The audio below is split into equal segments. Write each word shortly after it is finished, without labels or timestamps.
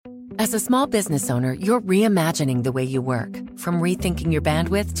As a small business owner, you're reimagining the way you work. From rethinking your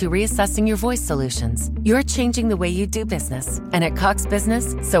bandwidth to reassessing your voice solutions, you're changing the way you do business. And at Cox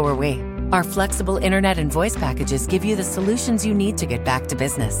Business, so are we. Our flexible internet and voice packages give you the solutions you need to get back to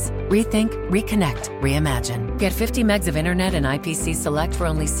business. Rethink, reconnect, reimagine. Get 50 megs of internet and IPC Select for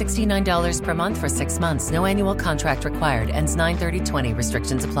only $69 per month for 6 months. No annual contract required. Ends 9/30/20.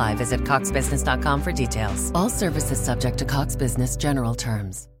 Restrictions apply. Visit coxbusiness.com for details. All services subject to Cox Business general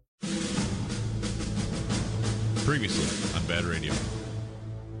terms. Previously on BaD Radio.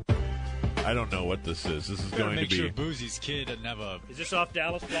 I don't know what this is. This is going to be. Make sure Boozy's kid doesn't have a. Is this off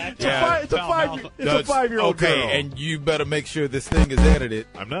Dallas Black? Yeah, it's a 5-year-old okay, girl. and you better make sure this thing is edited.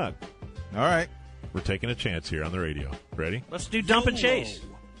 I'm not. All right. We're taking a chance here on the radio. Ready? Let's do Dump and Chase.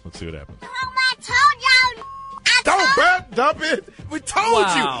 Let's see what happens. Don't dump it. We told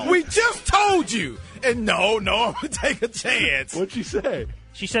Wow. you. We just told you. And no, I'm going to take a chance. What'd she say?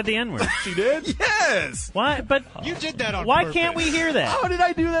 She said the N-word. She did? Yes. Why? But You did that on why purpose. can't we hear that? How did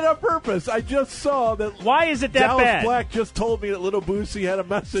I do that on purpose? I just saw that. Why is it that Dallas bad? Black just told me that Little Boosie had a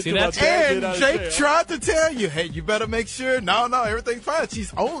message about And that. Jake tried to tell you, hey, you better make sure. No, everything's fine.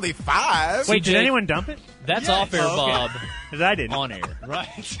 She's only 5. Wait, did anyone dump it? That's Yes. off air, Okay. Bob. Because I didn't. On air.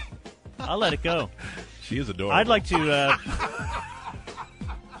 Right. I'll let it go. She is adorable. I'd like to.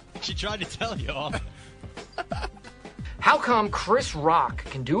 She tried to tell you all. How come Chris Rock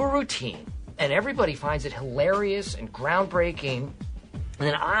can do a routine and everybody finds it hilarious and groundbreaking, and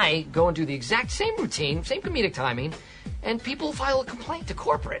then I go and do the exact same routine, same comedic timing, and people file a complaint to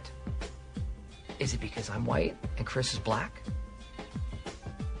corporate? Is it because I'm white and Chris is black?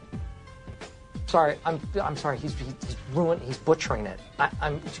 Sorry, I'm sorry. He's ruined. He's butchering it.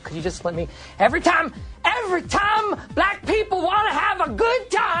 Could you just let me? Every time black people want to have a good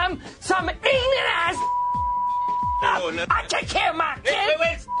time, some ignorant ass. I take care of my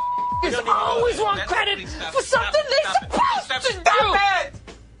kids. Wait. Always want credit for something they're supposed to do.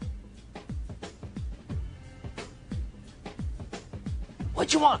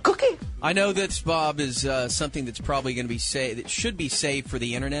 What you want, a cookie? I know that, Bob, is something that's probably going to be that should be saved for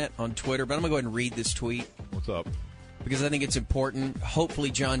the internet on Twitter, but I'm going to go ahead and read this tweet. What's up? Because I think it's important.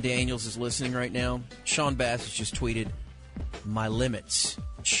 Hopefully John Daniels is listening right now. Sean Bass has just tweeted, my limits.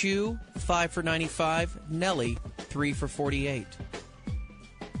 Chew, 5 for 95. Nelly, 3 for 48.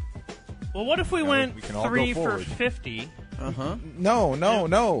 Well, what if we went we can all 3 go for forward. 50? Uh-huh.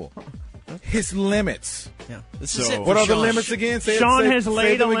 No. His limits. Yeah. This So- is it for What are the Sean. limits again? Sean has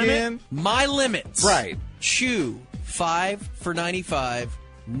laid them a limit? again. My limits. Right. Chew, 5 for 95.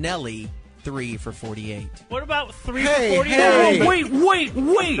 Nelly, 3 for 48. What about 3 Hey, for 48? hey. Oh, wait.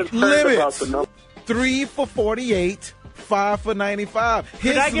 Limits. 3 for 48. 5 for 95.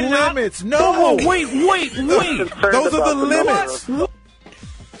 His I get it limits. out? No. Whoa, wait. Those are the limits.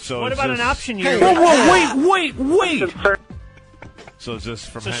 So What is about this, an option year? Hey. Wait. So is this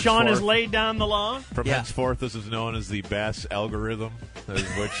from So henceforth? Sean has laid down the law? From Yeah. henceforth, this is known as the Bass algorithm, as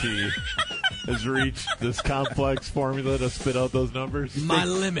which he has reached this complex formula to spit out those numbers. My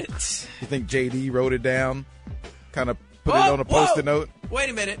limits. You think JD wrote it down? Kind of put it on a Post-it note? Wait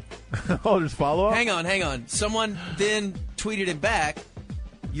a minute. Oh, there's follow-up? Hang on. Someone then tweeted him back.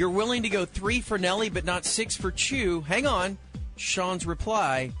 You're willing to go 3 for Nelly, but not 6 for Chew. Hang on. Sean's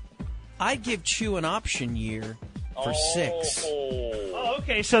reply, I'd give Chew an option year for 6. Oh,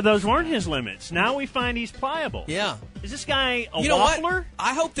 okay, so those weren't his limits. Now we find he's pliable. Yeah. Is this guy a You know waffler? what?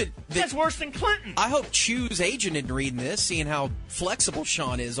 I hope that That's worse than Clinton. I hope Chew's agent isn't reading this, seeing how flexible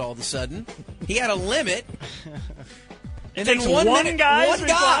Sean is all of a sudden. He had a limit. And takes then one one guy's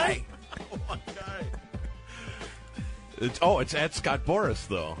guy. One guy. It's at Scott Boras,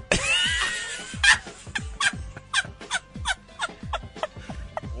 though.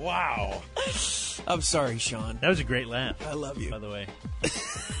 Wow. I'm sorry, Sean. That was a great laugh. I love you. By the way.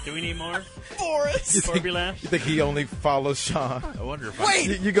 Do we need more? Boris. Corby laughs? You think he only follows Sean? I wonder if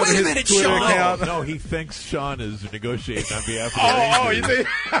Wait, You go wait to a his minute, Twitter Sean. account. No, he thinks Sean is negotiating on behalf of the Rangers. you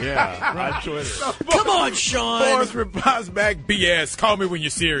think? Yeah, on Twitter. Come on, Sean. Boris replies back, BS, call me when you're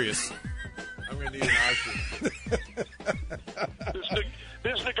serious. I'm going to need an option.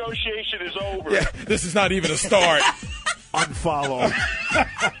 This negotiation is over. Yeah, this is not even a start. Unfollow.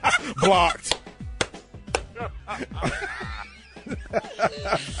 Blocked.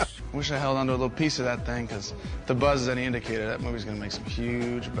 Wish I held on to a little piece of that thing, because the buzz is any indicator, that movie's going to make some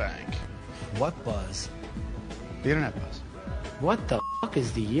huge bank. What buzz? The internet buzz. What the fuck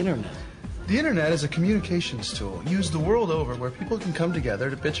is the internet? The internet is a communications tool used the world over where people can come together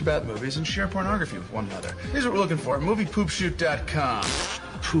to bitch about movies and share pornography with one another. Here's what we're looking for, moviepoopshoot.com.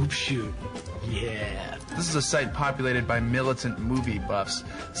 Poop shoot. Yeah. This is a site populated by militant movie buffs.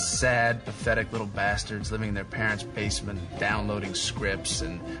 Sad, pathetic little bastards living in their parents' basement, downloading scripts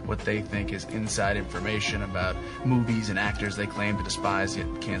and what they think is inside information about movies and actors they claim to despise yet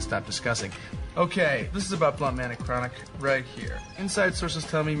can't stop discussing. Okay, this is about Blunt Man and Chronic right here. Inside sources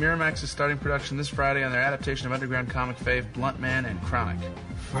tell me Miramax is starting production this Friday on their adaptation of underground comic fave Blunt Man and Chronic.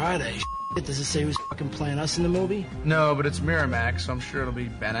 Friday? Does it say who's fucking playing us in the movie? No, but it's Miramax, so I'm sure it'll be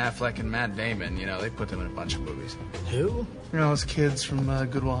Ben Affleck and Matt Damon. You know, they put them in a bunch of movies. Who? You know, those kids from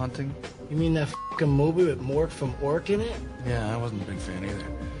Good Will Hunting. You mean that fucking movie with Marc from Orc in it? Yeah, I wasn't a big fan either.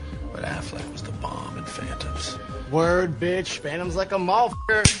 But Affleck was the bomb in Phantoms. Word, bitch. Phantoms like a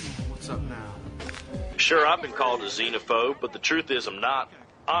motherfucker. What's up now? Sure, I've been called a xenophobe, but the truth is I'm not.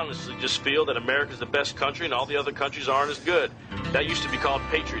 Honestly, just feel that America's the best country and all the other countries aren't as good. That used to be called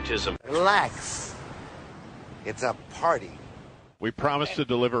patriotism. Relax. It's a party. We promise to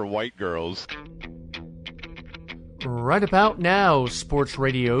deliver white girls. Right about now, Sports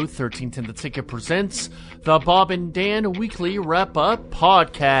Radio 1310 The Ticket presents the Bob and Dan Weekly Wrap-Up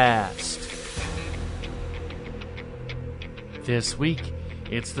Podcast. This week,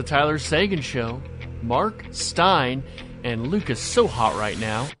 it's the Tyler Seguin Show. Marc, Stein, and Luka's so hot right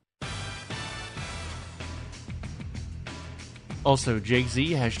now. Also, Jake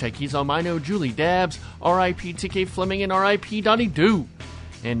Z, hashtag he's on my note, Julie Dabbs, R.I.P. TK Fleming, and R.I.P. Donnie Doo.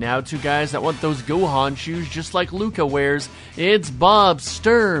 And now two guys that want those Gohan shoes just like Luka wears. It's Bob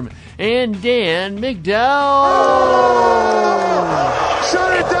Sturm and Dan McDowell.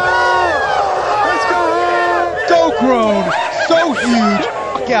 Shut it down! Let's go! So grown, so huge.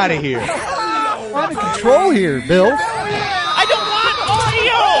 Fuck out of here. I'm in control here, Bill. I don't want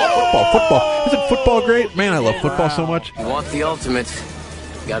audio! Football. Isn't football great? Man, I love football so much. You want the ultimate,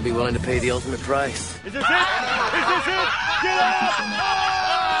 you gotta be willing to pay the ultimate price. Is this it? Is this it? Get up!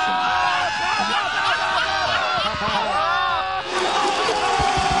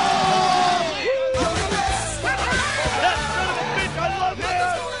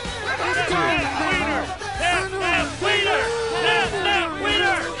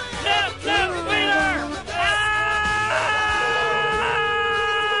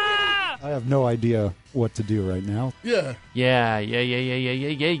 I have no idea what to do right now. Yeah. Yeah.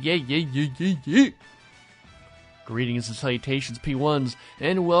 Greetings and salutations, P1s,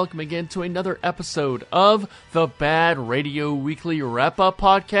 and welcome again to another episode of the BaD Radio Weekly Wrap-Up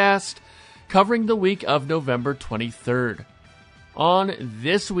Podcast, covering the week of November 23rd. On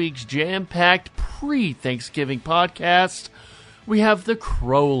this week's jam-packed pre-Thanksgiving podcast, we have the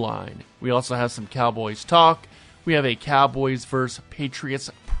Crow Line. We also have some Cowboys talk. We have a Cowboys vs. Patriots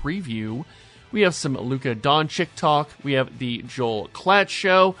preview. We have some Luka Doncic talk. We have the Joel Klatt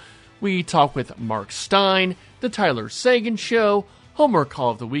show. We talk with Marc Stein, the Tyler Seguin show,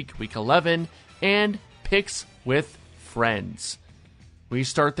 Homercall of the week, week 11, and picks with friends. We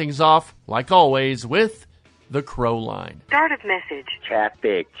start things off, like always, with the Crow Line. Start of message. Chat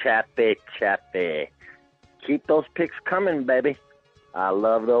big. Keep those picks coming, baby. I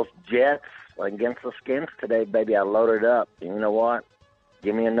love those Jets against the Skins today, baby. I loaded up. You know what?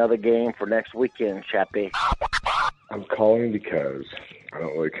 Give me another game for next weekend, Chappie. I'm calling because I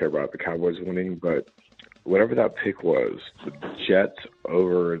don't really care about the Cowboys winning, but whatever that pick was, the Jets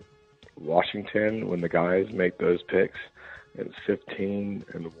over Washington, when the guys make those picks, it's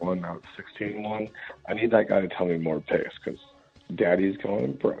 15-1, now it's 16-1. I need that guy to tell me more picks because Daddy's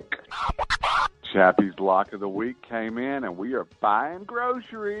going broke. Chappie's lock of the week came in, and we are buying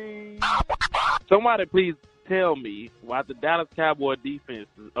groceries. Somebody please tell me why the Dallas Cowboy defense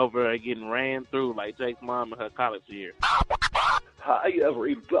is over there getting ran through like Jake's mom in her college year. Hi,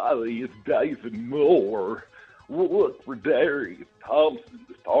 everybody. It's David Moore. We'll look for Darius Thompson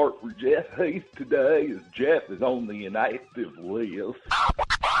to start for Jeff Heath today, as Jeff is on the inactive list.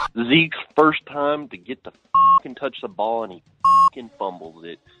 Zeke's first time to get to fucking touch the ball, and he fucking fumbles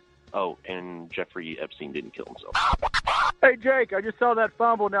it. Oh, and Jeffrey Epstein didn't kill himself. Hey, Jake, I just saw that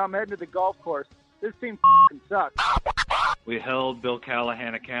fumble. Now I'm heading to the golf course. This team sucks. We held Bill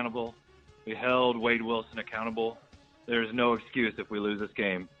Callahan accountable. We held Wade Wilson accountable. There's no excuse if we lose this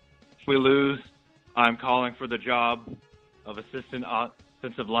game. If we lose, I'm calling for the job of assistant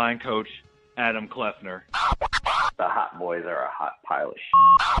offensive line coach Adam Kleffner. The Hot Boys are a hot pile of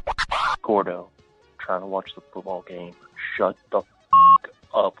shit. Gordo, trying to watch the football game. Shut the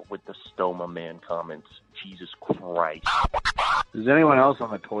up with the Stoma Man comments. Jesus Christ. Is anyone else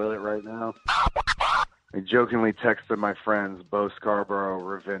on the toilet right now? I jokingly texted my friends Bo Scarborough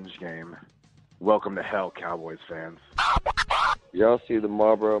revenge game. Welcome to hell, Cowboys fans. Y'all see the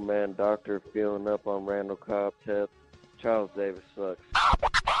Marlboro Man doctor feeling up on Randall Cobb's head? Charles Davis sucks.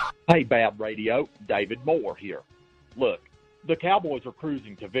 Hey, BaD Radio, David Moore here. Look, the Cowboys are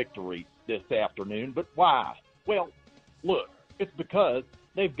cruising to victory this afternoon, but why? Well, look, it's because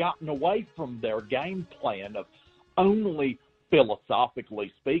they've gotten away from their game plan of only,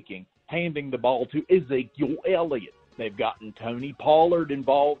 philosophically speaking, handing the ball to Ezekiel Elliott. They've gotten Tony Pollard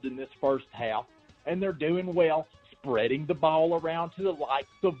involved in this first half, and they're doing well spreading the ball around to the likes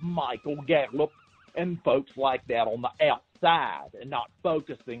of Michael Gallup and folks like that on the outside and not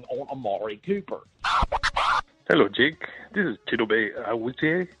focusing on Amari Cooper. Hello, Jake. This is Chidobe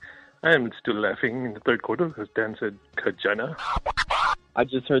Awuzie. I am still laughing in the third quarter because Dan said Kajana. I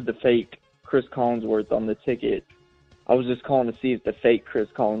just heard the fake Chris Collinsworth on the ticket. I was just calling to see if the fake Chris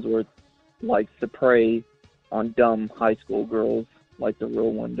Collinsworth likes to prey on dumb high school girls like the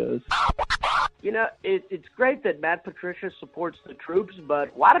real one does. You know, it's great that Matt Patricia supports the troops,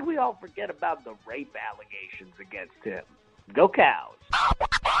 but why did we all forget about the rape allegations against him? Go Cows.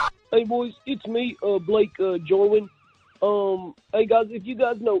 Hey, boys, it's me, Blake Jorwin. Hey, guys, if you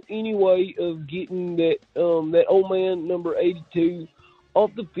guys know any way of getting that old man, number 82, off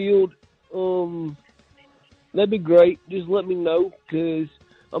the field, that'd be great. Just let me know, because,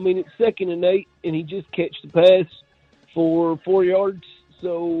 I mean, it's 2nd and 8, and he just catched the pass for 4 yards,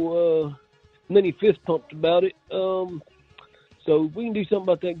 so, and then he fist pumped about it. So if we can do something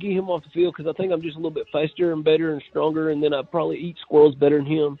about that, get him off the field, because I think I'm just a little bit faster and better and stronger, and then I'd probably eat squirrels better than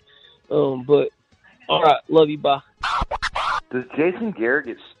him. But, all right, love you, bye. Does Jason Garrett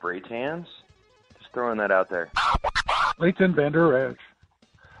get spray tans? Just throwing that out there. Leighton Vander Esch.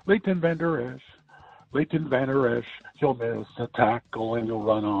 He'll miss a tackle and he'll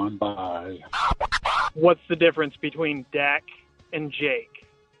run on by. What's the difference between Dak and Jake?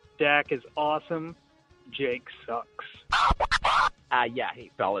 Dak is awesome. Jake sucks. Yeah, hey,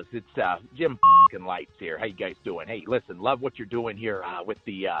 fellas, it's Jim f***ing Lights here. How you guys doing? Hey, listen, love what you're doing here with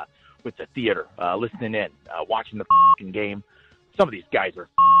the theater, listening in, watching the f***ing game. Some of these guys are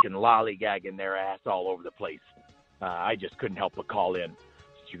f***ing lollygagging their ass all over the place. I just couldn't help but call in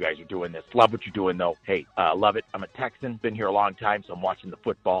since you guys are doing this. Love what you're doing, though. Hey, love it. I'm a Texan, been here a long time, so I'm watching the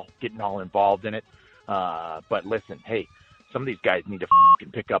football, getting all involved in it. But listen, hey, some of these guys need to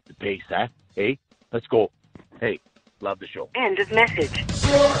f***ing pick up the pace, huh? Hey, let's go. Hey, love the show. End of message.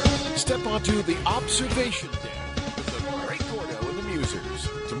 Step onto the observation deck with the great Gordo and the Musers.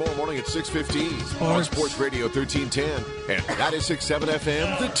 Tomorrow morning at 6:15 on Sports Radio 1310 and 96.7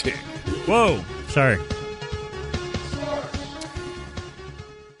 FM, The Tick. Whoa, sorry.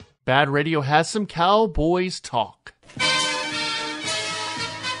 BaD Radio has some Cowboys talk.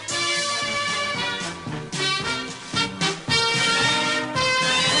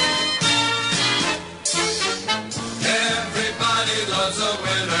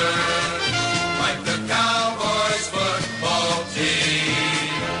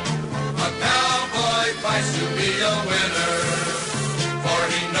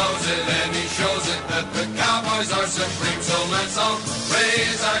 Are supreme, so let's all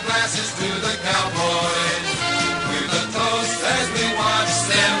raise our glasses to the Cowboys with a toast as we watch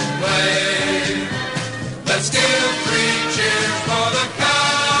them play. Let's give 3 cheers for the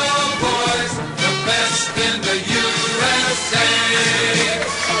Cowboys, the best in the USA.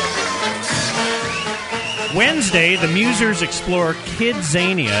 Wednesday, the Musers explore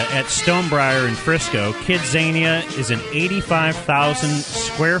Kidzania at Stonebriar in Frisco. Kidzania is an 85,000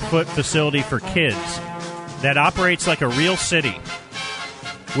 square foot facility for kids that operates like a real city,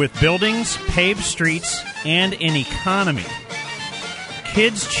 with buildings, paved streets, and an economy.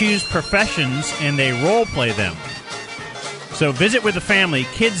 Kids choose professions, and they role-play them. So visit with the family.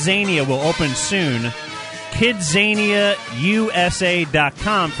 Kidzania will open soon.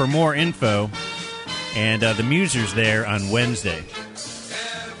 KidzaniaUSA.com for more info. And the Musers there on Wednesday.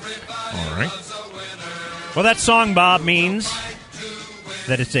 All right. Well, that song, Bob, means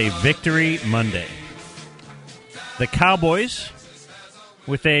that it's a Victory Monday. The Cowboys,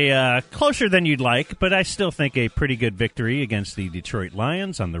 with a closer than you'd like, but I still think a pretty good victory against the Detroit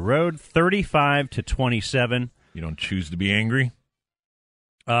Lions on the road, 35-27. You don't choose to be angry?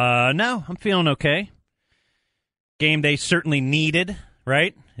 No, I'm feeling okay. Game day certainly needed,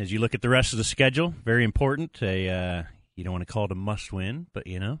 right? As you look at the rest of the schedule, very important. You don't want to call it a must-win, but,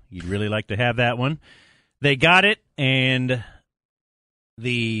 you'd really like to have that one. They got it, and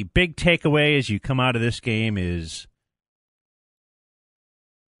the big takeaway as you come out of this game is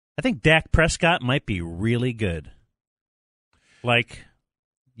I think Dak Prescott might be really good. Like,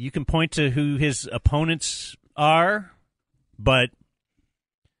 you can point to who his opponents are, but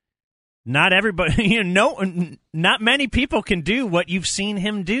not everybody, not many people can do what you've seen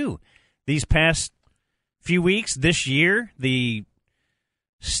him do these past few weeks, this year. The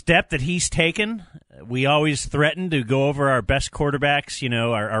step that he's taken. We always threaten to go over our best quarterbacks,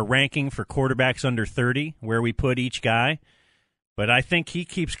 our ranking for quarterbacks under 30, where we put each guy. But I think he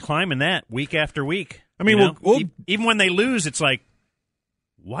keeps climbing that week after week. I mean, even when they lose, it's like,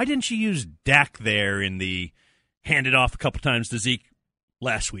 why didn't you use Dak there in the handed off a couple times to Zeke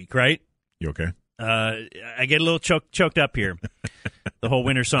last week, right? You okay? I get a little choked up here, the whole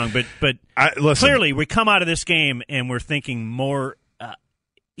winter song. But listen, clearly we come out of this game and we're thinking more,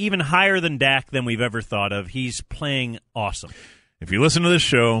 even higher than Dak than we've ever thought of. He's playing awesome. If you listen to this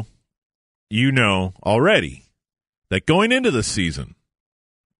show, you know already that going into the season,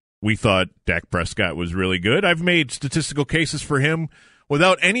 we thought Dak Prescott was really good. I've made statistical cases for him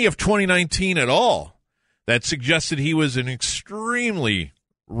without any of 2019 at all that suggested he was an extremely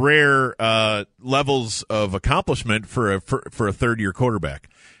rare levels of accomplishment for a third-year quarterback.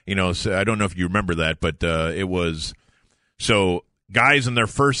 So I don't know if you remember that, but it was so guys in their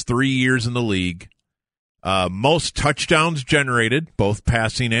first 3 years in the league, most touchdowns generated, both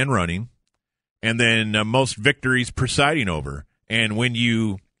passing and running, and then most victories presiding over. And when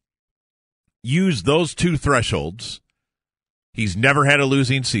you use those two thresholds, he's never had a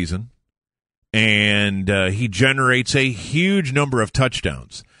losing season, and he generates a huge number of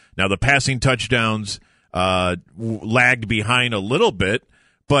touchdowns. Now, the passing touchdowns lagged behind a little bit,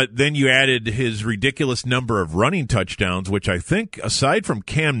 but then you added his ridiculous number of running touchdowns, which I think, aside from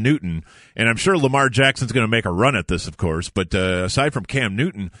Cam Newton, and I'm sure Lamar Jackson's going to make a run at this, of course, but aside from Cam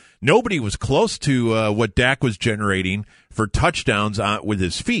Newton, nobody was close to what Dak was generating for touchdowns with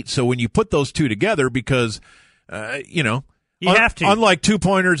his feet. So when you put those two together, because, you have to. Unlike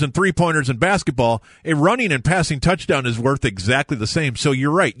 2-pointers and 3-pointers in basketball, a running and passing touchdown is worth exactly the same. So you're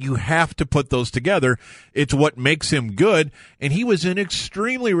right. You have to put those together. It's what makes him good. And he was in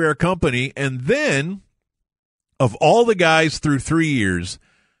extremely rare company. And then, of all the guys through 3 years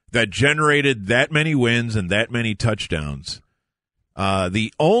that generated that many wins and that many touchdowns,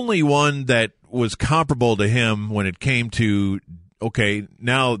 the only one that was comparable to him when it came to, okay,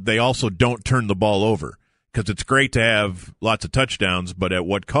 now they also don't turn the ball over. Because it's great to have lots of touchdowns, but at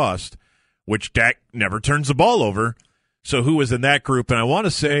what cost? Which Dak never turns the ball over. So who was in that group? And I want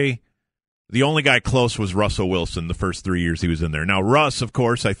to say the only guy close was Russell Wilson the first 3 years he was in there. Now, Russ, of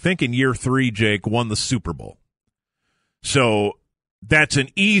course, I think in year 3, Jake, won the Super Bowl. So that's an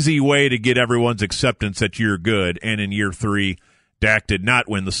easy way to get everyone's acceptance that you're good. And in year 3, Dak did not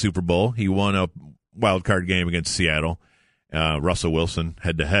win the Super Bowl. He won a wild card game against Seattle. Russell Wilson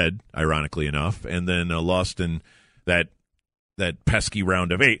head-to-head, ironically enough, and then lost in that pesky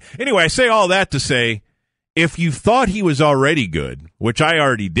round of 8. Anyway, I say all that to say, if you thought he was already good, which I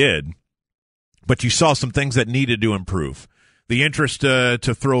already did, but you saw some things that needed to improve, the interest to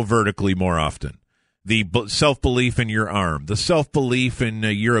throw vertically more often, the self-belief in your arm, the self-belief in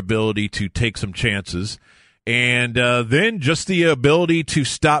your ability to take some chances, and then just the ability to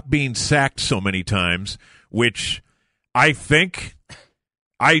stop being sacked so many times, which I think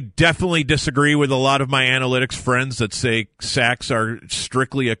I definitely disagree with a lot of my analytics friends that say sacks are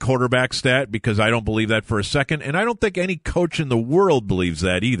strictly a quarterback stat, because I don't believe that for a second, and I don't think any coach in the world believes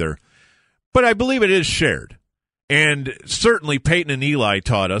that either. But I believe it is shared. And certainly Peyton and Eli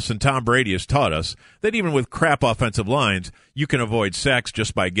taught us, and Tom Brady has taught us, that even with crap offensive lines, you can avoid sacks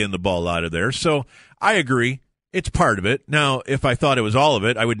just by getting the ball out of there. So I agree. It's part of it. Now, if I thought it was all of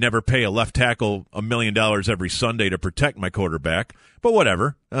it, I would never pay a left tackle $1 million every Sunday to protect my quarterback. But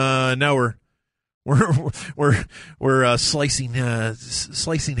whatever. Now we're slicing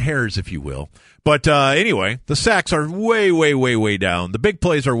hairs, if you will. But anyway, the sacks are way, way, way, way down. The big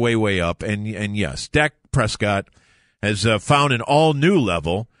plays are way, way up. And yes, Dak Prescott has found an all new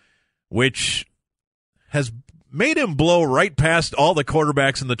level, which has made him blow right past all the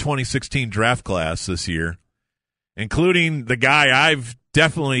quarterbacks in the 2016 draft class this year, including the guy I've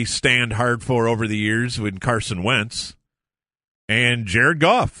definitely stand hard for over the years with Carson Wentz, and Jared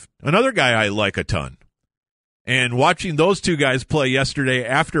Goff, another guy I like a ton. And watching those two guys play yesterday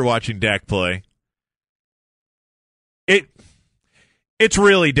after watching Dak play, it's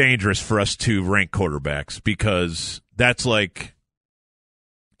really dangerous for us to rank quarterbacks, because that's like,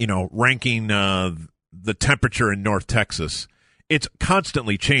 ranking the temperature in North Texas. It's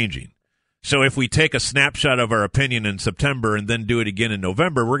constantly changing. So if we take a snapshot of our opinion in September and then do it again in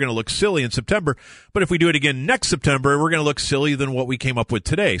November, we're going to look silly in September. But if we do it again next September, we're going to look silly than what we came up with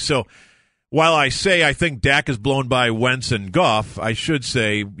today. So while I say I think Dak is blown by Wentz and Goff, I should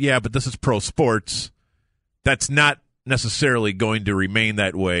say, yeah, but this is pro sports. That's not necessarily going to remain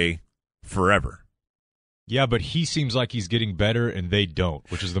that way forever. Yeah, but he seems like he's getting better and they don't,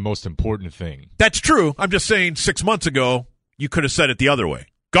 which is the most important thing. That's true. I'm just saying 6 months ago, you could have said it the other way.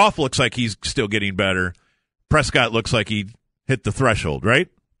 Goff looks like he's still getting better. Prescott looks like he hit the threshold, right?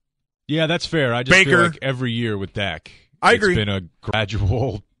 Yeah, that's fair. I just Baker, feel like every year with Dak, I agree. It's been a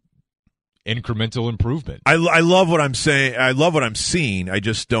gradual, incremental improvement. I love what I'm saying. I love what I'm seeing. I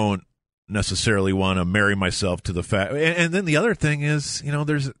just don't necessarily want to marry myself to the fact. And then the other thing is,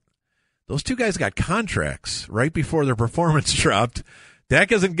 there's those two guys got contracts right before their performance dropped. Dak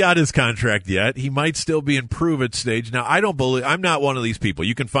hasn't got his contract yet. He might still be in prove-it stage. Now, I'm not one of these people.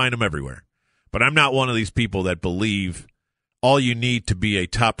 You can find them everywhere. But I'm not one of these people that believe all you need to be a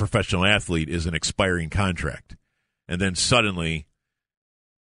top professional athlete is an expiring contract. And then suddenly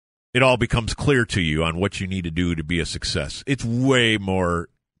it all becomes clear to you on what you need to do to be a success. It's way more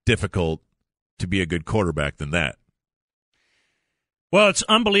difficult to be a good quarterback than that. Well, it's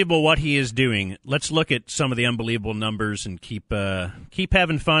unbelievable what he is doing. Let's look at some of the unbelievable numbers and keep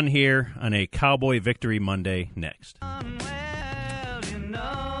having fun here on a Cowboy Victory Monday next.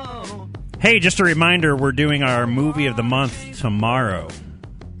 Hey, just a reminder, we're doing our movie of the month tomorrow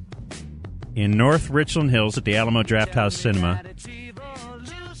in North Richland Hills at the Alamo Drafthouse Cinema.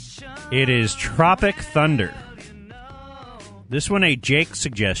 It is Tropic Thunder. This one a Jake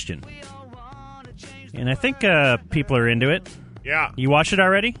suggestion. And I think people are into it. Yeah. You watched it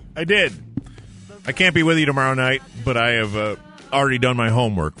already? I did. I can't be with you tomorrow night, but I have already done my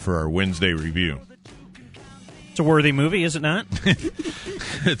homework for our Wednesday review. It's a worthy movie, is it not?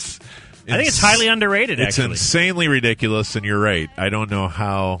 I think it's highly underrated, actually. It's insanely ridiculous, and you're right. I don't know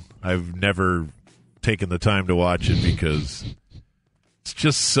how I've never taken the time to watch it because it's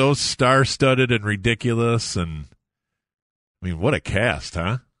just so star-studded and ridiculous. And I mean, what a cast,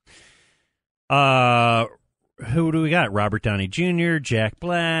 huh? Who do we got? Robert Downey Jr., Jack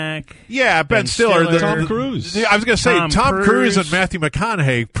Black. Yeah, Ben Stiller. Tom Cruise. I was going to say, Tom Cruise and Matthew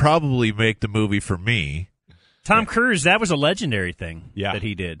McConaughey probably make the movie for me. Tom Cruise, that was a legendary thing that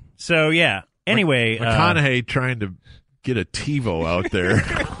he did. So, yeah. Anyway. McConaughey trying to get a TiVo out there.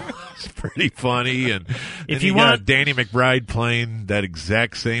 It's pretty funny. And if you got Danny McBride playing that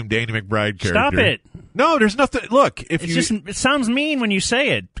exact same Danny McBride character. Stop it. No, there's nothing. Look, it sounds mean when you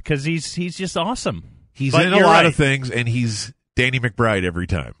say it because he's just awesome. He's in a lot of things, and he's Danny McBride every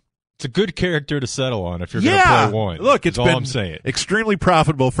time. It's a good character to settle on if you're going to play one. Look, it's all been I'm saying. Extremely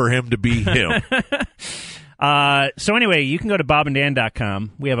profitable for him to be him. So anyway, you can go to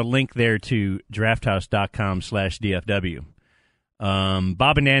bobanddan.com. We have a link there to drafthouse.com/DFW.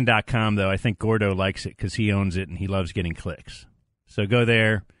 Bobanddan.com, though, I think Gordo likes it because he owns it and he loves getting clicks. So go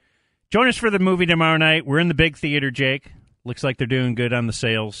there. Join us for the movie tomorrow night. We're in the big theater, Jake. Looks like they're doing good on the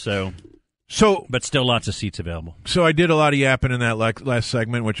sales, but still lots of seats available. So I did a lot of yapping in that last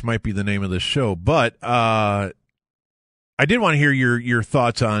segment, which might be the name of the show. But I did want to hear your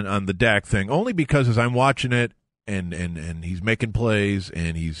thoughts on the Dak thing, only because as I'm watching it and he's making plays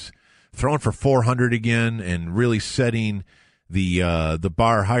and he's throwing for 400 again and really setting the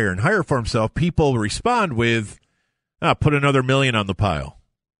bar higher and higher for himself, people respond with, put another $1 million on the pile.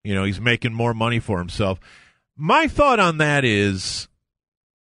 He's making more money for himself. My thought on that is,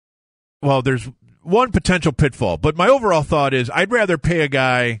 well, there's one potential pitfall, but my overall thought is I'd rather pay a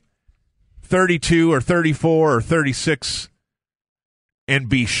guy 32 or 34 or 36 and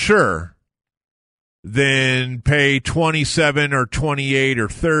be sure than pay 27 or 28 or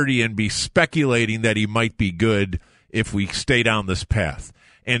 30 and be speculating that he might be good if we stay down this path.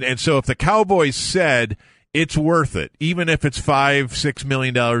 And so if the Cowboys said it's worth it, even if it's $5-6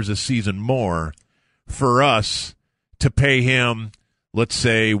 million a season more for us to pay him, let's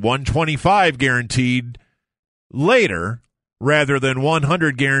say $125 guaranteed later rather than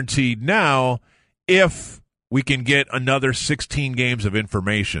 $100 guaranteed now, if we can get another 16 games of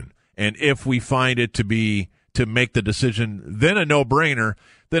information, and if we find it to make the decision then a no-brainer,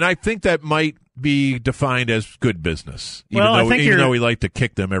 then I think that might be defined as good business, even though we like to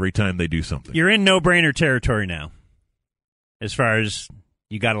kick them every time they do something. You're in no-brainer territory now as far as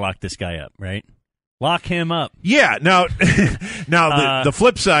you got to lock this guy up, right? Lock him up. Yeah. Now the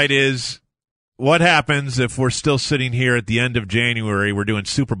flip side is, what happens if we're still sitting here at the end of January, we're doing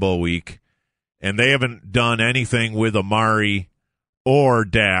Super Bowl week, and they haven't done anything with Amari or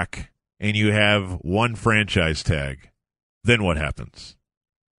Dak, and you have one franchise tag? Then what happens?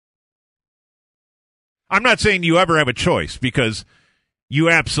 I'm not saying you ever have a choice, because you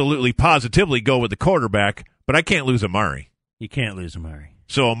absolutely positively go with the quarterback, but I can't lose Amari. You can't lose Amari.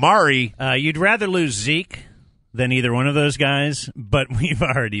 So Amari... you'd rather lose Zeke than either one of those guys, but we've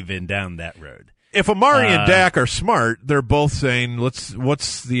already been down that road. If Amari and Dak are smart, they're both saying,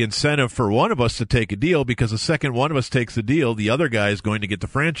 what's the incentive for one of us to take a deal? Because the second one of us takes the deal, the other guy is going to get the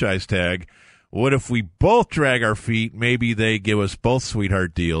franchise tag. What if we both drag our feet? Maybe they give us both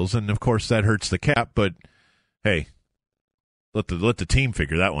sweetheart deals, and of course that hurts the cap. But hey, let the team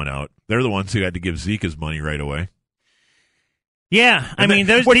figure that one out. They're the ones who had to give Zeke his money right away. Yeah, I mean,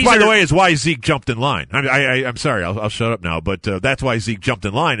 which, by the way, is why Zeke jumped in line. I'm sorry, I'll shut up now, but that's why Zeke jumped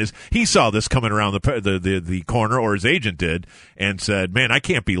in line. Is he saw this coming around the corner, or his agent did, and said, "Man, I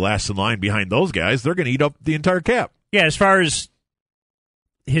can't be last in line behind those guys. They're going to eat up the entire cap." Yeah, as far as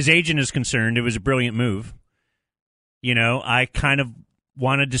his agent is concerned, it was a brilliant move. You know, I kind of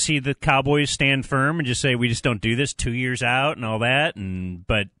wanted to see the Cowboys stand firm and just say, we just don't do this 2 years out and all that,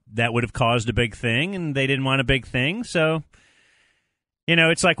 but that would have caused a big thing, and they didn't want a big thing, so. You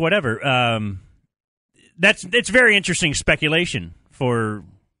know, it's like whatever. It's very interesting speculation for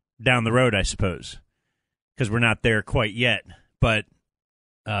down the road, I suppose, because we're not there quite yet. But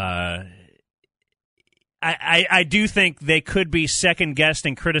I do think they could be second guessed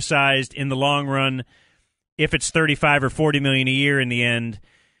and criticized in the long run if it's $35 or $40 million a year in the end,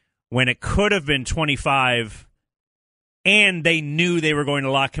 when it could have been 25, and they knew they were going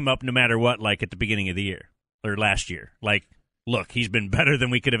to lock him up no matter what, like at the beginning of the year or last year, like. Look, he's been better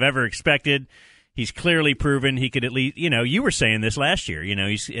than we could have ever expected. He's clearly proven he could at least, you were saying this last year,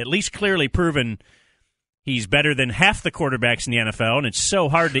 he's at least clearly proven he's better than half the quarterbacks in the NFL, and it's so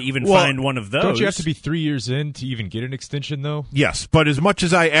hard to even find one of those. Don't you have to be 3 years in to even get an extension, though? Yes, but as much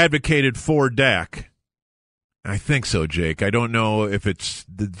as I advocated for Dak, I think so, Jake. I don't know if it's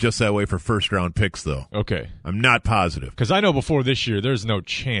just that way for first-round picks, though. Okay. I'm not positive. Because I know before this year, there's no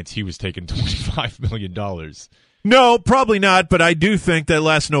chance he was taking $25 million. No, probably not, but I do think that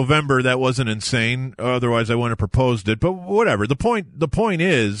last November that wasn't insane. Otherwise, I wouldn't have proposed it. But whatever. The point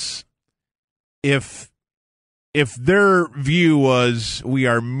is, if their view was we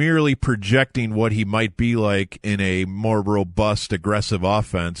are merely projecting what he might be like in a more robust, aggressive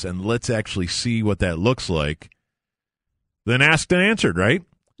offense, and let's actually see what that looks like, then asked and answered, right?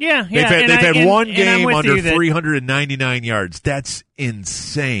 Yeah. They've had one game under 399 yards. That's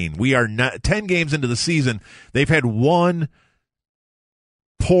insane. We are not 10 games into the season. They've had one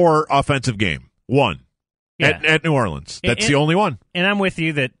poor offensive game. One. At New Orleans. That's the only one. And I'm with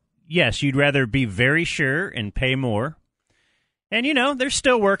you that, yes, you'd rather be very sure and pay more. And, they're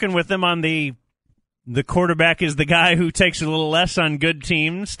still working with them on the quarterback is the guy who takes a little less on good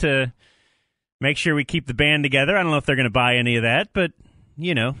teams to make sure we keep the band together. I don't know if they're going to buy any of that, but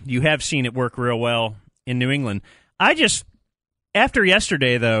you have seen it work real well in New England. After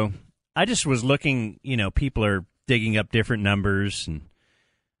yesterday, though, I just was looking, people are digging up different numbers, and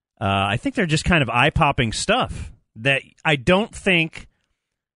I think they're just kind of eye-popping stuff that I don't think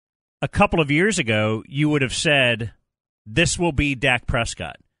a couple of years ago you would have said, this will be Dak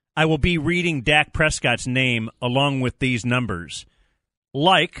Prescott. I will be reading Dak Prescott's name along with these numbers.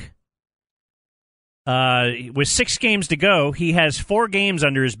 Like... with 6 games to go, he has 4 games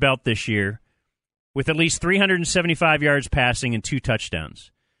under his belt this year with at least 375 yards passing and 2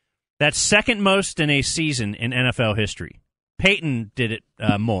 touchdowns. That's second most in a season in NFL history. Peyton did it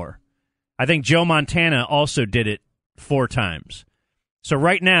more. I think Joe Montana also did it 4 times. So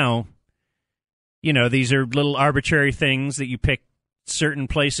right now, these are little arbitrary things that you pick certain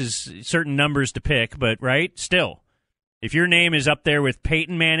places, certain numbers to pick, but right? Still, if your name is up there with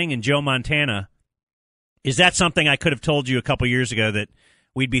Peyton Manning and Joe Montana, is that something I could have told you a couple years ago that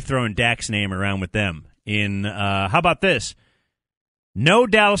we'd be throwing Dak's name around with them? How about this? No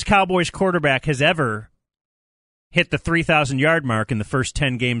Dallas Cowboys quarterback has ever hit the 3,000-yard mark in the first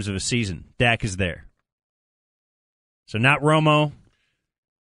 10 games of a season. Dak is there. So not Romo.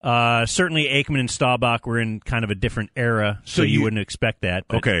 Certainly Aikman and Staubach were in kind of a different era, so you wouldn't expect that.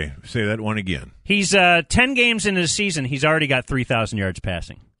 But okay, say that one again. He's 10 games into the season. He's already got 3,000 yards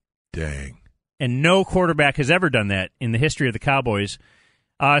passing. Dang. And no quarterback has ever done that in the history of the Cowboys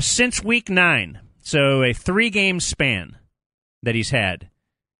since Week 9. So a 3-game span that he's had.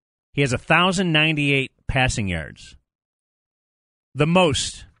 He has 1,098 passing yards. The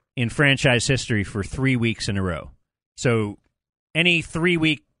most in franchise history for 3 weeks in a row. So any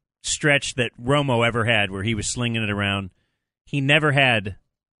 3-week stretch that Romo ever had where he was slinging it around, he never had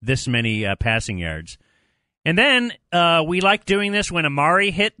this many passing yards. And then we like doing this when Amari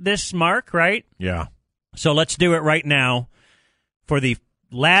hit this mark, right? Yeah. So let's do it right now for the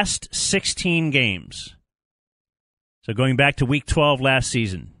last 16 games. So going back to Week 12 last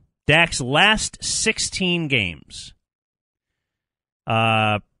season, Dak's last 16 games,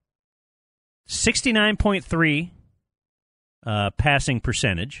 69.3 passing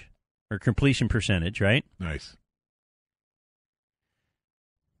percentage, or completion percentage, right? Nice.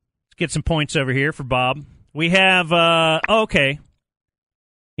 Let's get some points over here for Bob. We have, okay.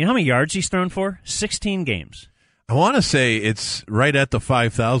 You know how many yards he's thrown for? 16 games. I want to say it's right at the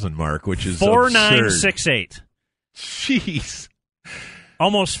 5,000 mark, which is 4,968. Jeez.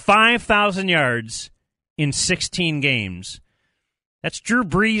 Almost 5,000 yards in 16 games. That's Drew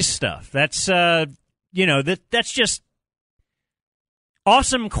Brees stuff. That's, that's just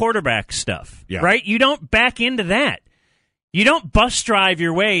awesome quarterback stuff, right? You don't back into that. You don't bus drive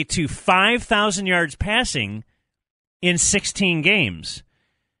your way to 5,000 yards passing in 16 games.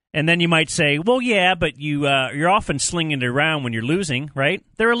 And then you might say, well, yeah, but you're often slinging it around when you're losing, right?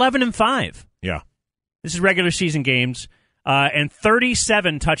 They're 11-5. Yeah. This is regular season games. And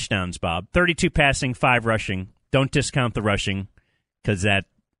 37 touchdowns, Bob. 32 passing, 5 rushing. Don't discount the rushing because that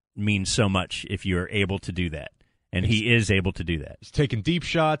means so much if you're able to do that. And he is able to do that. He's taking deep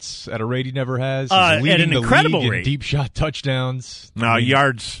shots at a rate he never has. He's At leading an the incredible league rate. in deep shot touchdowns. Now,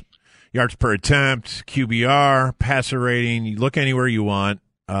 yards per attempt, QBR, passer rating, you look anywhere you want.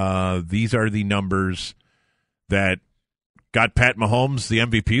 These are the numbers that got Pat Mahomes the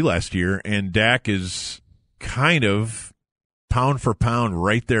MVP last year, and Dak is kind of pound for pound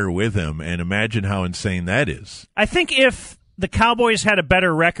right there with him, and imagine how insane that is. I think if the Cowboys had a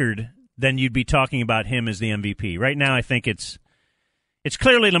better record, then you'd be talking about him as the MVP. Right now, I think it's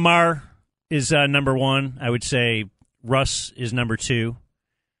clearly Lamar is number one. I would say Russ is number two.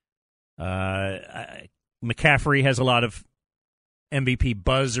 McCaffrey has a lot of MVP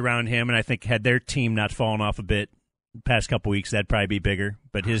buzz around him, and I think had their team not fallen off a bit the past couple weeks, that'd probably be bigger.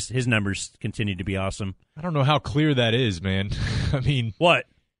 But his numbers continue to be awesome. I don't know how clear that is, man. I mean, what?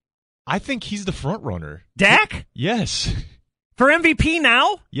 I think he's the front runner. Dak? Yes. For MVP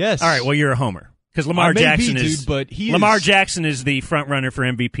now? Yes. All right, well, you're a homer. Because Lamar Jackson Lamar Jackson is the front runner for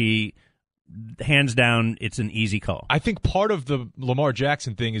MVP. Hands down, it's an easy call. I think part of the Lamar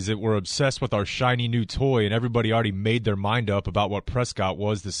Jackson thing is that we're obsessed with our shiny new toy, and everybody already made their mind up about what Prescott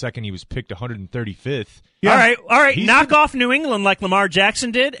was the second he was picked 135th. Yeah. All right. Knock off New England like Lamar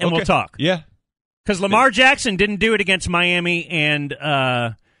Jackson did, and we'll talk. Yeah. Because Lamar Jackson didn't do it against Miami, and,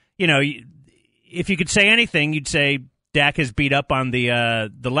 if you could say anything, you'd say Dak has beat up on the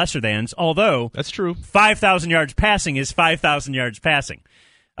lesser thans, although that's true. 5,000 yards passing is 5,000 yards passing.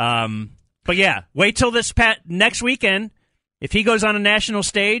 But yeah, wait till this next weekend. If he goes on a national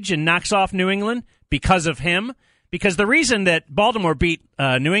stage and knocks off New England because of him, because the reason that Baltimore beat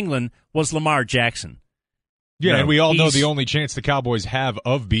New England was Lamar Jackson. Yeah, and we all know the only chance the Cowboys have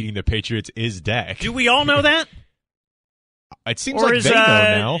of beating the Patriots is Dak. Do we all know that? It seems like they know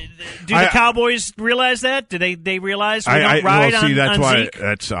now. Do the Cowboys realize that? Do they realize we don't ride on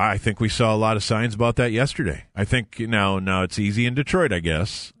Zeke? I think we saw a lot of signs about that yesterday. I think now it's easy in Detroit, I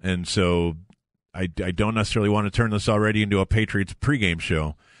guess, and so I don't necessarily want to turn this already into a Patriots pregame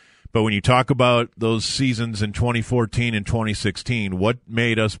show. But when you talk about those seasons in 2014 and 2016, what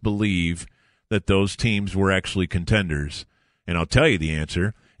made us believe that those teams were actually contenders? And I'll tell you the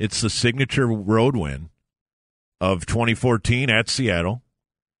answer. It's the signature road win of 2014 at Seattle,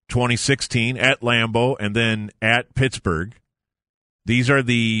 2016 at Lambeau, and then at Pittsburgh. These are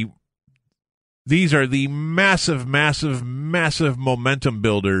the massive, massive, massive momentum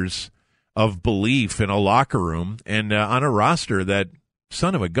builders of belief in a locker room and on a roster that,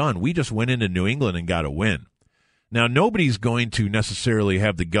 son of a gun, we just went into New England and got a win. Now, nobody's going to necessarily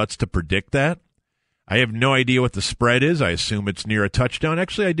have the guts to predict that. I have no idea what the spread is. I assume it's near a touchdown.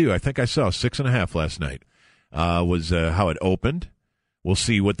 Actually, I do. I think I saw 6.5 last night. Was how it opened. We'll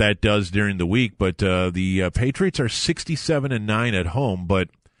see what that does during the week. But the Patriots are 67-9 at home. But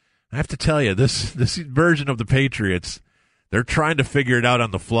I have to tell you, this version of the Patriots, they're trying to figure it out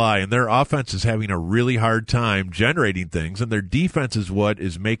on the fly, and their offense is having a really hard time generating things, and their defense is what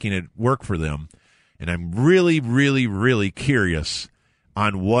is making it work for them. And I'm really, really, really curious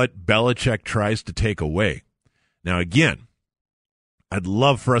on what Belichick tries to take away. Now, again, I'd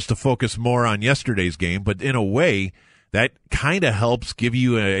love for us to focus more on yesterday's game, but in a way, that kind of helps give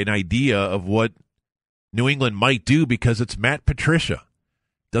you an idea of what New England might do because it's Matt Patricia.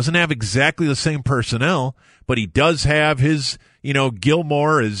 Doesn't have exactly the same personnel, but he does have his,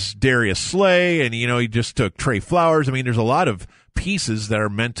 Gilmore as Darius Slay, and, he just took Trey Flowers. I mean, there's a lot of pieces that are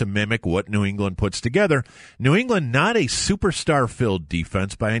meant to mimic what New England puts together. New England, not a superstar-filled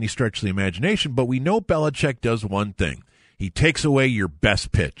defense by any stretch of the imagination, but we know Belichick does one thing. He takes away your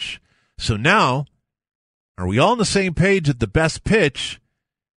best pitch. So now, are we all on the same page that the best pitch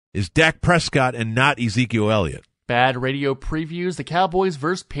is Dak Prescott and not Ezekiel Elliott? BaD Radio previews the Cowboys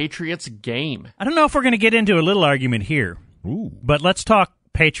versus Patriots game. I don't know if we're going to get into a little argument here, but let's talk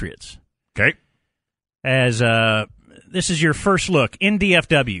Patriots. Okay. As this is your first look in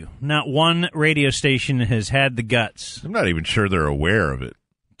DFW, not one radio station has had the guts. I'm not even sure they're aware of it.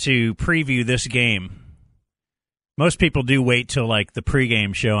 to preview this game. Most people do wait till like the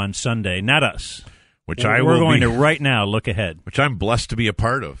pregame show on Sunday. Not us. We're going to right now look ahead. Which I'm blessed to be a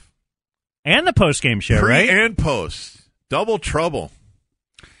part of. And the postgame show, right? Pre and post. Double trouble.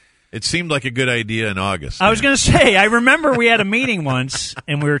 It seemed like a good idea in August. I was going to say, I remember we had a meeting once,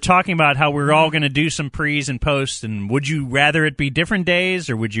 and we were talking about how we were all going to do some pre's and posts, and would you rather it be different days,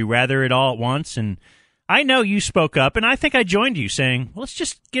 or would you rather it all at once? And I know you spoke up, and I think I joined you, saying, well, let's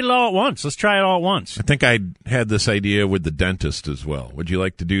just get it all at once. Let's try it all at once. I think I had this idea with the dentist as well. Would you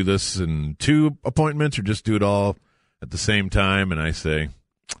like to do this in 2 appointments, or just do it all at the same time? And I say,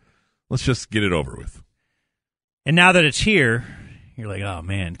 let's just get it over with. And now that it's here, you're like, oh,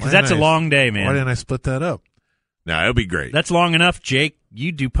 man, because that's a long day, man. Why didn't I split that up? No, it'll be great. That's long enough, Jake.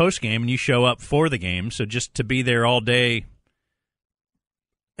 You do postgame, and you show up for the game, so just to be there all day.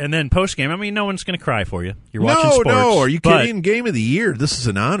 And then postgame, I mean, no one's going to cry for you. You're watching sports. No, are you kidding? Game of the year. This is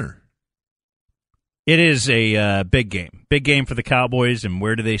an honor. It is a big game. Big game for the Cowboys, and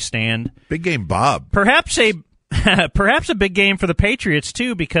where do they stand? Big game, Bob. Perhaps a big game for the Patriots,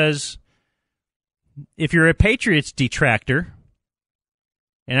 too, because if you're a Patriots detractor,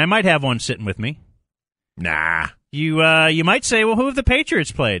 and I might have one sitting with me. Nah. You might say, well, who have the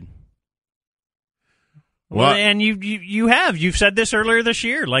Patriots played? Well, and you've said this earlier this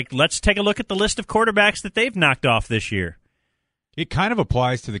year. Like, let's take a look at the list of quarterbacks that they've knocked off this year. It kind of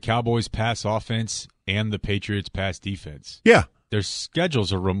applies to the Cowboys' pass offense and the Patriots' pass defense. Yeah. Their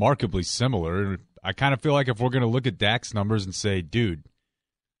schedules are remarkably similar. I kind of feel like if we're going to look at Dak's numbers and say, dude,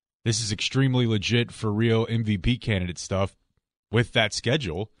 this is extremely legit for real MVP candidate stuff with that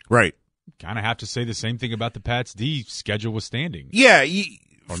schedule. Right. Kind of have to say the same thing about the Pats' D schedule withstanding. Yeah.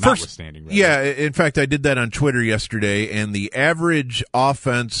 Notwithstanding, rather. Yeah, in fact, I did that on Twitter yesterday, and the average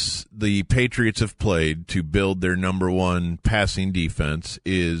offense the Patriots have played to build their number one passing defense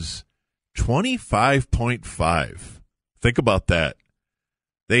is 25.5. Think about that.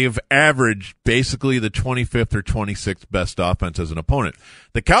 They have averaged basically the 25th or 26th best offense as an opponent.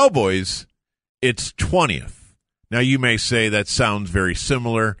 The Cowboys, it's 20th. Now, you may say that sounds very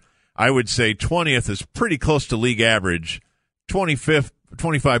similar. I would say 20th is pretty close to league average.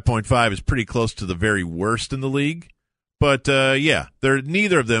 25.5 is pretty close to the very worst in the league. But, yeah,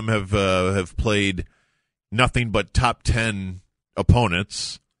 neither of them have played nothing but top 10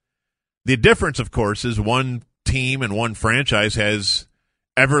 opponents. The difference, of course, is one team and one franchise has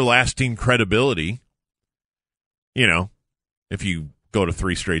everlasting credibility. You know, if you go to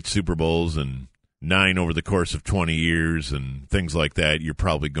 3 straight Super Bowls and 9 over the course of 20 years and things like that, you're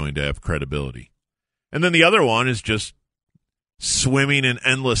probably going to have credibility. And then the other one is just swimming in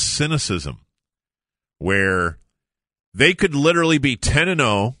endless cynicism, where they could literally be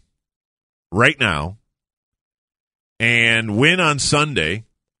 10-0 right now and win on Sunday,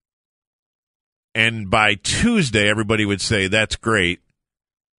 and by Tuesday everybody would say, that's great,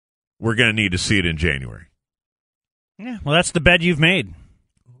 we're going to need to see it in January. Yeah, well, that's the bed you've made.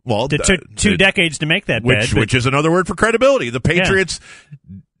 Well, it took 2 decades to make that bed. Which is another word for credibility. The Patriots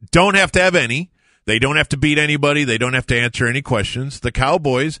don't have to have any. They don't have to beat anybody. They don't have to answer any questions. The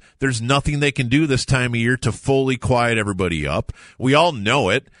Cowboys, there's nothing they can do this time of year to fully quiet everybody up. We all know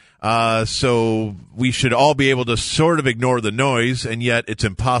it. So we should all be able to sort of ignore the noise, and yet it's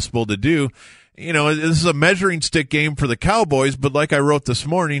impossible to do. You know, this is a measuring stick game for the Cowboys, but like I wrote this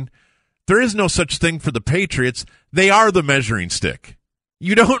morning, there is no such thing for the Patriots. They are the measuring stick.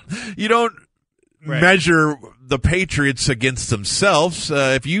 You don't measure the Patriots against themselves.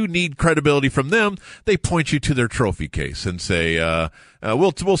 If you need credibility from them, they point you to their trophy case and say,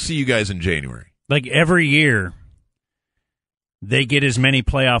 we'll see you guys in January. Like every year, they get as many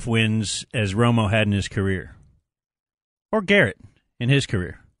playoff wins as Romo had in his career. Or Garrett in his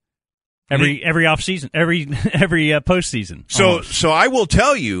career. Every offseason, every postseason. So I will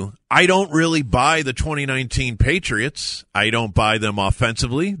tell you, I don't really buy the 2019 Patriots. I don't buy them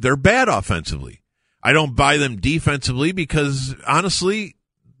offensively. They're bad offensively. I don't buy them defensively because, honestly,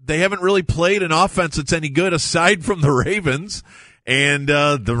 they haven't really played an offense that's any good aside from the Ravens, and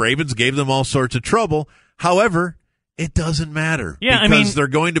the Ravens gave them all sorts of trouble. However, it doesn't matter because they're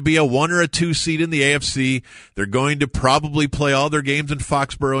going to be a 1 or a 2 seed in the AFC. They're going to probably play all their games in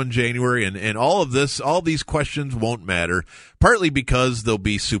Foxborough in January, and all these questions won't matter, partly because they'll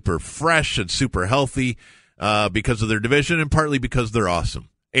be super fresh and super healthy because of their division, and partly because they're awesome.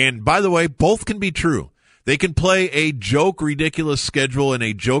 And by the way, both can be true. They can play a joke ridiculous schedule in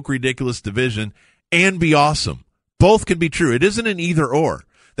a joke ridiculous division and be awesome. Both can be true. It isn't an either or.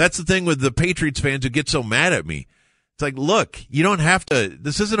 That's the thing with the Patriots fans who get so mad at me. It's like, look, you don't have to.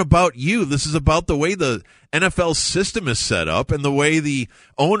 This isn't about you. This is about the way the NFL system is set up and the way the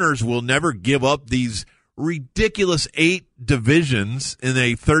owners will never give up these ridiculous 8 divisions in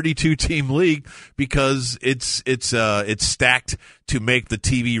a 32-team league because it's stacked to make the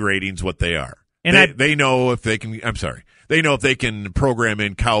TV ratings what they are. And they know if they can. I'm sorry. They know if they can program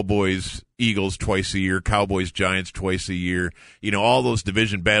in Cowboys, Eagles twice a year, Cowboys, Giants twice a year, all those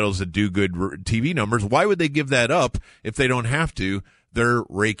division battles that do good TV numbers. Why would they give that up if they don't have to? They're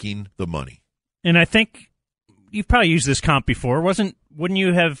raking the money. And I think you've probably used this comp before. Wouldn't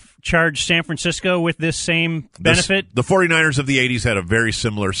you have charged San Francisco with this same benefit? The 49ers of the 80s had a very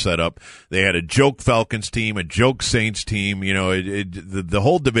similar setup. They had a joke Falcons team, a joke Saints team. The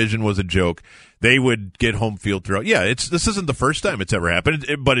whole division was a joke. They would get home field throughout. Yeah, this isn't the first time it's ever happened,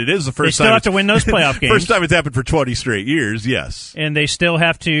 but it is the first time. They still have to win those playoff games. First time it's happened for 20 straight years, yes. And they still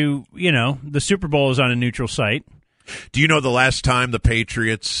have to, the Super Bowl is on a neutral site. Do you know the last time the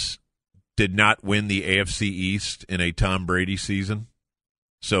Patriots did not win the AFC East in a Tom Brady season?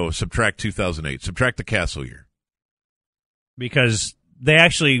 So subtract 2008. Subtract the Castle year. Because they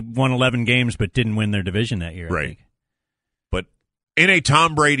actually won 11 games but didn't win their division that year. Right. But in a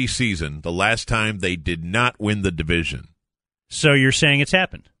Tom Brady season, the last time they did not win the division. So you're saying it's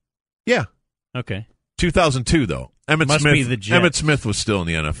happened? Yeah. Okay. 2002, though. Emmitt Smith was still in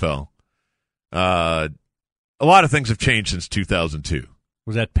the NFL. A lot of things have changed since 2002.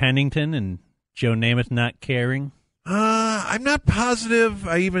 Was that Pennington and Joe Namath not caring? I'm not positive.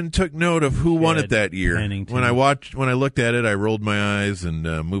 I even took note of who won it that year. Pennington. When I looked at it, I rolled my eyes and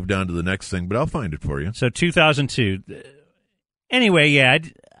moved on to the next thing. But I'll find it for you. So 2002. Anyway, yeah,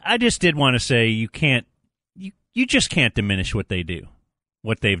 I just did want to say you just can't diminish what they do,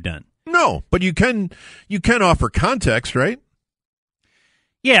 what they've done. No, but you can offer context, right?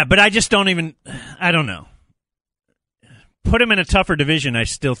 Yeah, but I just don't know. Put them in a tougher division, I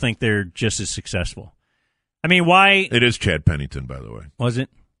still think they're just as successful. I mean, why? It is Chad Pennington, by the way. Was it?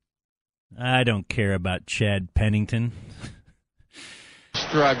 I don't care about Chad Pennington.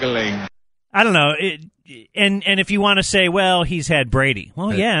 Struggling. I don't know. And if you want to say, well, he's had Brady.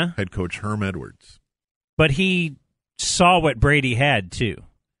 Well, yeah. Head coach Herm Edwards. But he saw what Brady had, too.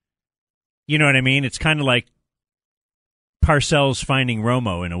 You know what I mean? It's kind of like Parcells finding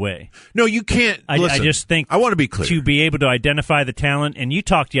Romo in a way. No, you can't. I just think I want to be clear. To be able to identify the talent, and you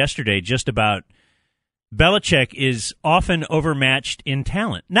talked yesterday just about Belichick is often overmatched in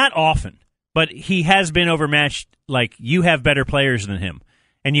talent. Not often, but he has been overmatched. Like, you have better players than him.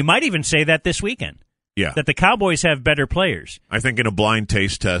 And you might even say that this weekend. Yeah. That the Cowboys have better players. I think in a blind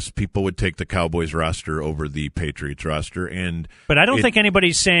taste test, people would take the Cowboys roster over the Patriots roster. But I don't think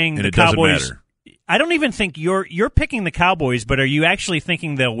anybody's saying the Cowboys. Doesn't matter. I don't even think you're picking the Cowboys, but are you actually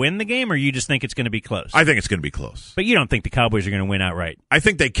thinking they'll win the game, or you just think it's going to be close? I think it's going to be close. But you don't think the Cowboys are going to win outright? I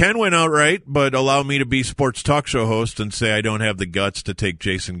think they can win outright, but allow me to be sports talk show host and say I don't have the guts to take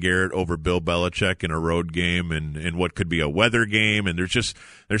Jason Garrett over Bill Belichick in a road game and what could be a weather game. And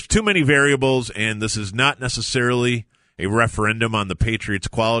there's too many variables, and this is not necessarily a referendum on the Patriots'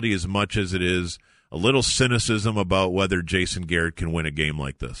 quality as much as it is a little cynicism about whether Jason Garrett can win a game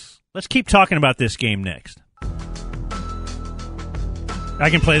like this. Let's keep talking about this game next. I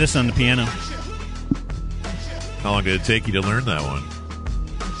can play this on the piano. How long did it take you to learn that one?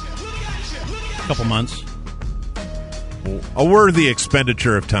 A couple months. A worthy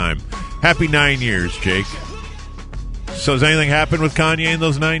expenditure of time. Happy 9 years, Jake. So has anything happened with Kanye in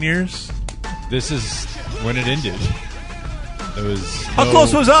those 9 years? This is when it ended. How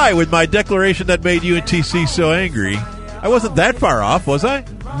close was I with my declaration that made you and TC so angry? I wasn't that far off, was I?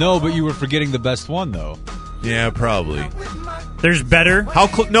 No, but you were forgetting the best one, though. Yeah, probably. There's better? How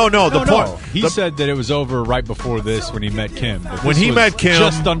close? No. The point. He said that it was over right before this when he met Kim. When he met Kim,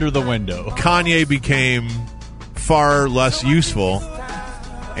 just under the window, Kanye became far less useful,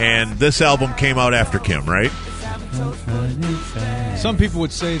 and this album came out after Kim, right? Some people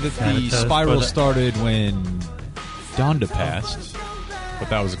would say that the spiral started when Donda passed, but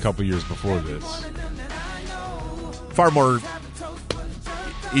that was a couple years before this. Far more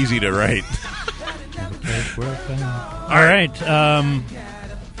easy to write. All right.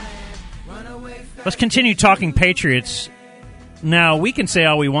 Let's continue talking Patriots. Now, we can say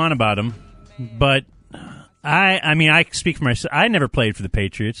all we want about them, but I speak for myself. I never played for the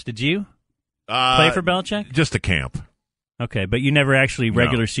Patriots. Did you play for Belichick? Just a camp. Okay, but you never actually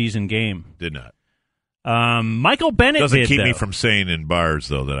regular season game. Did not. Michael Bennett doesn't did, keep though. me from saying in bars,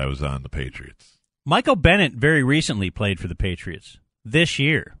 though, that I was on the Patriots. Michael Bennett very recently played for the Patriots this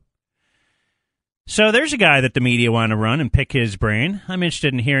year. So there's a guy that the media want to run and pick his brain. I'm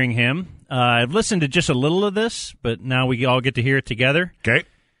interested in hearing him. I've listened to just a little of this, but now we all get to hear it together. Okay.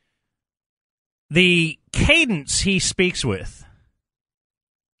 The cadence he speaks with,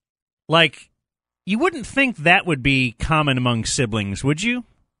 like, you wouldn't think that would be common among siblings, would you?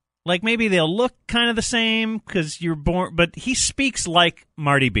 Like, maybe they'll look kind of the same because you're born, but he speaks like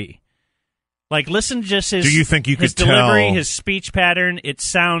Marty B. Like, listen to just his, Do you think you his could delivery, tell- his speech pattern. It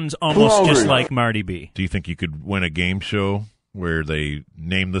sounds almost just like Marty B. Do you think you could win a game show where they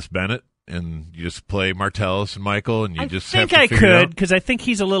name this Bennett and you just play Martellus and Michael and you just have to I figure it could out? because I think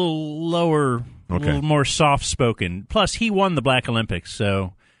he's a little lower, a little more soft-spoken. Plus, he won the Black Olympics,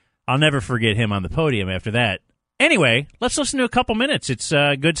 so I'll never forget him on the podium after that. Anyway, let's listen to a couple minutes. It's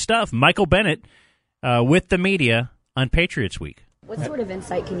good stuff. Michael Bennett with the media on Patriots Week. What sort of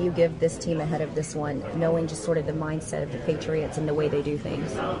insight can you give this team ahead of this one, knowing just sort of the mindset of the Patriots and the way they do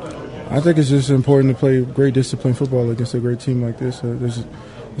things? I think it's just important to play great disciplined football against a great team like this. There's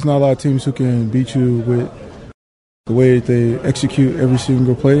not a lot of teams who can beat you with the way they execute every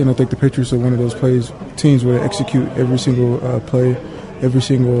single play, and I think the Patriots are one of those teams where they execute every single play, every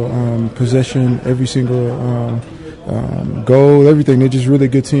single possession, every single goal, everything. They're just a really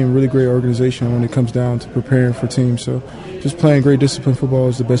good team, really great organization when it comes down to preparing for teams. So just playing great disciplined football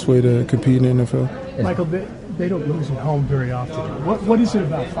is the best way to compete in the NFL. Michael, they don't lose at home very often. What is it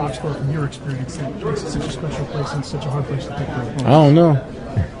about Foxborough, from your experience, that makes it such a special place and such a hard place to pick for? I don't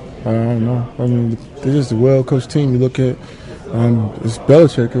know. I mean, they're just a well-coached team. You look at it's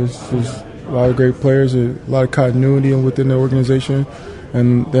Belichick. There's a lot of great players, a lot of continuity within the organization,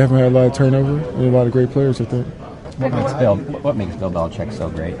 and they haven't had a lot of turnover and a lot of great players, I think. What makes Bill Belichick so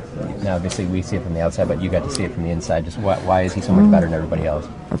great? Now, obviously, we see it from the outside, but you got to see it from the inside. Just why is he so much better than everybody else?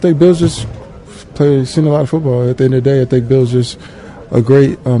 I think Bill's just seen a lot of football. At the end of the day, I think Bill's just a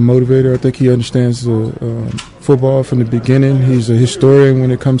great motivator. I think he understands football from the beginning. He's a historian when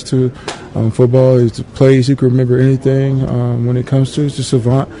it comes to football. He plays. He can remember anything when it comes to. He's just a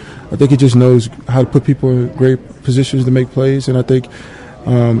savant. I think he just knows how to put people in great positions to make plays. And I think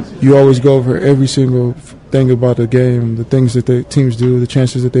you always go over every single thing about the game, the things that the teams do, the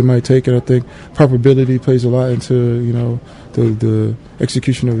chances that they might take. And I think probability plays a lot into the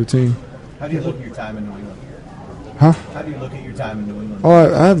execution of the team. How do you look at your time in New England? Huh? How do you look at your time in New England? Oh,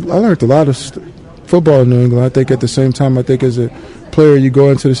 I learned a lot of football in New England. I think at the same time, I think as a player, you go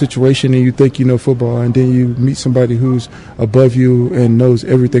into the situation and you think you know football, and then you meet somebody who's above you and knows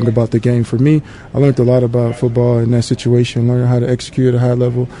everything about the game. For me, I learned a lot about football in that situation, learning how to execute at a high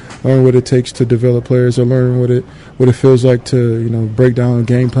level, learn what it takes to develop players, or learn what it feels like to break down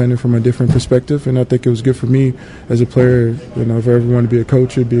game planning from a different perspective. And I think it was good for me as a player. If I ever want to be a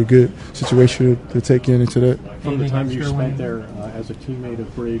coach, it'd be a good situation to take into that. From the time you spent there as a teammate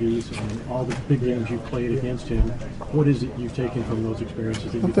of Brady's and all the big games you've played against him, what is it you've taken from those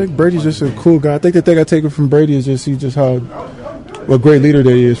experiences? I think Brady's just a cool guy. I think the thing I take from Brady is just how what a great leader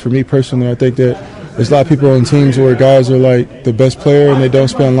that he is. For me personally, I think that there's a lot of people on teams where guys are like the best player and they don't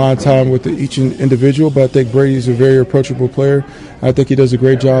spend a lot of time with each individual, but I think Brady's a very approachable player. I think he does a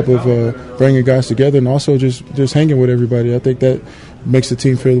great job of bringing guys together and also just hanging with everybody. I think that makes the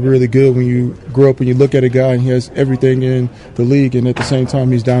team feel really good when you grow up and you look at a guy and he has everything in the league, and at the same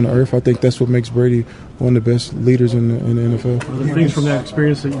time he's down to earth. I think that's what makes Brady one of the best leaders in the NFL. Are there things from that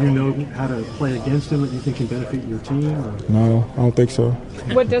experience that you know how to play against him that you think can benefit your team? Or? No, I don't think so.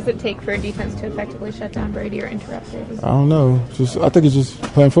 What does it take for a defense to effectively shut down Brady or interrupt it? I don't know. I think it's just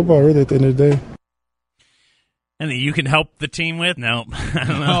playing football, really, at the end of the day. And you can help the team with? No, I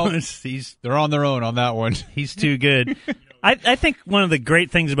don't know. They're on their own on that one. He's too good. I think one of the great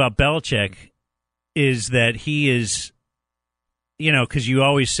things about Belichick is that he is, because you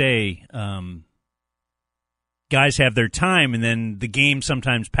always say guys have their time and then the game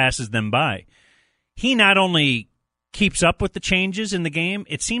sometimes passes them by. He not only keeps up with the changes in the game,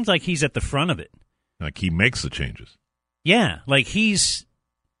 it seems like he's at the front of it. Like he makes the changes. Yeah, like he's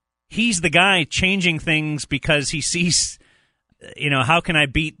the guy changing things because he sees, how can I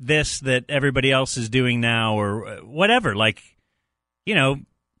beat this that everybody else is doing now or whatever. Like,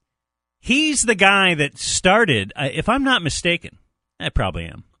 he's the guy that started, if I'm not mistaken, I probably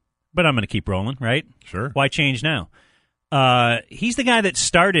am, but I'm going to keep rolling, right? Sure. Why change now? He's the guy that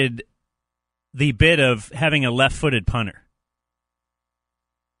started the bit of having a left-footed punter.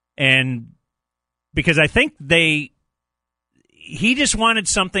 And because I think he just wanted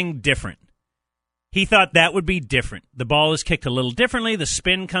something different. He thought that would be different. The ball is kicked a little differently. The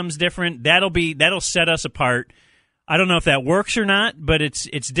spin comes different. That'll set us apart. I don't know if that works or not, but it's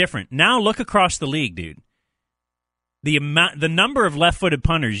different. Now look across the league, dude. The number of left-footed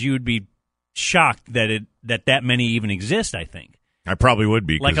punters, you would be shocked that many even exist, I think. I probably would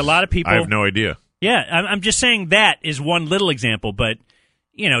be. Like a lot of people. I have no idea. Yeah, I'm just saying that is one little example, but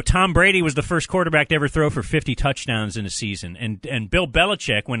Tom Brady was the first quarterback to ever throw for 50 touchdowns in a season, and Bill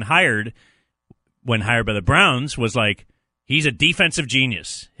Belichick, when hired by the Browns, was like, he's a defensive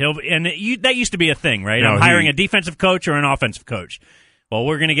genius. That used to be a thing, right? I'm hiring a defensive coach or an offensive coach. Well,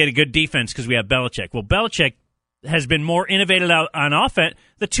 we're going to get a good defense because we have Belichick. Well, Belichick has been more innovative on offense.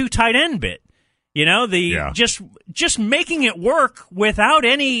 The 2 tight end bit, just making it work without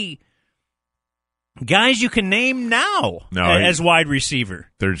any guys you can name now as wide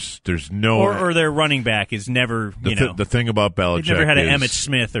receiver. There's no or their running back is never the thing about Belichick. Never had an Emmitt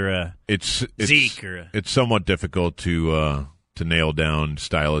Smith or a Zeke or it's somewhat difficult to nail down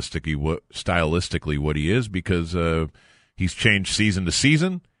stylistically what he is because he's changed season to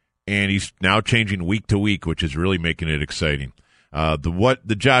season and he's now changing week to week, which is really making it exciting.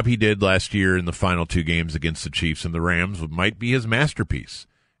 The job he did last year in the final 2 games against the Chiefs and the Rams might be his masterpiece.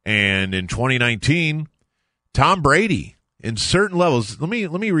 And in 2019, Tom Brady, in certain levels, let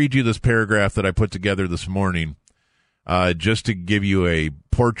me read you this paragraph that I put together this morning, just to give you a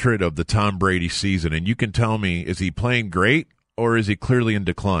portrait of the Tom Brady season, and you can tell me, is he playing great or is he clearly in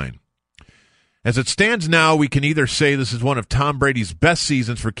decline? As it stands now, we can either say this is one of Tom Brady's best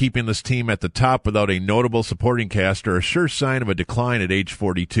seasons for keeping this team at the top without a notable supporting cast or a sure sign of a decline at age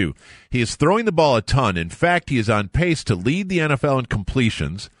 42. He is throwing the ball a ton. In fact, he is on pace to lead the NFL in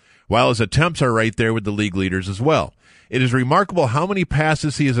completions, while his attempts are right there with the league leaders as well. It is remarkable how many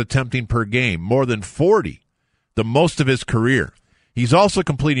passes he is attempting per game, more than 40, the most of his career. He's also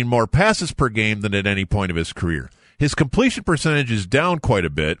completing more passes per game than at any point of his career. His completion percentage is down quite a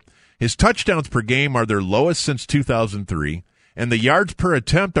bit. His touchdowns per game are their lowest since 2003, and the yards per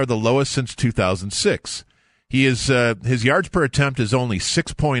attempt are the lowest since 2006. His yards per attempt is only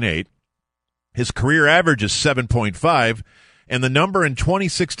 6.8. His career average is 7.5, and the number in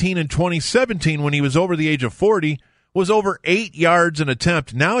 2016 and 2017 when he was over the age of 40 was over 8 yards an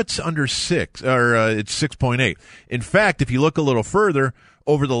attempt. Now it's under 6, or it's 6.8. In fact, if you look a little further,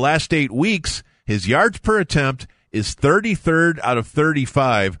 over the last 8 weeks, his yards per attempt is 33rd out of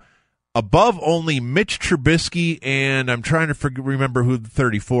 35, above only Mitch Trubisky, and I'm trying to remember who the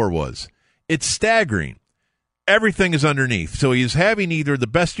 34 was. It's staggering. Everything is underneath. So he is having either the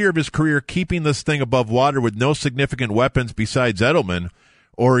best year of his career keeping this thing above water with no significant weapons besides Edelman,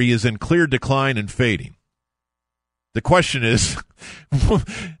 or he is in clear decline and fading. The question is,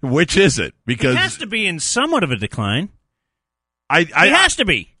 which is it? Because he has to be in somewhat of a decline. He has to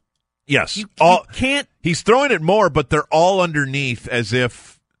be. Yes. You can't. He's throwing it more, but they're all underneath as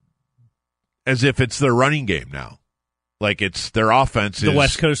if it's their running game now, like it's their offense. The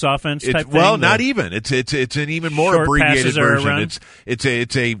West Coast offense type thing. Well, not even. It's an even more abbreviated version.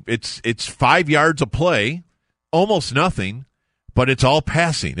 It's 5 yards a play, almost nothing, but it's all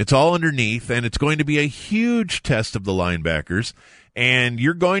passing. It's all underneath, and it's going to be a huge test of the linebackers. And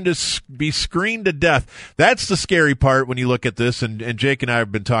you're going to be screened to death. That's the scary part when you look at this. And Jake and I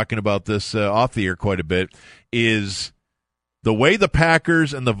have been talking about this off the air quite a bit. Is the way the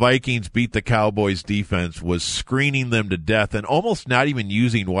Packers and the Vikings beat the Cowboys defense was screening them to death and almost not even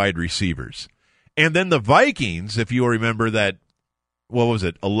using wide receivers. And then the Vikings, if you remember that,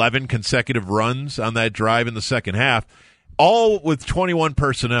 11 consecutive runs on that drive in the second half, all with 21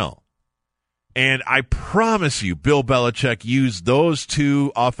 personnel. And I promise you, Bill Belichick used those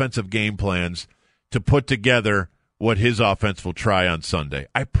 2 offensive game plans to put together what his offense will try on Sunday.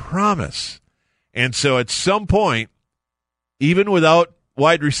 I promise. And so at some point, even without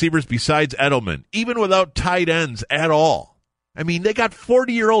wide receivers besides Edelman, even without tight ends at all. I mean, they got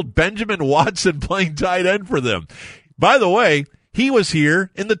 40-year-old Benjamin Watson playing tight end for them. By the way, he was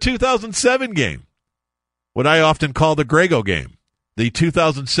here in the 2007 game, what I often call the Grego game, the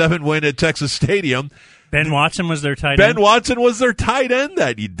 2007 win at Texas Stadium. Ben Watson was their tight end? Ben Watson was their tight end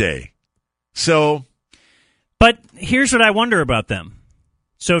that day. So, but here's what I wonder about them.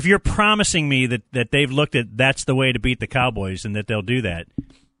 So if you're promising me that they've looked at that's the way to beat the Cowboys and that they'll do that,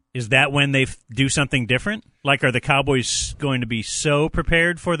 is that when they do something different? Like, are the Cowboys going to be so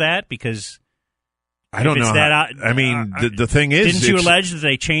prepared for that? Because I don't know. The thing is, didn't you allege that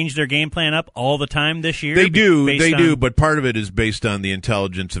they changed their game plan up all the time this year? They do, but part of it is based on the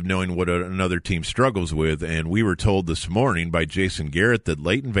intelligence of knowing what another team struggles with. And we were told this morning by Jason Garrett that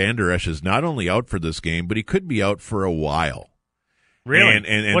Leighton Vander Esch is not only out for this game, but he could be out for a while. Really?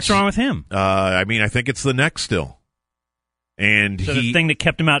 And what's wrong with him? I think it's the neck still. And the thing that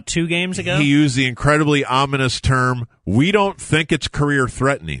kept him out 2 games ago? He used the incredibly ominous term, we don't think it's career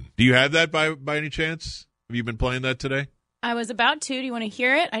threatening. Do you have that by any chance? Have you been playing that today? I was about to. Do you want to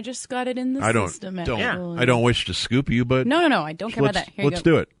hear it? I just got it in the system. I don't wish to scoop you, but No. I don't care about that. Here you let's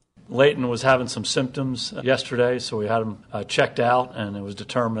go. do it. Leighton was having some symptoms yesterday, so we had him checked out, and it was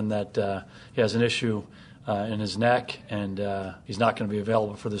determined that he has an issue in his neck, and he's not going to be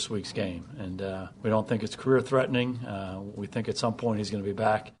available for this week's game. And we don't think it's career-threatening. We think at some point he's going to be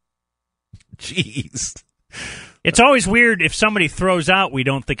back. Jeez. It's always weird if somebody throws out, we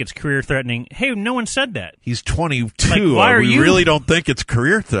don't think it's career-threatening. Hey, no one said that. He's 22. Like, why are we you- really don't think it's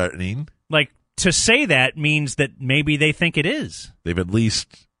career-threatening. Like, to say that means that maybe they think it is. They've at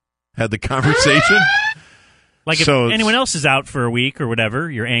least had the conversation. Like, if anyone else is out for a week or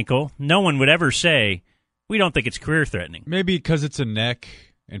whatever, your ankle, no one would ever say, we don't think it's career-threatening. Maybe because it's a neck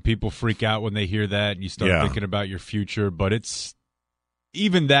and people freak out when they hear that and you start thinking about your future, but it's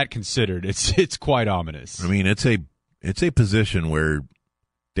even that considered, it's quite ominous. I mean, it's a position where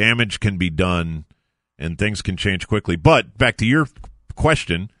damage can be done and things can change quickly. But back to your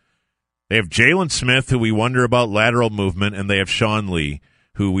question, they have Jalen Smith, who we wonder about lateral movement, and they have Sean Lee,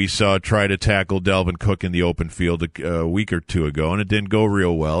 who we saw try to tackle Dalvin Cook in the open field a week or two ago, and it didn't go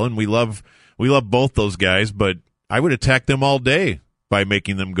real well. And we love both those guys, but I would attack them all day by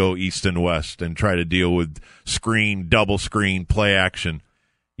making them go east and west and try to deal with screen, double screen, play action.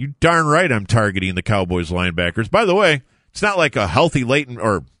 You darn right I'm targeting the Cowboys linebackers. By the way, it's not like a healthy Leighton,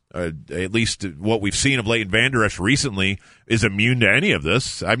 or at least what we've seen of Leighton Vander Esch recently, is immune to any of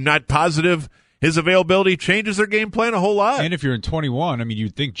this. I'm not positive his availability changes their game plan a whole lot. And if you're in 21, I mean,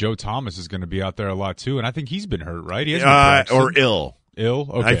 you'd think Joe Thomas is going to be out there a lot too, and I think he's been hurt, right? He hasn't been or ill. Ill?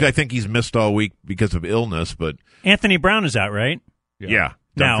 Okay. I think he's missed all week because of illness, but Anthony Brown is out, right? Yeah,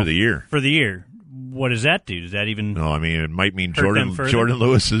 Now, for the year. For the year. What does that do? Does that even... No, I mean, it might mean hurt them Jordan further?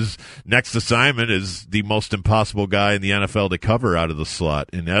 Lewis's next assignment is the most impossible guy in the NFL to cover out of the slot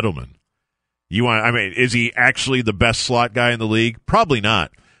in Edelman. Is he actually the best slot guy in the league? Probably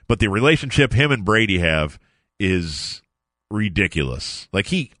not. But the relationship him and Brady have is ridiculous. Like,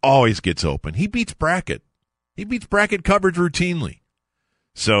 he always gets open. He beats bracket. He beats bracket coverage routinely.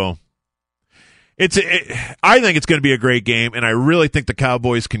 So, I think it's going to be a great game, and I really think the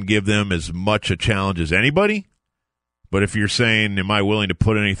Cowboys can give them as much a challenge as anybody. But if you're saying, am I willing to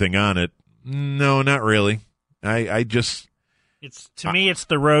put anything on it? No, not really. To me, it's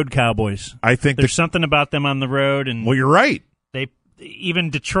the road Cowboys. I think there's something about them on the road, and well, you're right. Even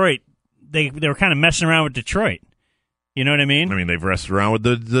Detroit, they were kind of messing around with Detroit. You know what I mean? I mean, they've messed around with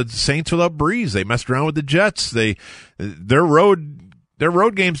the Saints without Breeze. They messed around with the Jets. Their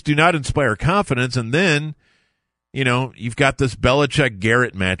road games do not inspire confidence. And then, you've got this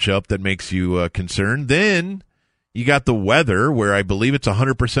Belichick-Garrett matchup that makes you concerned. Then you got the weather, where I believe it's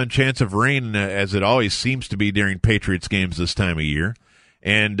 100% chance of rain, as it always seems to be during Patriots games this time of year.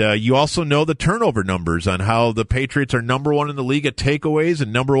 And you also know the turnover numbers on how the Patriots are number one in the league at takeaways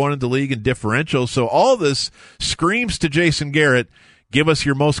and number one in the league in differentials. So all this screams to Jason Garrett, give us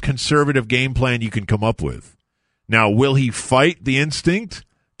your most conservative game plan you can come up with. Now, will he fight the instinct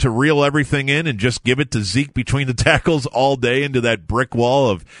to reel everything in and just give it to Zeke between the tackles all day into that brick wall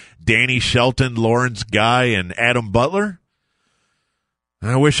of Danny Shelton, Lawrence Guy, and Adam Butler?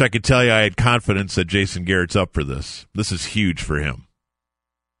 I wish I could tell you I had confidence that Jason Garrett's up for this. This is huge for him.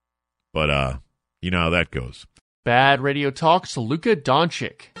 But, you know how that goes. BaD Radio talks to Luka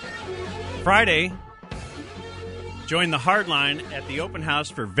Doncic. Friday, join the Hardline at the open house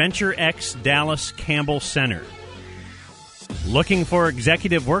for Venture X Dallas Campbell Center. Looking for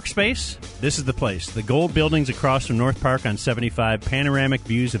executive workspace? This is the place. The gold buildings across from North Park on 75, panoramic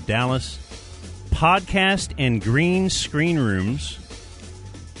views of Dallas, podcast and green screen rooms,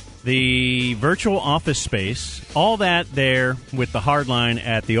 the virtual office space, all that there with the Hardline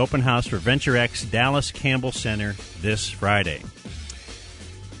at the open house for Venture X Dallas Campbell Center this Friday.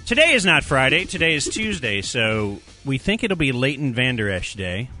 Today is not Friday. Today is Tuesday, so we think it'll be Leighton Vander Esch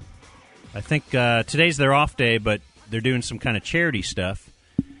Day. I think today's their off day, but they're doing some kind of charity stuff.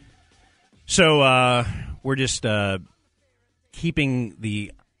 So we're just keeping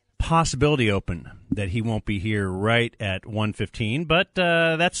the possibility open that he won't be here right at 1:15, but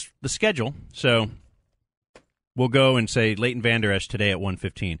that's the schedule. So we'll go and say Leighton Vander Esch today at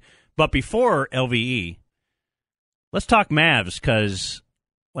 1:15. But before LVE, let's talk Mavs, because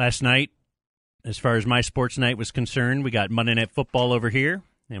last night, as far as my sports night was concerned, we got Monday Night Football over here,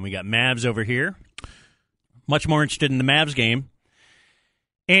 and we got Mavs over here. Much more interested in the Mavs game.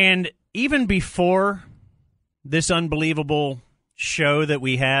 And even before this unbelievable show that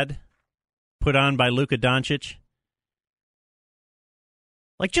we had put on by Luka Doncic,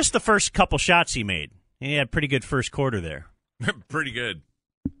 like just the first couple shots he made, he had a pretty good first quarter there. Pretty good.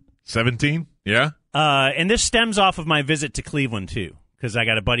 17? Yeah? And this stems off of my visit to Cleveland, too, because I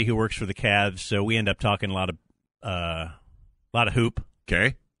got a buddy who works for the Cavs, so we end up talking a lot of hoop.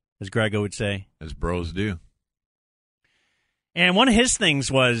 Okay. As Grego would say. As bros do. And one of his things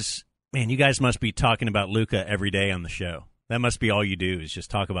was, man, you guys must be talking about Luka every day on the show. That must be all you do is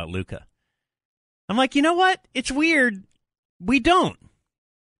just talk about Luka. I'm like, you know what? It's weird. We don't.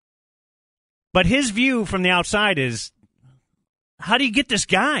 But his view from the outside is, how do you get this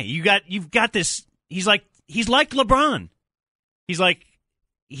guy? You've got this. He's like LeBron. He's like,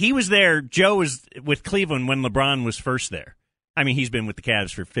 he was there. Joe was with Cleveland when LeBron was first there. I mean, he's been with the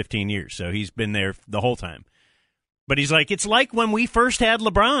Cavs for 15 years, so he's been there the whole time. But he's like, it's like when we first had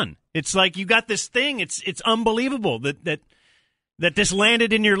LeBron. It's like you got this thing. It's unbelievable that this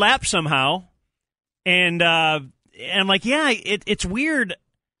landed in your lap somehow. And I'm like, yeah, it's weird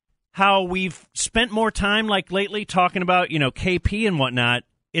how we've spent more time like lately talking about, KP and whatnot.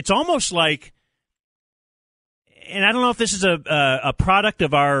 It's almost like, and I don't know if this is a product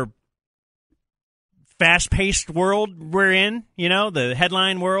of our fast-paced world we're in, the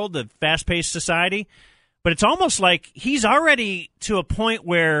headline world, the fast-paced society. But it's almost like he's already to a point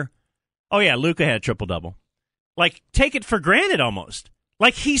where, oh, yeah, Luka had a triple-double. Like, take it for granted almost.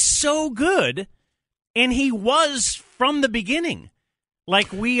 Like, he's so good, and he was from the beginning.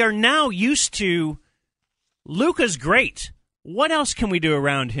 Like, we are now used to, Luka's great. What else can we do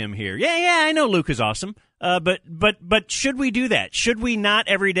around him here? Yeah, I know Luka's awesome. But should we do that? Should we not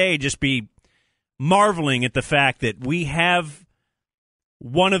every day just be marveling at the fact that we have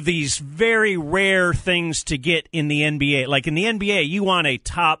one of these very rare things to get in the NBA? Like in the NBA, you want a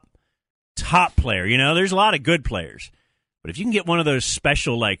top player. There's a lot of good players. But if you can get one of those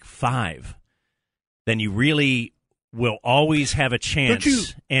special, like 5, then you really will always have a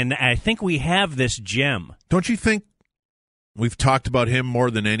chance. And I think we have this gem. Don't you think we've talked about him more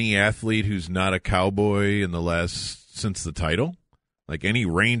than any athlete who's not a Cowboy since the title? Like any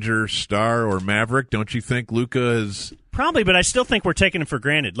Ranger, Star, or Maverick, don't you think Luka is... Probably, but I still think we're taking him for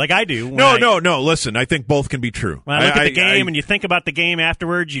granted. Like I do. No. Listen, I think both can be true. When I look at the game and you think about the game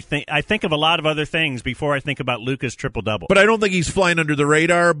afterwards, I think of a lot of other things before I think about Luka's triple-double. But I don't think he's flying under the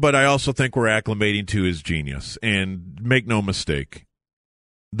radar, but I also think we're acclimating to his genius. And make no mistake,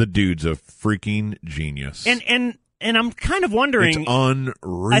 the dude's a freaking genius. And I'm kind of wondering... It's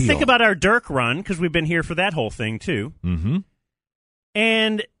unreal. I think about our Dirk run, because we've been here for that whole thing, too. Mm-hmm.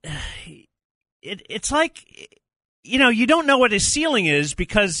 And it's like, you don't know what his ceiling is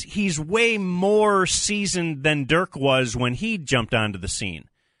because he's way more seasoned than Dirk was when he jumped onto the scene.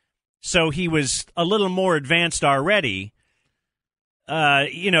 So he was a little more advanced already,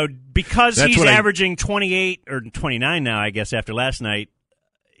 because he's averaging 28 or 29 now, I guess, after last night,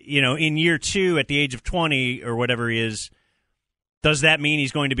 in year 2 at the age of 20 or whatever he is. Does that mean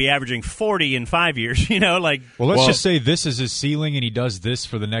he's going to be averaging 40 in 5 years? Well, let's just say this is his ceiling and he does this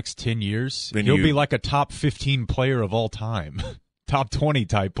for the next 10 years. He'll be like a top 15 player of all time, top 20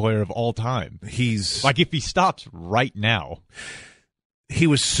 type player of all time. He's like, if he stops right now. He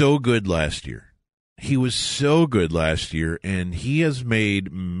was so good last year. And he has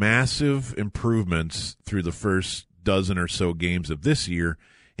made massive improvements through the first dozen or so games of this year.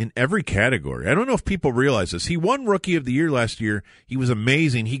 In every category. I don't know if people realize this. He won Rookie of the Year last year. He was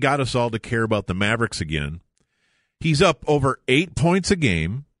amazing. He got us all to care about the Mavericks again. He's up over 8 points a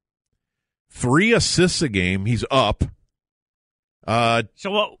game, 3 assists a game. He's up.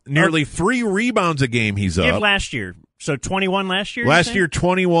 Nearly 3 rebounds a game. He's up. Give last year. So 21 last year? Last year,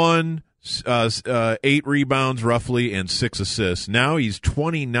 21, 8 rebounds roughly, and 6 assists. Now he's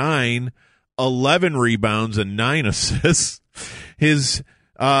 29, 11 rebounds, and 9 assists. His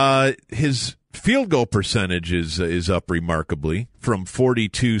field goal percentage is up remarkably from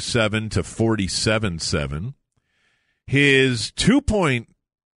 42.7 to 47.7. His 2-point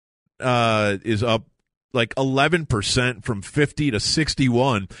is up like 11% from 50 to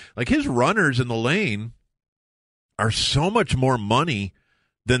 61. Like his runners in the lane are so much more money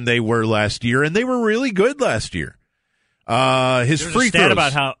than they were last year, and they were really good last year. His free throws.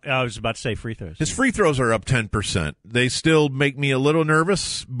 About how I was about to say free throws. His free throws are up 10%. They still make me a little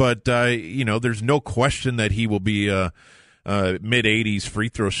nervous, but there's no question that he will be a mid-80s free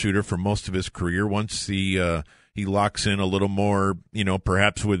throw shooter for most of his career once he locks in a little more,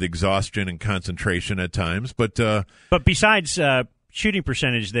 perhaps with exhaustion and concentration at times. But besides shooting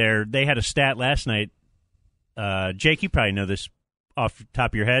percentage, they had a stat last night. Jake, you probably know this off the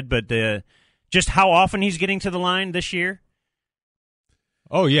top of your head, but just how often he's getting to the line this year?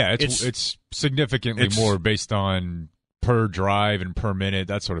 Oh, yeah. It's significantly more based on per drive and per minute,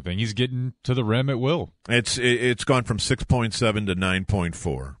 that sort of thing. He's getting to the rim at will. It's gone from 6.7 to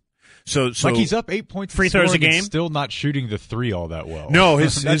 9.4. So like he's up 8 points. Free throws a game, still not shooting the three all that well. No,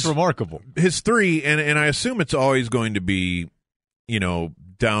 that's remarkable. His three, and I assume it's always going to be,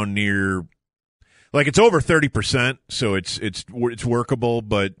 down near, like it's over 30%. So it's workable,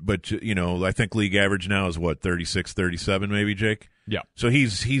 but I think league average now is what 36, 37 maybe, Jake. Yeah. So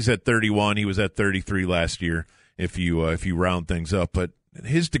he's at 31. He was at 33 last year. If you round things up, but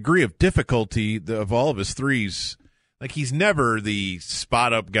his degree of difficulty of all of his threes. Like, he's never the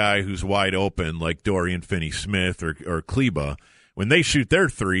spot-up guy who's wide open like Dorian Finney-Smith or Kleba. When they shoot their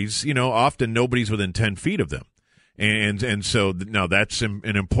threes, often nobody's within 10 feet of them. And so now that's an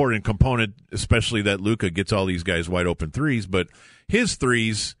important component, especially that Luka gets all these guys wide open threes. But his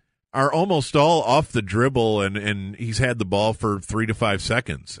threes are almost all off the dribble, and he's had the ball for 3 to 5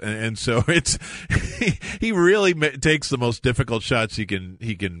 seconds. And so it's he really takes the most difficult shots he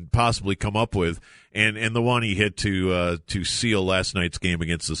can possibly come up with. And the one he hit to seal last night's game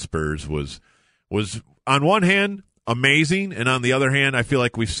against the Spurs was on one hand amazing, and on the other hand, I feel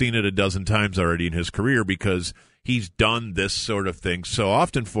like we've seen it a dozen times already in his career because he's done this sort of thing so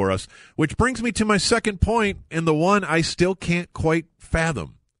often for us. Which brings me to my second point, and the one I still can't quite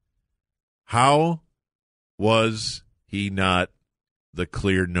fathom. How was he not the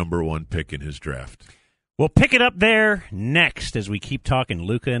clear number one pick in his draft? We'll pick it up there next as we keep talking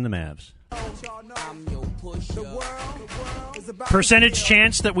Luka and the Mavs. Percentage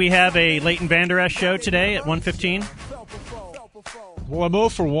chance that we have a Leighton Vander Esch show today at 1:15? Well, I'm 0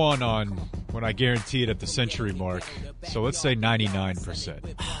 for 1 on when I guarantee it at the century mark, so let's say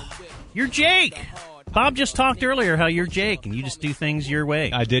 99%. You're Jake. Bob just talked earlier how you're Jake, and you just do things your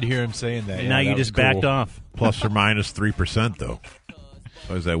way. I did hear him saying that. And now you just backed off. Plus or minus 3%, though.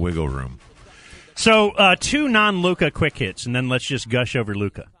 So is that wiggle room. So, 2 non-Luka quick hits, and then let's just gush over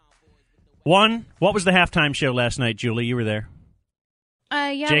Luka. One, what was the halftime show last night, Julie? You were there.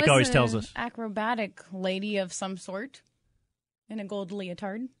 Yeah, Jake it was always tells us. Acrobatic lady of some sort in a gold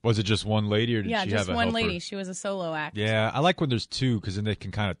leotard. Was it just one lady, or did she have a helper? Yeah, just one lady. She was a solo act. Yeah, I like when there's two because then they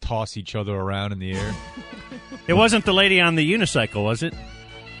can kind of toss each other around in the air. It wasn't the lady on the unicycle, was it?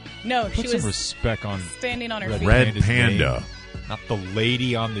 No, Put she some was respect on standing on her feet. Red Panda. Name, not the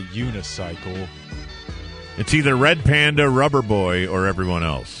lady on the unicycle. It's either Red Panda, Rubber Boy, or everyone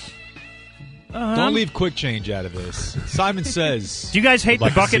else. Don't leave quick change out of this. Simon says. Do you guys hate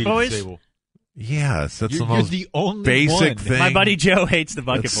the Bucket Boys? Yes, that's You're the most the only basic one. thing. My buddy Joe hates the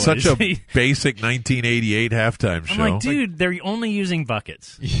Bucket Boys. Such a basic 1988 halftime show. I'm like, dude, they're only using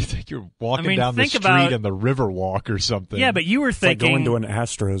buckets. You think you're walking down the street on the Riverwalk or something. Yeah, but you were thinking... Like going to an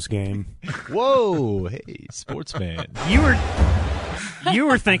Astros game. Whoa, hey, sportsman. You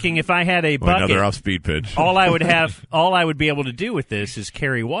were thinking if I had a bucket... Another off-speed pitch. all I would be able to do with this is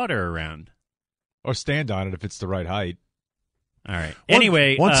carry water around. Or stand on it if it's the right height. All right.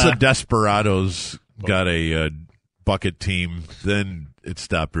 Anyway, once the Desperados got a bucket team, then it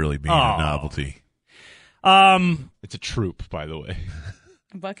stopped really being a novelty. It's a troop, by the way.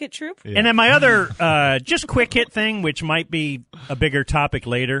 A bucket troop? Yeah. And then my other just quick hit thing, which might be a bigger topic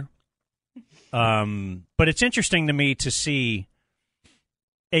later, but it's interesting to me to see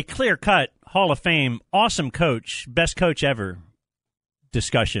a clear-cut Hall of Fame, awesome coach, best coach ever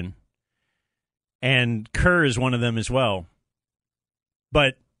discussion. And Kerr is one of them as well.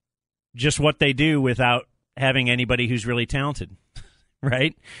 But just what they do without having anybody who's really talented,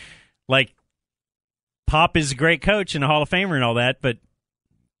 right? Like, Pop is a great coach and a Hall of Famer and all that, but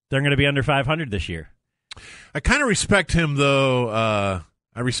they're going to be under 500 this year. I kind of respect him, though.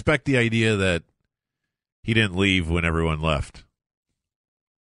 I respect the idea that he didn't leave when everyone left.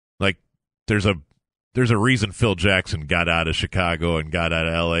 Like, there's a reason Phil Jackson got out of Chicago and got out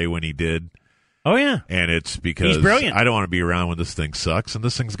of L.A. when he did. Oh, yeah. And it's because he's brilliant. I don't want to be around when this thing sucks, and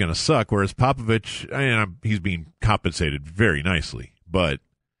this thing's going to suck. Whereas Popovich, he's being compensated very nicely. But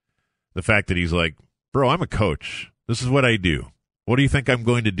the fact that he's like, bro, I'm a coach. This is what I do. What do you think I'm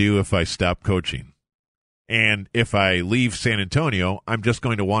going to do if I stop coaching? And if I leave San Antonio, I'm just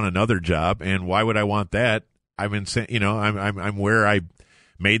going to want another job. And why would I want that? I'm where I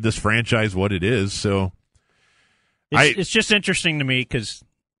made this franchise what it is. So it's just interesting to me because,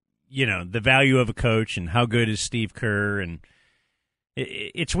 the value of a coach and how good is Steve Kerr. And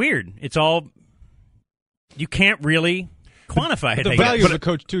it's weird. It's all, you can't really quantify it. The value of a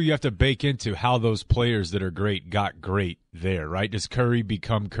coach, too, you have to bake into how those players that are great got great there, right? Does Curry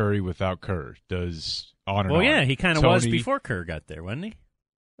become Curry without Kerr? Does on and on? Well, yeah, he kind of was before Kerr got there, wasn't he?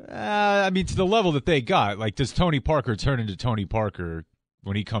 To the level that they got. Like, does Tony Parker turn into Tony Parker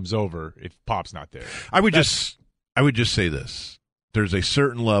when he comes over if Pop's not there? I would just say this. There's a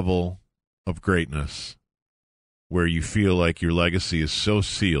certain level of greatness where you feel like your legacy is so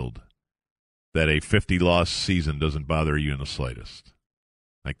sealed that a 50-loss season doesn't bother you in the slightest.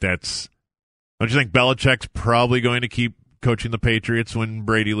 Like don't you think Belichick's probably going to keep coaching the Patriots when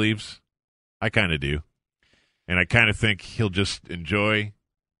Brady leaves? I kind of do. And I kind of think he'll just enjoy.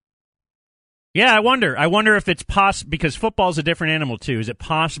 Yeah, I wonder if it's possible, because football's a different animal too. Is it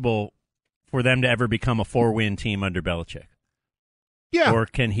possible for them to ever become a 4-win team under Belichick? Yeah. Or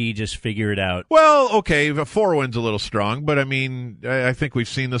can he just figure it out? Well, okay, a 4 win's a little strong, but I mean, I think we've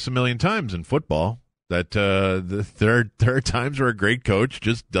seen this a million times in football, that there are times where a great coach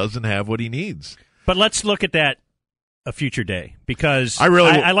just doesn't have what he needs. But let's look at that a future day, because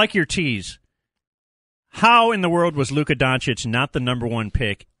I like your tease. How in the world was Luka Doncic not the number one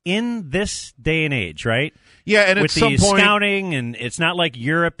pick in this day and age, right? Yeah, and with at some the point, scouting, and it's not like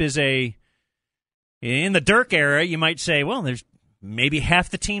Europe is in the Dirk era, you might say, well, there's maybe half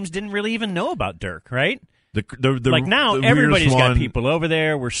the teams didn't really even know about Dirk, right? Like now, everybody's got people over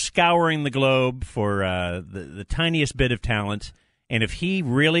there. We're scouring the globe for the tiniest bit of talent, and if he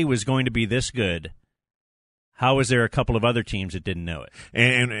really was going to be this good, how is there a couple of other teams that didn't know it?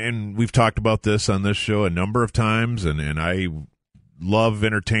 And we've talked about this on this show a number of times, and I love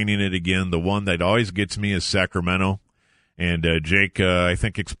entertaining it again. The one that always gets me is Sacramento. And Jake, I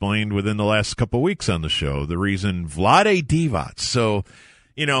think, explained within the last couple of weeks on the show the reason Vlade Divac. So,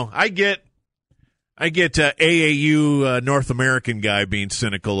 I get AAU North American guy being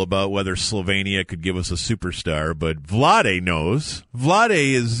cynical about whether Slovenia could give us a superstar, but Vlade knows.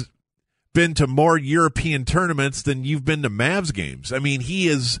 Vlade has been to more European tournaments than you've been to Mavs games. I mean,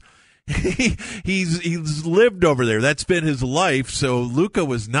 he's lived over there. That's been his life. So Luka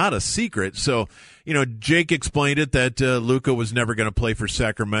was not a secret. So, Jake explained it that Luka was never going to play for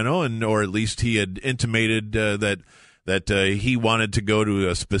Sacramento, or at least he had intimated that he wanted to go to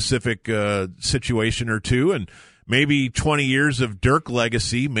a specific situation or two, and maybe 20 years of Dirk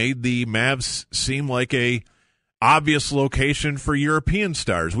legacy made the Mavs seem like a obvious location for European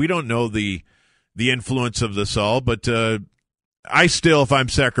stars. We don't know the influence of this all, but I still, if I'm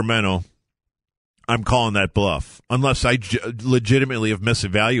Sacramento, I'm calling that bluff, unless I legitimately have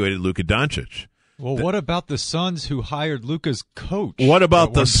misevaluated Luka Doncic. Well, what about the Suns who hired Luka's coach? What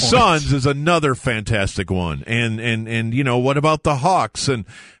about the Suns is another fantastic one, and what about the Hawks? And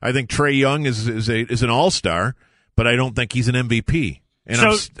I think Trae Young is an all-star, but I don't think he's an MVP. And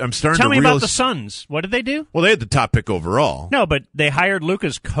so I'm starting tell to me realize, about the Suns. What did they do? Well, they had the top pick overall. No, but they hired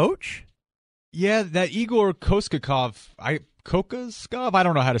Luka's coach? Yeah, that Igor Koskakov, I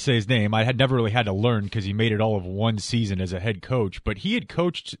don't know how to say his name. I had never really had to learn because he made it all of one season as a head coach. But he had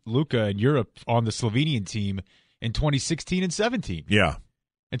coached Luka in Europe on the Slovenian team in 2016 and 17. Yeah.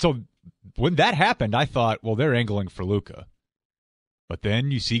 And so when that happened, I thought, well, they're angling for Luka. But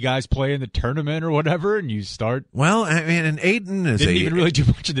then you see guys play in the tournament or whatever, and you start. Well, I mean, and Ayton didn't even really do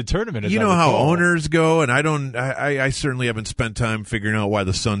much in the tournament. You know how owners go, and I certainly haven't spent time figuring out why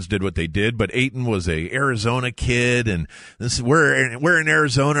the Suns did what they did. But Ayton was a Arizona kid, and we're in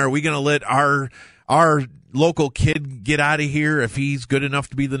Arizona. Are we going to let our local kid get out of here if he's good enough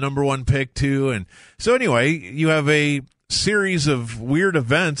to be the number one pick too? And so anyway, you have a series of weird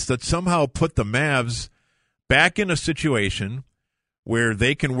events that somehow put the Mavs back in a situation where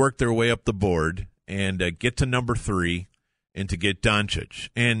they can work their way up the board and get to number 3 and to get Doncic.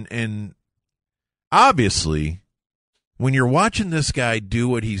 And obviously, when you're watching this guy do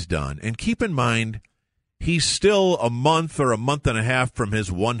what he's done, and keep in mind, he's still a month or a month and a half from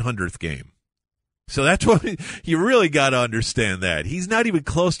his 100th game. So that's what you really got to understand that. He's not even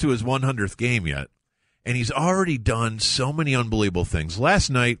close to his 100th game yet, and he's already done so many unbelievable things.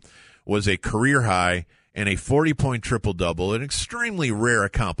 Last night was a career high and a 40-point triple-double, an extremely rare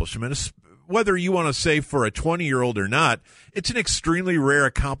accomplishment. Whether you want to say for a 20-year-old or not, it's an extremely rare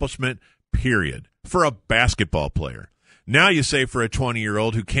accomplishment, period, for a basketball player. Now you say for a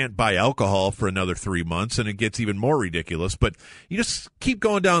 20-year-old who can't buy alcohol for another 3 months, and it gets even more ridiculous. But you just keep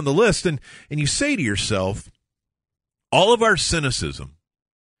going down the list, and you say to yourself, all of our cynicism,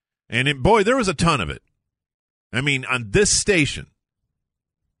 and boy, there was a ton of it. I mean, on this station,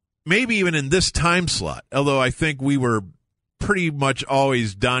 maybe even in this time slot, although I think we were pretty much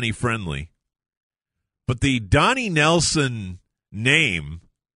always Donnie friendly. But the Donnie Nelson name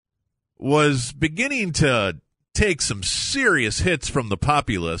was beginning to take some serious hits from the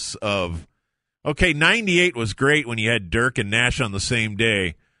populace of, okay, 98 was great when you had Dirk and Nash on the same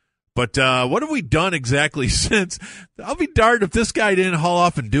day, but what have we done exactly since? I'll be darned if this guy didn't haul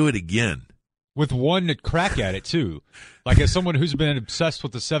off and do it again. With one crack at it, too. Like, as someone who's been obsessed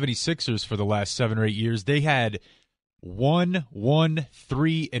with the 76ers for the last 7 or 8 years, they had 1, 1,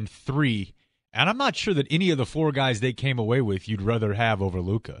 3, and 3. And I'm not sure that any of the 4 guys they came away with you'd rather have over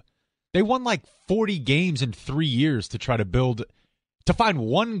Luka. They won like 40 games in 3 years to try to find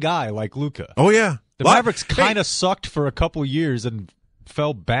one guy like Luka. Oh, yeah. The Mavericks kind of sucked for a couple of years and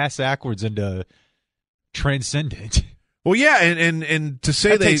fell backwards into transcendent. Well, yeah, and to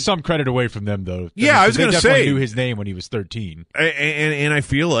say I take some credit away from them, though. Yeah, I was going to say. They knew his name when he was 13. And I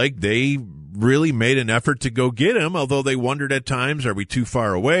feel like they really made an effort to go get him, although they wondered at times, are we too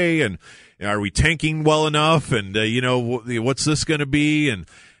far away? And are we tanking well enough? And, what's this going to be? And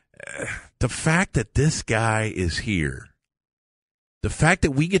the fact that this guy is here, the fact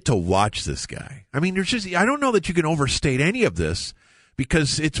that we get to watch this guy, I mean, I don't know that you can overstate any of this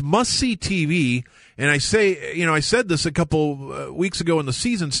because it's must-see TV. And I said this a couple weeks ago when the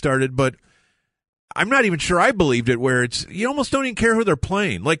season started, but I'm not even sure I believed it, where you almost don't even care who they're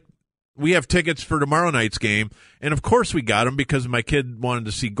playing. Like, we have tickets for tomorrow night's game, and of course we got them because my kid wanted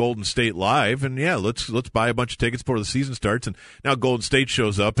to see Golden State live, and yeah, let's buy a bunch of tickets before the season starts. And now Golden State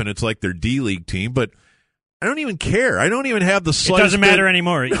shows up, and it's like their D-League team, but I don't even care. I don't even have the slightest. It doesn't matter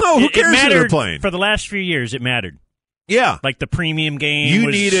anymore. No, who cares who they're playing? For the last few years, it mattered. Yeah. Like the premium game.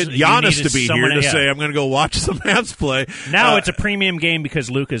 You needed Giannis to be here to say, I'm going to go watch some Mavs play. Now it's a premium game because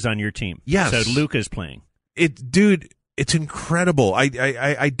Luka's on your team. Yes. So Luka's playing. Dude, it's incredible.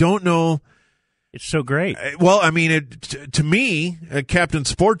 I don't know. It's so great. Well, I mean, to me, Captain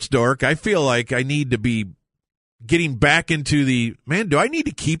Sports Dork, I feel like I need to be getting back into do I need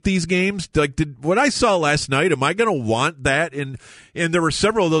to keep these games? Like, what I saw last night, am I going to want that? And there were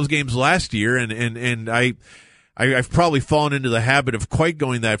several of those games last year, and I've probably fallen into the habit of quite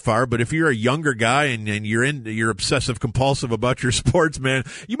going that far, but if you're a younger guy and you're obsessive compulsive about your sports, man,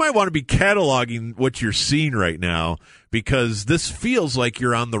 you might want to be cataloging what you're seeing right now, because this feels like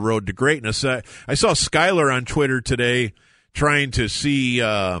you're on the road to greatness. I saw Skyler on Twitter today trying to see,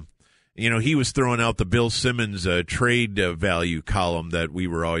 he was throwing out the Bill Simmons trade value column that we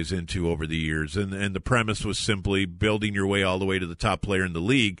were always into over the years, and the premise was simply building your way all the way to the top player in the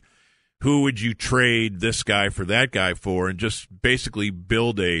league. Who would you trade this guy for that guy for, and just basically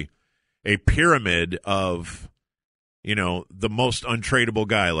build a pyramid of, the most untradeable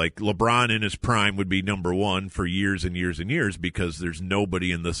guy. Like LeBron in his prime would be number one for years and years and years because there's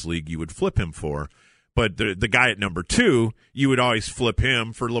nobody in this league you would flip him for. But the guy at number two, you would always flip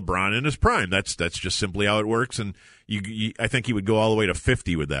him for LeBron in his prime. That's just simply how it works, and I think he would go all the way to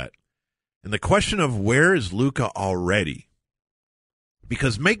 50 with that. And the question of where is Luka already?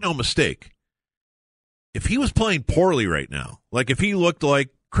 Because make no mistake, if he was playing poorly right now, like if he looked like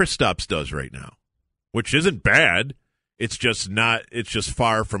Kristaps does right now, which isn't bad, it's just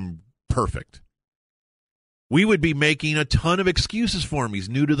far from perfect, we would be making a ton of excuses for him. He's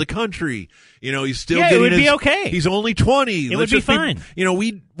new to the country. He's still getting it would be okay. He's only 20. It would be fine.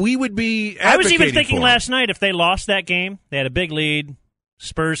 We would be I was even thinking for last night, if they lost that game, they had a big lead,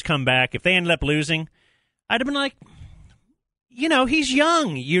 Spurs come back, if they ended up losing, I'd have been like, he's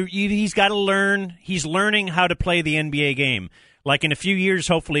young. He's got to learn. He's learning how to play the NBA game. Like in a few years,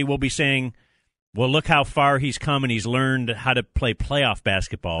 hopefully, we'll be saying, well, look how far he's come, and he's learned how to play playoff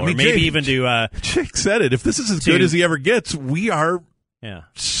basketball. Or maybe even to... Jake said it. If this is as good as he ever gets, we are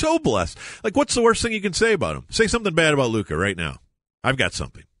so blessed. Like, what's the worst thing you can say about him? Say something bad about Luka right now. I've got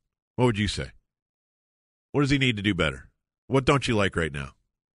something. What would you say? What does he need to do better? What don't you like right now?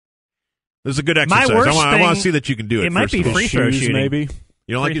 This is a good exercise. I want to see that you can do it. It might be free throw shooting. Maybe.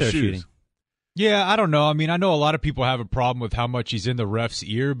 You don't like his shoes? Shooting. Yeah, I don't know. I mean, I know a lot of people have a problem with how much he's in the ref's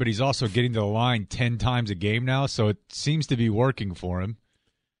ear, but he's also getting to the line 10 times a game now, so it seems to be working for him.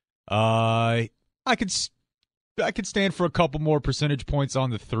 I could stand for a couple more percentage points on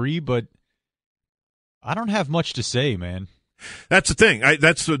the three, but I don't have much to say, man. That's the thing.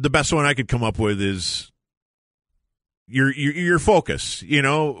 That's the best one I could come up with is your focus,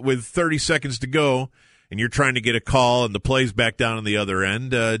 with 30 seconds to go and you're trying to get a call and the play's back down on the other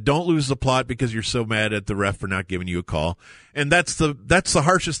end. Don't lose the plot because you're so mad at the ref for not giving you a call. And that's the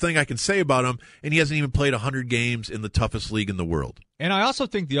harshest thing I can say about him. And he hasn't even played 100 games in the toughest league in the world. And I also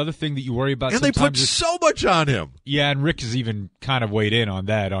think the other thing that you worry about and they put so much on him. Yeah, and Rick has even kind of weighed in on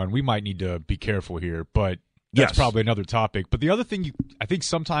that. We might need to be careful here, but that's probably another topic. But the other thing I think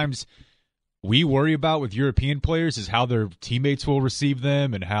sometimes we worry about with European players is how their teammates will receive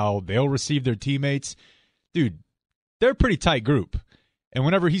them and how they'll receive their teammates. Dude, they're a pretty tight group. And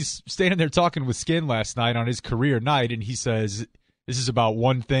whenever he's standing there talking with Skin last night on his career night and he says, this is about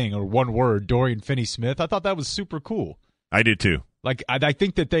one thing or one word, Dorian Finney-Smith, I thought that was super cool. I did too. Like, I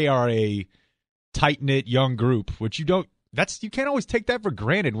think that they are a tight-knit young group, which you can't always take that for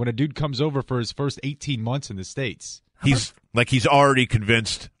granted when a dude comes over for his first 18 months in the States. He's already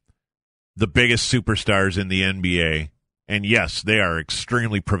convinced the biggest superstars in the NBA And yes, they are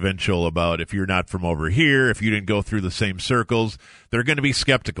extremely provincial about if you're not from over here, if you didn't go through the same circles, they're going to be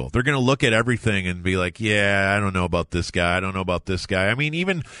skeptical. They're going to look at everything and be like, yeah, I don't know about this guy. I don't know about this guy. I mean,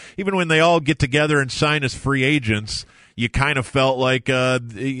 even when they all get together and sign as free agents, you kind of felt like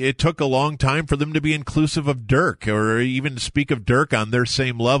it took a long time for them to be inclusive of Dirk or even speak of Dirk on their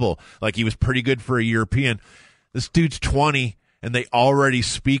same level. Like he was pretty good for a European. This dude's 20, and they already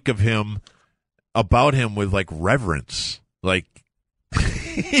speak of him, about him with like reverence. Like,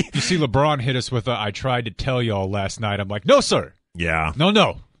 you see LeBron hit us with a, I tried to tell y'all last night. I'm like, no, sir. Yeah.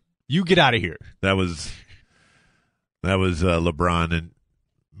 No. You get out of here. That was LeBron and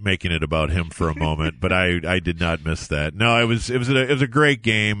making it about him for a moment, but I did not miss that. No, it was a great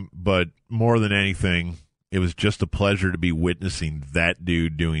game, but more than anything, it was just a pleasure to be witnessing that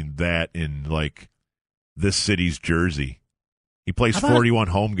dude doing that in like this city's jersey. He plays 41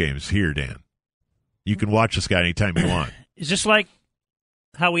 home games here, Dan. You can watch this guy anytime you want. Is this like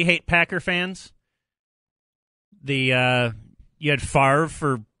how we hate Packer fans? You had Favre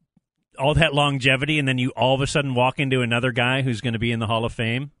for all that longevity, and then you all of a sudden walk into another guy who's going to be in the Hall of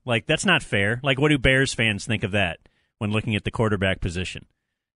Fame? Like, that's not fair. Like, what do Bears fans think of that when looking at the quarterback position?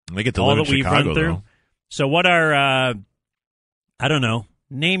 They get to live in Chicago, though. So what are, I don't know,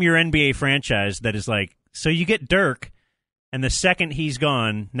 name your NBA franchise that is like, so you get Dirk, and the second he's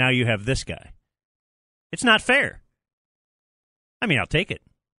gone, now you have this guy. It's not fair. I mean, I'll take it.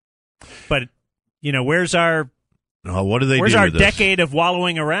 But, where's our... what do they Where's do our with this? decade of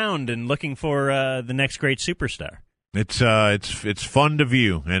wallowing around and looking for the next great superstar? It's fun to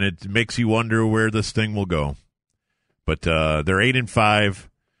view, and it makes you wonder where this thing will go. But they're 8-5.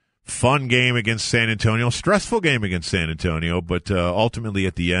 Fun game against San Antonio. Stressful game against San Antonio, but ultimately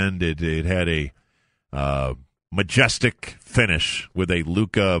at the end it had a majestic finish with a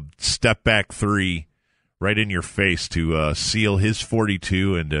Luka step-back three right in your face to seal his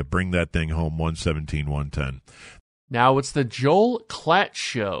 42 and bring that thing home 117-110. Now it's the Joel Klatt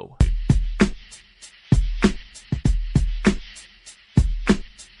Show.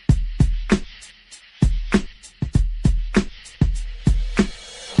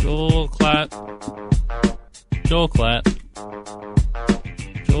 Joel Klatt. Joel Klatt.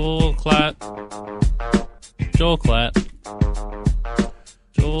 Joel Klatt. Joel Klatt.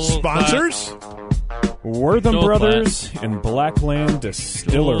 Joel Sponsors? Klatt. Wortham Joel Brothers Klatt. and Blackland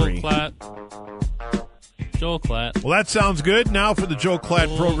Distillery. Joel Klatt. Joel Klatt. Well, that sounds good. Now for the Joe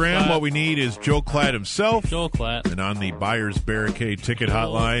Klatt program, what we need is Joe Klatt himself. Joel Klatt. And on the Buyer's Barricade ticket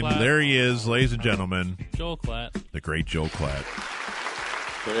hotline, Klatt. there he is, ladies and gentlemen. Joel Klatt. The great Joe Klatt.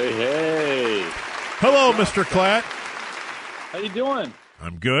 Hey. Hello, Mr. Klatt. How you doing?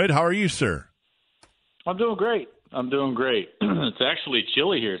 I'm good. How are you, sir? I'm doing great. It's actually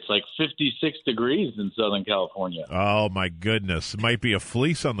chilly here. It's like 56 degrees in Southern California. Oh, my goodness. It might be a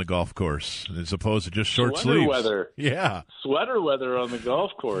fleece on the golf course as opposed to just short Sweater sleeves. weather. Yeah. Sweater weather on the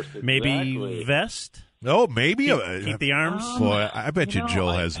golf course. Exactly. Maybe vest? Oh, maybe. Keep the arms? Boy, I bet you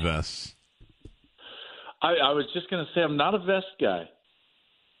Joel has vests. I was just going to say I'm not a vest guy.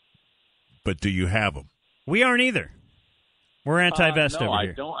 But do you have them? We aren't either. We're anti-vest no, over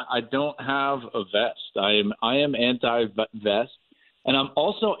here. I don't have a vest. I am anti-vest, and I'm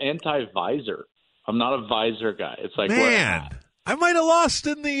also anti-visor. I'm not a visor guy. It's like Man, I might have lost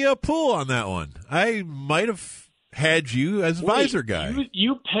in the pool on that one. I might have had you as visor guy.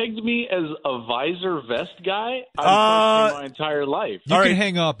 You pegged me as a visor vest guy. I've my entire life. You can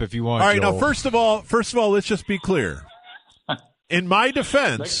hang up if you want. All right, Joel. now first of all, let's just be clear. In my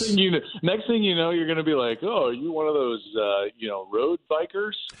defense, next thing you know, you're going to be like, "Oh, are you one of those, road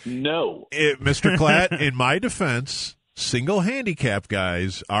bikers?" No, Mr. Klatt. In my defense, single handicap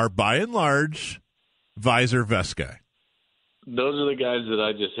guys are by and large visor vest guy. Those are the guys that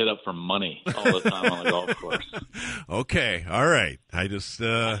I just hit up for money all the time on the golf course. Okay, all right. I just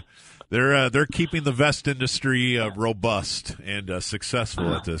they're keeping the vest industry robust and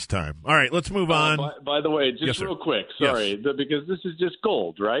successful at this time. All right, let's move on. By the way, just Yes, sir. real quick, Yes. sorry, because this is just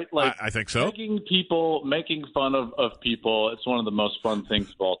gold, right? Like I think so. Making fun of people, it's one of the most fun things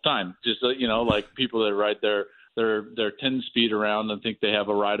of all time. Just like people that ride their 10 speed around and think they have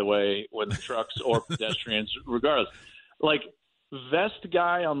a right of way when the trucks or pedestrians, regardless. Like, vest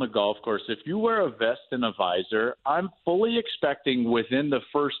guy on the golf course, if you wear a vest and a visor, I'm fully expecting within the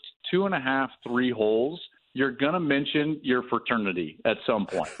first 2.5, 3 holes, you're going to mention your fraternity at some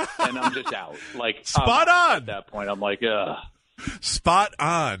point. And I'm just out. Like, Spot on. At that point, I'm like, ugh. Spot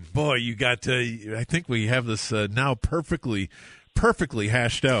on. Boy, you got to, I think we have this now perfectly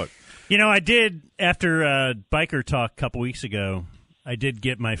hashed out. I did, after Biker Talk a couple weeks ago, I did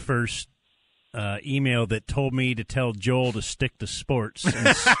get my first email that told me to tell Joel to stick to sports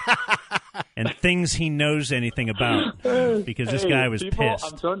and things he knows anything about, because this guy was pissed.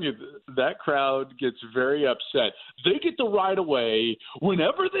 I'm telling you, that crowd gets very upset. They get the right of way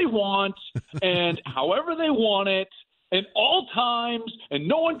whenever they want and however they want it and all times, and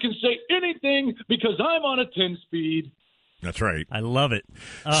no one can say anything because I'm on a 10-speed. That's right. I love it.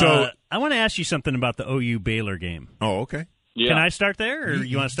 So I want to ask you something about the OU Baylor game. Oh, okay. Yeah. Can I start there, or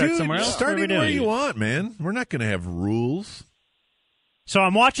you want to start somewhere else? Start anywhere you want, man. We're not going to have rules. So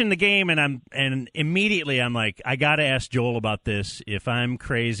I'm watching the game, and immediately I'm like, I got to ask Joel about this. If I'm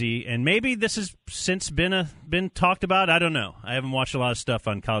crazy, and maybe this has since been talked about. I don't know. I haven't watched a lot of stuff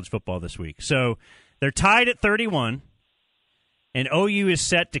on college football this week. So they're tied at 31, and OU is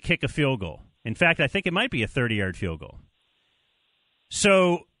set to kick a field goal. In fact, I think it might be a 30-yard field goal.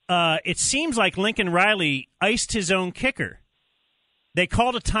 So it seems like Lincoln Riley iced his own kicker. They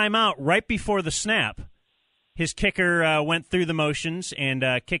called a timeout right before the snap. His kicker went through the motions and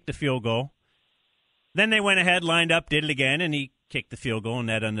kicked the field goal. Then they went ahead, lined up, did it again, and he kicked the field goal, and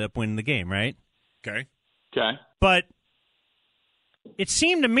that ended up winning the game, right? Okay. But it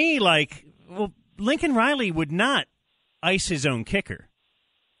seemed to me like, well, Lincoln Riley would not ice his own kicker.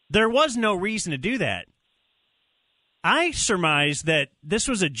 There was no reason to do that. I surmise that this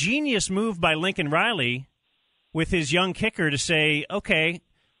was a genius move by Lincoln Riley with his young kicker to say, okay,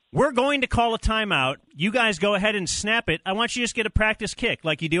 we're going to call a timeout. You guys go ahead and snap it. I want you to just get a practice kick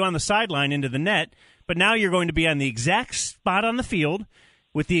like you do on the sideline into the net, but now you're going to be on the exact spot on the field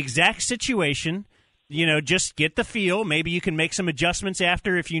with the exact situation. You know, just get the feel. Maybe you can make some adjustments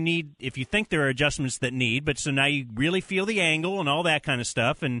after if you think there are adjustments that need, but so now you really feel the angle and all that kind of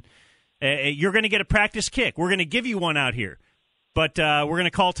stuff, and you're going to get a practice kick. We're going to give you one out here. But we're going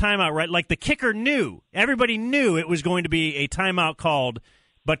to call timeout, right? Like the kicker knew. Everybody knew it was going to be a timeout called,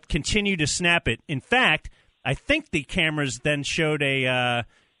 but continue to snap it. In fact, I think the cameras then showed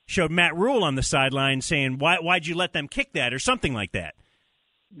Matt Rule on the sideline saying, "Why'd you let them kick that?" or something like that.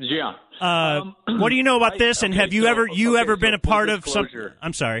 Yeah. What do you know about this? And have you ever been a part of some?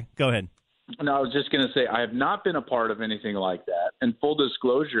 I'm sorry. Go ahead. No, I was just going to say I have not been a part of anything like that. And full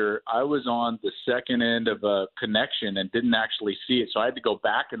disclosure, I was on the second end of a connection and didn't actually see it, so I had to go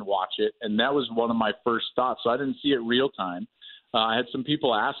back and watch it. And that was one of my first thoughts. So I didn't see it real time. I had some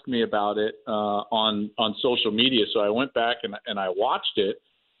people ask me about it on social media, so I went back and I watched it.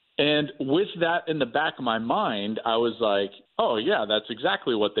 And with that in the back of my mind, I was like, "Oh yeah, that's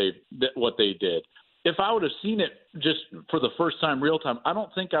exactly what they did." If I would have seen it just for the first time, real time, I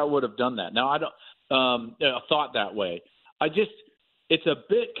don't think I would have done that. Now, I don't thought that way. It's a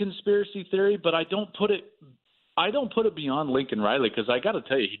bit conspiracy theory, but I don't put it beyond Lincoln Riley, because I got to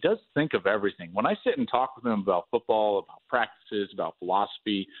tell you, he does think of everything. When I sit and talk with him about football, about practices, about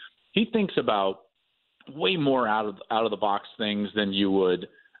philosophy, he thinks about way more out of the box things than you would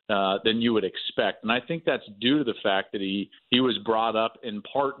expect. And I think that's due to the fact that he was brought up in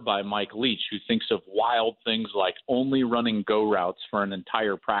part by Mike Leach, who thinks of wild things like only running go routes for an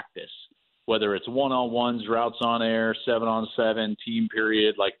entire practice, whether it's one-on-ones, routes on air, 7-on-7, team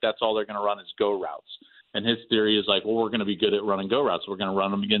period, like that's all they're going to run is go routes. And his theory is like, well, we're going to be good at running go routes. We're going to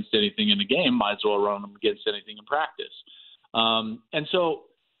run them against anything in the game. Might as well run them against anything in practice. And so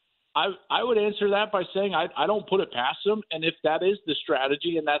I would answer that by saying I don't put it past them. And if that is the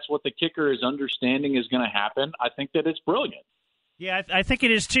strategy and that's what the kicker is understanding is going to happen, I think that it's brilliant. Yeah, I think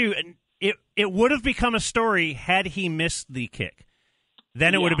it is too. And it would have become a story had he missed the kick.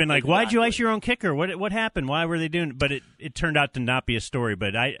 Then it would have been like, why'd you ice your own kicker? What happened? Why were they doing it? But it turned out to not be a story.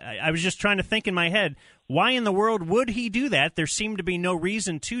 But I was just trying to think in my head, why in the world would he do that? There seemed to be no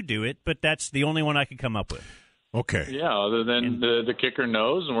reason to do it, but that's the only one I could come up with. Okay. Yeah, other than the kicker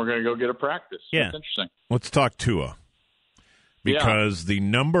knows, and we're going to go get a practice. Yeah. That's interesting. Let's talk Tua. Because the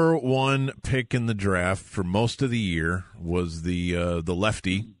number one pick in the draft for most of the year was the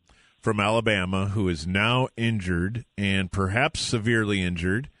lefty from Alabama, who is now injured and perhaps severely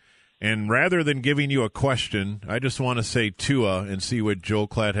injured. And rather than giving you a question, I just want to say Tua and see what Joel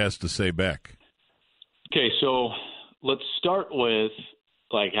Klatt has to say back. Okay, so let's start with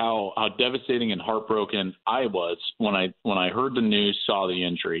like how devastating and heartbroken I was when I heard the news, saw the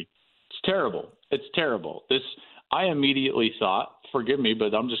injury. It's terrible. It's terrible. I immediately thought, forgive me,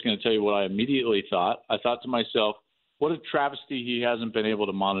 but I'm just going to tell you what I immediately thought. I thought to myself, what a travesty he hasn't been able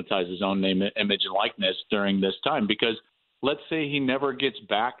to monetize his own name, image, and likeness during this time. Because let's say he never gets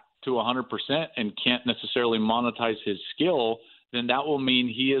back to 100% and can't necessarily monetize his skill, then that will mean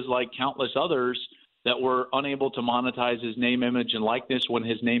he is like countless others that were unable to monetize his name, image, and likeness when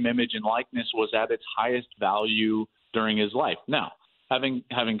his name, image, and likeness was at its highest value during his life. Now,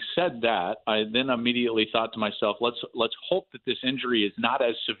 having said that, I then immediately thought to myself, let's hope that this injury is not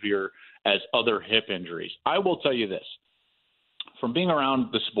as severe as other hip injuries. I will tell you this. From being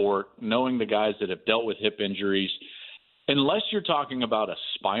around the sport, knowing the guys that have dealt with hip injuries, unless you're talking about a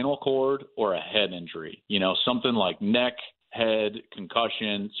spinal cord or a head injury, something like neck, head,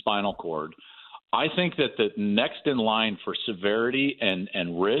 concussion, spinal cord, I think that the next in line for severity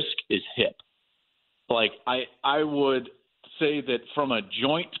and risk is hip. Like I would say that from a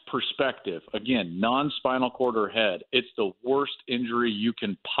joint perspective, again, non-spinal cord or head, it's the worst injury you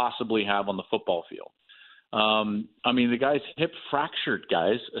can possibly have on the football field. The guy's hip fractured,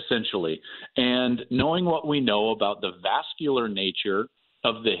 guys, essentially. And knowing what we know about the vascular nature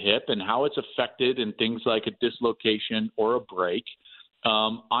of the hip and how it's affected in things like a dislocation or a break,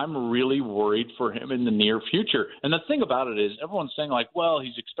 I'm really worried for him in the near future. And the thing about it is everyone's saying like, well,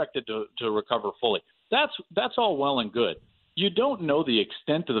 he's expected to recover fully. That's all well and good. You don't know the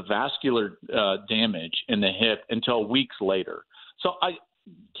extent of the vascular damage in the hip until weeks later. So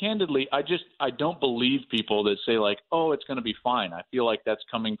candidly, I don't believe people that say like, oh, it's going to be fine. I feel like that's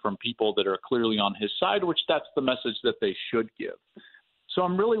coming from people that are clearly on his side, which that's the message that they should give. So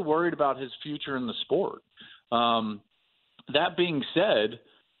I'm really worried about his future in the sport. That being said,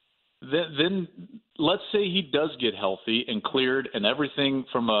 then let's say he does get healthy and cleared and everything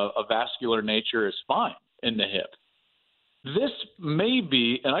from a vascular nature is fine in the hip. This may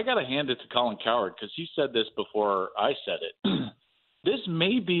be, and I got to hand it to Colin Cowherd because he said this before I said it, this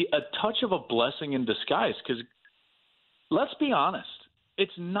may be a touch of a blessing in disguise because let's be honest,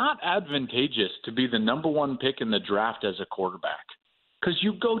 it's not advantageous to be the number one pick in the draft as a quarterback because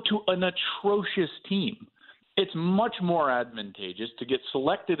you go to an atrocious team. It's much more advantageous to get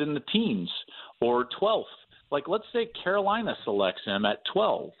selected in the teens or 12th. Like, let's say Carolina selects him at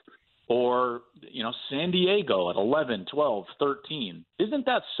 12 or, San Diego at 11, 12, 13. Isn't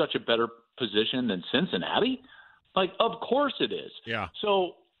that such a better position than Cincinnati? Like, of course it is. Yeah.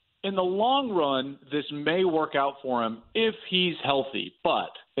 So in the long run, this may work out for him if he's healthy.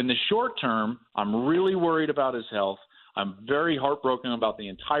 But in the short term, I'm really worried about his health. I'm very heartbroken about the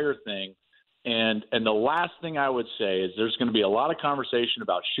entire thing. And the last thing I would say is there's going to be a lot of conversation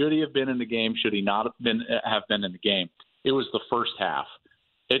about should he have been in the game, should he not have been in the game. It was the first half.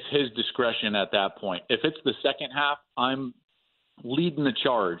 It's his discretion at that point. If it's the second half, I'm leading the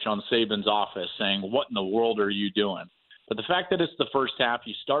charge on Saban's office saying, what in the world are you doing? But the fact that it's the first half,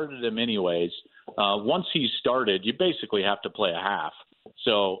 you started him anyways. Once he's started, you basically have to play a half.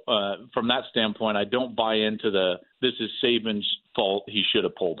 So from that standpoint, I don't buy into this is Saban's fault. He should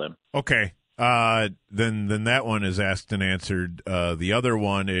have pulled him. Okay. Then that one is asked and answered. The other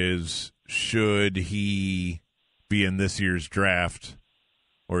one is, should he be in this year's draft,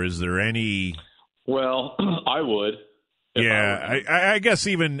 or is there any? Well, I would. Yeah, I guess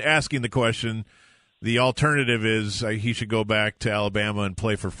even asking the question, the alternative is he should go back to Alabama and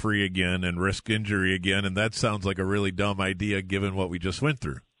play for free again and risk injury again, and that sounds like a really dumb idea given what we just went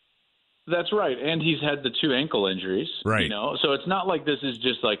through. That's right, and he's had the 2 ankle injuries, right? So it's not like this is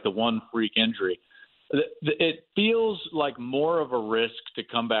just like the one freak injury. It feels like more of a risk to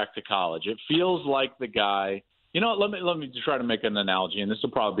come back to college. It feels like the guy. Let me try to make an analogy, and this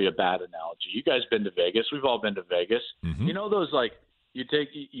will probably be a bad analogy. You guys been to Vegas? We've all been to Vegas. Mm-hmm. Those like you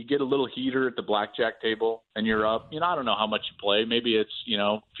get a little heater at the blackjack table, and you're up. I don't know how much you play. Maybe it's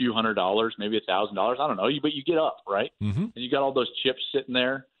a few $100s, maybe $1,000. I don't know. But you get up, right? Mm-hmm. And you got all those chips sitting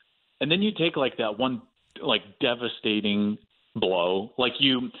there. And then you take like that one like devastating blow, like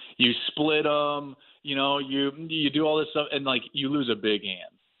you split them, you do all this stuff, and like you lose a big hand,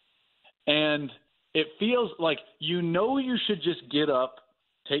 and it feels like you should just get up,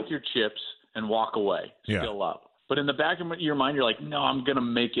 take your chips, and walk away, still up. But in the back of your mind, you're like, no, I'm gonna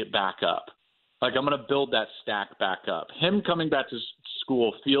make it back up. Like I'm gonna build that stack back up. Him coming back to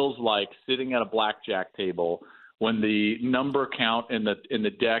school feels like sitting at a blackjack table when the number count in the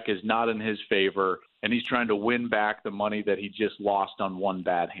deck is not in his favor, and he's trying to win back the money that he just lost on one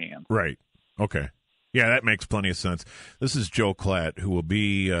bad hand. Right. Okay. Yeah, that makes plenty of sense. This is Joe Klatt, who will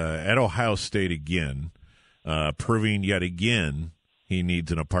be at Ohio State again, proving yet again he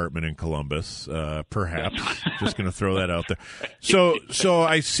needs an apartment in Columbus, perhaps. Just going to throw that out there. So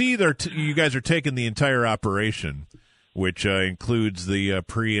I see you guys are taking the entire operation, which includes the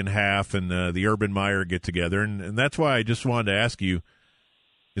pre and half and the Urban Meyer get-together. And that's why I just wanted to ask you,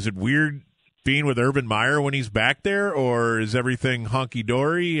 is it weird being with Urban Meyer when he's back there, or is everything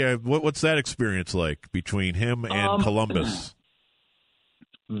honky-dory? What's that experience like between him and Columbus?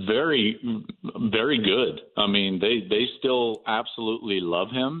 Very, very good. I mean, they still absolutely love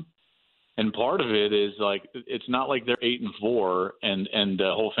him. And part of it is like it's not like they're 8-4 and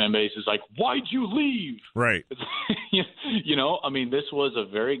the whole fan base is like, why'd you leave? Right. You know, I mean, this was a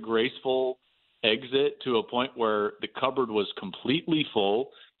very graceful exit to a point where the cupboard was completely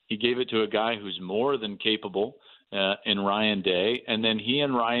full. He gave it to a guy who's more than capable in Ryan Day, and then he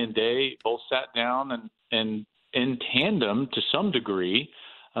and Ryan Day both sat down and in tandem to some degree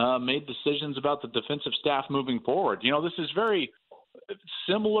made decisions about the defensive staff moving forward. You know, this is very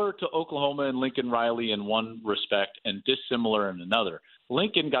similar to Oklahoma and Lincoln Riley in one respect and dissimilar in another.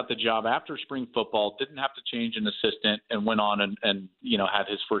 Lincoln got the job after spring football, didn't have to change an assistant, and went on and you know, had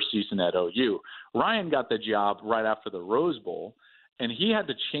his first season at OU. Ryan got the job right after the Rose Bowl, and he had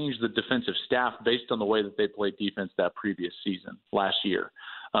to change the defensive staff based on the way that they played defense that previous season last year.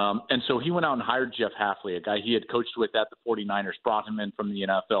 And so he went out and hired Jeff Hafley, a guy he had coached with at the 49ers, brought him in from the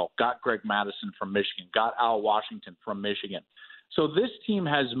NFL, got Greg Madison from Michigan, got Al Washington from Michigan. So this team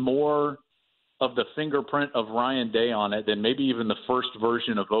has more of the fingerprint of Ryan Day on it than maybe even the first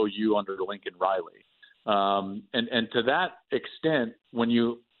version of OU under Lincoln Riley. And to that extent, when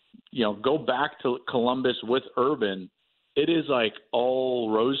you go back to Columbus with Urban, it is like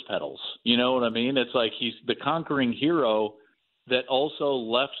all rose petals. You know what I mean? It's like he's the conquering hero that also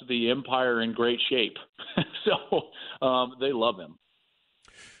left the empire in great shape. So they love him.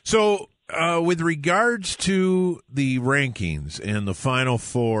 So with regards to the rankings and the Final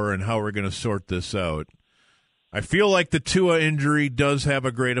Four and how we're going to sort this out, I feel like the Tua injury does have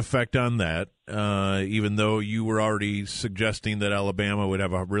a great effect on that, even though you were already suggesting that Alabama would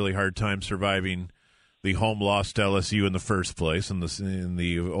have a really hard time surviving the home loss to LSU in the first place in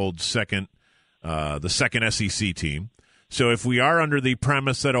the old second SEC team. So if we are under the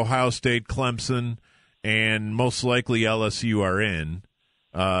premise that Ohio State, Clemson, and most likely LSU are in,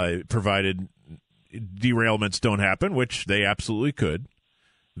 provided derailments don't happen, which they absolutely could,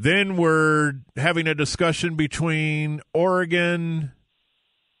 then we're having a discussion between Oregon,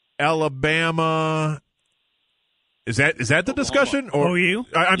 Alabama. Is that the discussion? Or OU?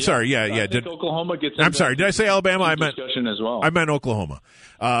 I'm sorry. Yeah. I think Oklahoma gets. I'm sorry. Did I say Alabama? I meant discussion as well. I meant Oklahoma.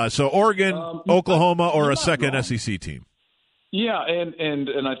 So Oregon, Oklahoma, or a second SEC team. Yeah,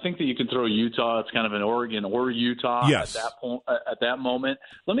 and I think that you can throw Utah. It's kind of an Oregon or Utah yes. at that point, at that moment.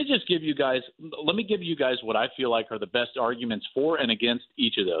 Let me give you guys what I feel like are the best arguments for and against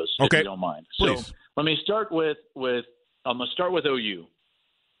each of those, if you don't mind. Please. So let me start with I'm going to start with OU.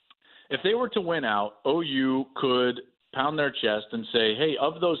 If they were to win out, OU could pound their chest and say, hey,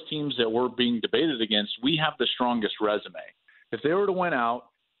 of those teams that we're being debated against, we have the strongest resume. If they were to win out,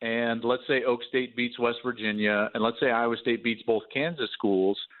 and let's say Oak State beats West Virginia, and let's say Iowa State beats both Kansas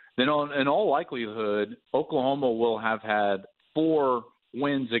schools, then in all likelihood, Oklahoma will have had 4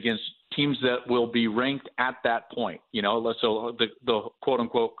 wins against teams that will be ranked at that point, so the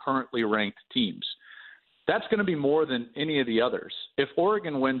quote-unquote currently ranked teams. That's going to be more than any of the others. If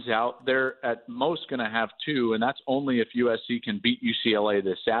Oregon wins out, they're at most going to have 2, and that's only if USC can beat UCLA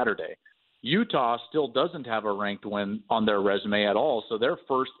this Saturday. Utah still doesn't have a ranked win on their resume at all, so their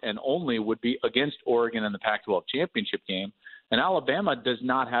first and only would be against Oregon in the Pac-12 championship game. And Alabama does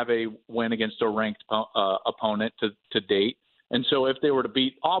not have a win against a ranked opponent to date. And so if they were to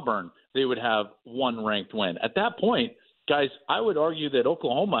beat Auburn, they would have 1 ranked win. At that point, guys, I would argue that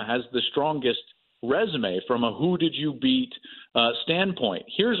Oklahoma has the strongest resume from a who did you beat standpoint.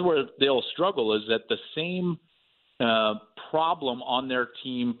 Here's where they'll struggle is that the same problem on their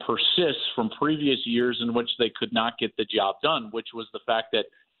team persists from previous years in which they could not get the job done, which was the fact that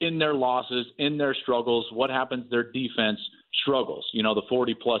in their losses, in their struggles, what happens? Their defense struggles. The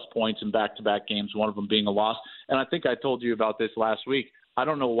 40-plus points in back-to-back games, one of them being a loss. And I think I told you about this last week. I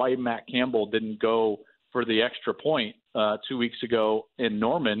don't know why Matt Campbell didn't go for the extra point 2 weeks ago in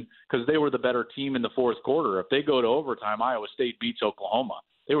Norman because they were the better team in the fourth quarter. If they go to overtime, Iowa State beats Oklahoma.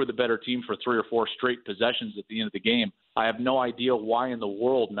 They were the better team for 3 or 4 straight possessions at the end of the game. I have no idea why in the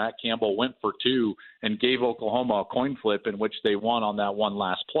world Matt Campbell went for 2 and gave Oklahoma a coin flip in which they won on that one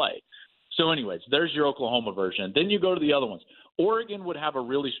last play. So anyways, there's your Oklahoma version. Then you go to the other ones. Oregon would have a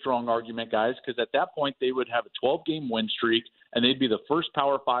really strong argument, guys, because at that point they would have a 12-game win streak, and they'd be the first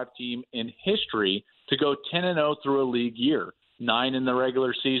Power 5 team in history to go 10-0 through a league year, 9 in the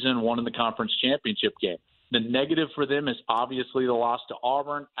regular season, 1 in the conference championship game. The negative for them is obviously the loss to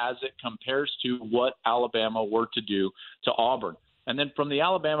Auburn as it compares to what Alabama were to do to Auburn. And then from the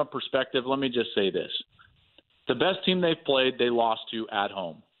Alabama perspective, let me just say this. The best team they've played, they lost to at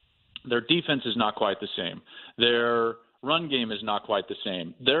home. Their defense is not quite the same. Their run game is not quite the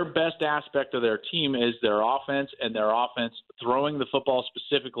same. Their best aspect of their team is their offense and their offense throwing the football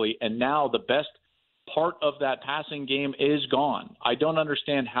specifically. And now the best part of that passing game is gone. I don't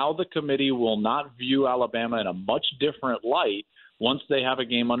understand how the committee will not view Alabama in a much different light once they have a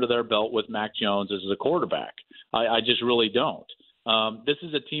game under their belt with Mac Jones as the quarterback. I just really don't. This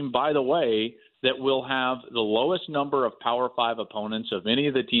is a team, by the way, that will have the lowest number of Power 5 opponents of any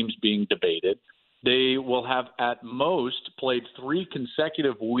of the teams being debated. They will have at most played 3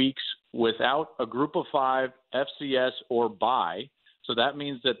 consecutive weeks without a group of 5, FCS, or bye. So that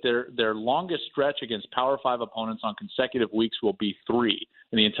means that their longest stretch against Power 5 opponents on consecutive weeks will be 3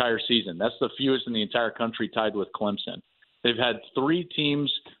 in the entire season. That's the fewest in the entire country, tied with Clemson. They've had 3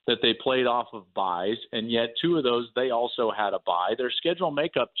 teams that they played off of byes, and yet 2 of those they also had a bye. Their schedule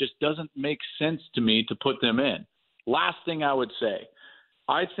makeup just doesn't make sense to me to put them in. Last thing I would say,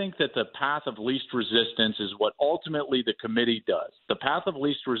 I think that the path of least resistance is what ultimately the committee does. The path of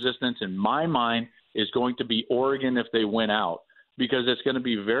least resistance, in my mind, is going to be Oregon if they win out, because it's going to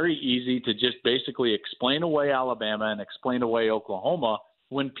be very easy to just basically explain away Alabama and explain away Oklahoma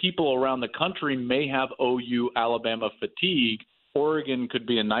when people around the country may have OU Alabama fatigue. Oregon could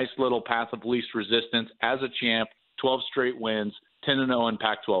be a nice little path of least resistance as a champ, 12 straight wins, 10-0 in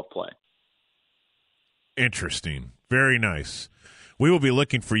Pac-12 play. Interesting. Very nice. We will be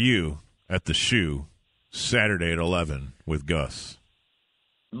looking for you at the Shoe Saturday at 11 with Gus.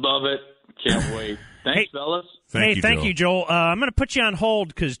 Love it. Can't wait. Thanks, fellas. Thank you, Joel. I'm going to put you on hold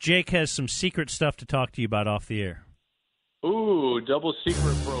because Jake has some secret stuff to talk to you about off the air. Ooh, double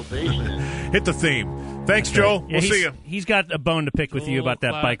secret probation. Hit the theme. Thanks, Joel. Yeah, we'll see you. He's got a bone to pick with you about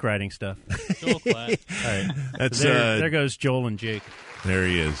that bike riding stuff. Joel Klatt. All right. That's, there goes Joel and Jake. There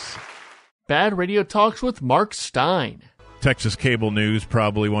he is. Bad Radio Talks with Marc Stein. Texas cable news,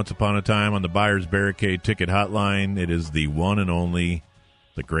 probably once upon a time on the Buyer's Barricade ticket hotline. It is the one and only,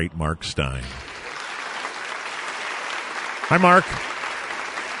 the great Marc Stein. Hi, Marc.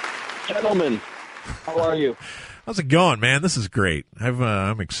 Gentlemen, how are you? How's it going, man? This is great.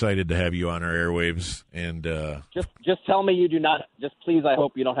 I'm excited to have you on our airwaves. And just tell me you do not. Just please, I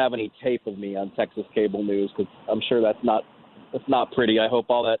hope you don't have any tape of me on Texas cable news, because I'm sure that's not pretty. I hope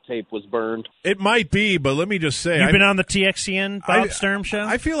all that tape was burned. It might be, but let me just say, You've been on the TXCN Bob Sturm show?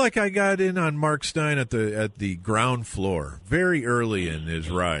 I feel like I got in on Marc Stein at the ground floor, very early in his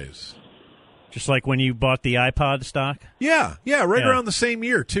rise. Just like when you bought the iPod stock? Yeah, right around the same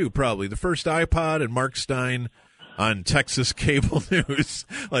year, too, probably. The first iPod and Marc Stein on Texas cable news,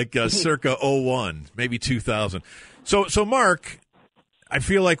 like circa 01, maybe 2000. So, Marc, I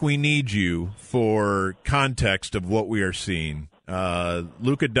feel like we need you for context of what we are seeing.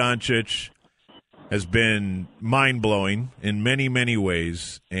 Luka Doncic has been mind-blowing in many, many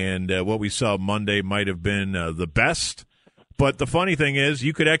ways, and what we saw Monday might have been the best. But the funny thing is,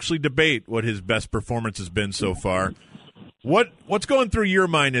 you could actually debate what his best performance has been so far. What's going through your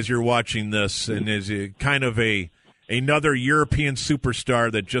mind as you're watching this, and is it kind of another European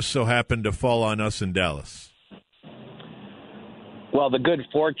superstar that just so happened to fall on us in Dallas? Well, the good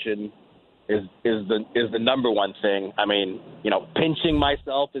fortune is the number one thing. I mean, pinching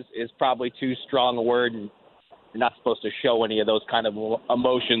myself is probably too strong a word, and you're not supposed to show any of those kind of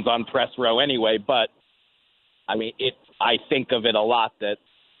emotions on press row anyway. But I mean, I think of it a lot that,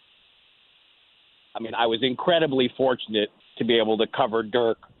 I was incredibly fortunate to be able to cover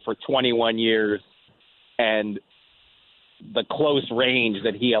Dirk for 21 years, and the close range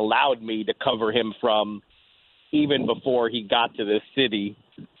that he allowed me to cover him from even before he got to this city.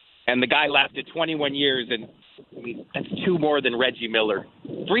 And the guy lasted 21 years, and that's 2 more than Reggie Miller,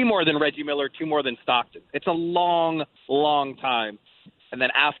 3 more than Reggie Miller, 2 more than Stockton. It's a long, long time. And then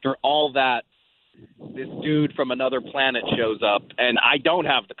after all that, this dude from another planet shows up, and I don't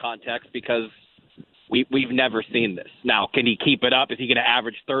have the context because we've never seen this. Now, can he keep it up? Is he going to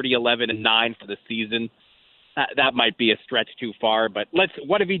average 30, 11, and 9 for the season? That might be a stretch too far, but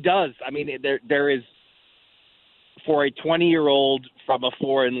what if he does? I mean, there is, for a 20-year-old from a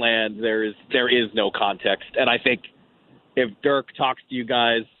foreign land, there is no context. And I think if Dirk talks to you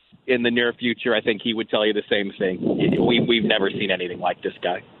guys in the near future, I think he would tell you the same thing. We've never seen anything like this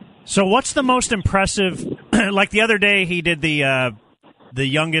guy. So what's the most impressive? Like the other day, he did the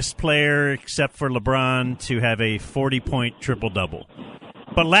youngest player except for LeBron to have a 40-point triple-double.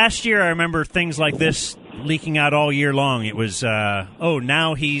 But last year, I remember things like this leaking out all year long. It was,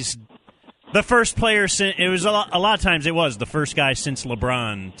 now he's the first player since. It was a lot of times it was the first guy since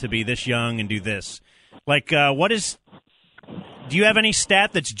LeBron to be this young and do this. Like, do you have any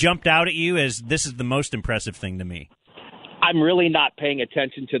stat that's jumped out at you as this is the most impressive thing to me? I'm really not paying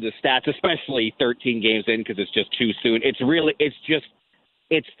attention to the stats, especially 13 games in, because it's just too soon. It's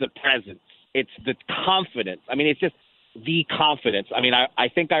the presence. It's the confidence. I mean, it's just the confidence. I mean, I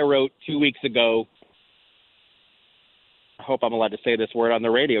think I wrote 2 weeks ago I hope I'm allowed to say this word on the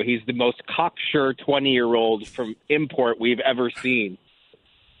radio. He's the most cocksure 20-year-old from import we've ever seen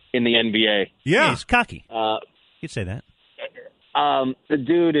in the NBA. Yeah, he's cocky. You'd say that. The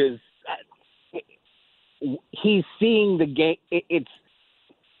dude is he's seeing the game.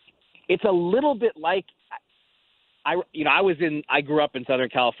 It's a little bit like I grew up in Southern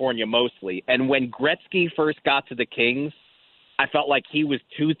California mostly, and when Gretzky first got to the Kings, I felt like he was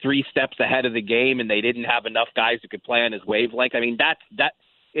 2-3 steps ahead of the game, and they didn't have enough guys who could play on his wavelength. I mean,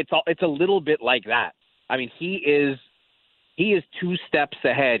 it's a little bit like that. I mean, he is 2 steps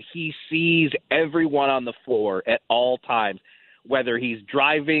ahead. He sees everyone on the floor at all times, whether he's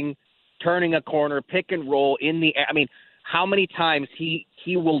driving, turning a corner, pick and roll in the air. I mean, how many times he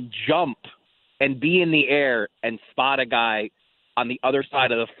will jump and be in the air and spot a guy on the other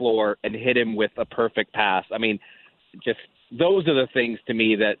side of the floor and hit him with a perfect pass. I mean, just those are the things to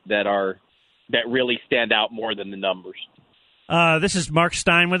me that really stand out more than the numbers. This is Marc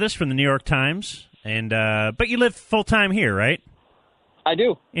Stein with us from the New York Times, and but you live full time here, right? I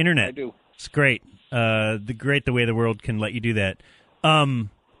do. Internet. I do. It's great. The way the world can let you do that.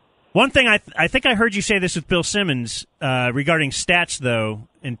 One thing I think I heard you say this with Bill Simmons regarding stats, though,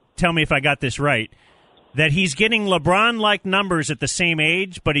 and tell me if I got this right, that he's getting LeBron-like numbers at the same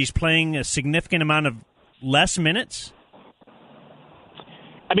age, but he's playing a significant amount of less minutes.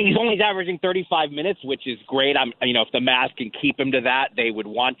 I mean, he's only averaging 35 minutes, which is great. If the Mavs can keep him to that, they would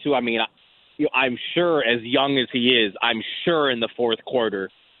want to. I mean, I'm sure, as young as he is, I'm sure in the fourth quarter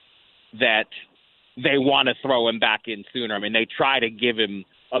that they want to throw him back in sooner. I mean, they try to give him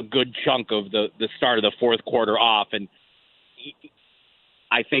a good chunk of the start of the fourth quarter off, and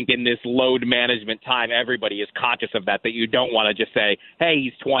I think in this load management time, everybody is conscious of that you don't want to just say, hey,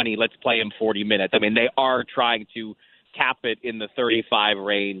 he's 20, let's play him 40 minutes. I mean, they are trying to cap it in the 35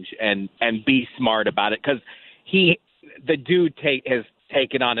 range and be smart about it, because the dude has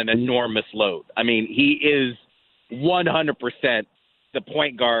taken on an enormous load. I mean, he is 100% the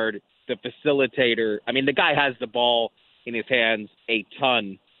point guard, the facilitator. I mean, the guy has the ball in his hands a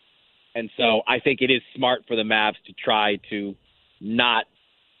ton, and so I think it is smart for the Mavs to try to not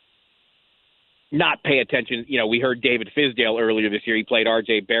pay attention. We heard David Fizdale earlier this year. He played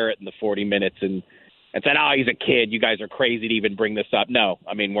R.J. Barrett in the 40 minutes and said, "Oh, he's a kid. You guys are crazy to even bring this up." No,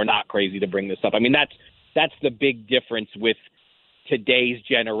 I mean, we're not crazy to bring this up. I mean, that's the big difference with today's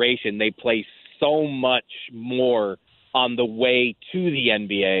generation. They play so much more on the way to the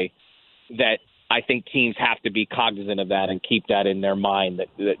NBA that I think teams have to be cognizant of that and keep that in their mind, that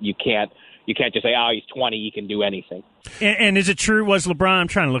you can't just say, "Oh, he's 20, he can do anything." And is it true, was LeBron, I'm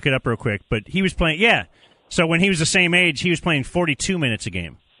trying to look it up real quick, but he was playing, so when he was the same age, he was playing 42 minutes a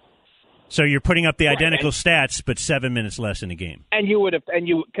game. So you're putting up the identical stats, but 7 minutes less in a game. And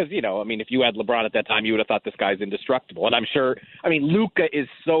because if you had LeBron at that time, you would have thought this guy's indestructible. And I'm sure, Luka is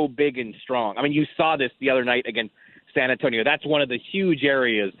so big and strong. I mean, you saw this the other night against San Antonio. That's one of the huge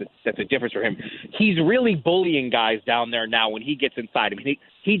areas that's a difference for him. He's really bullying guys down there now when he gets inside. I mean,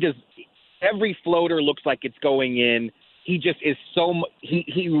 he just, every floater looks like it's going in. He just is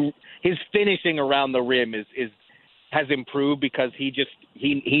his finishing around the rim has improved because he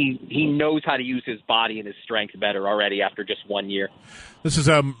knows how to use his body and his strength better already after just 1 year. This is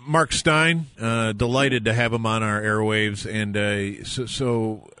Marc Stein. Delighted to have him on our airwaves. And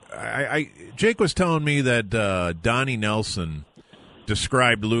Jake was telling me that Donnie Nelson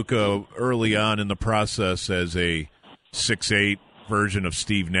described Luka early on in the process as a 6'8" version of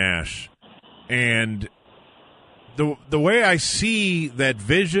Steve Nash. And the way I see that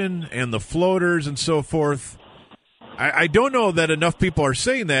vision and the floaters and so forth, I don't know that enough people are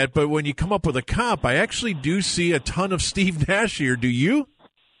saying that, but when you come up with a comp, I actually do see a ton of Steve Nash here. Do you?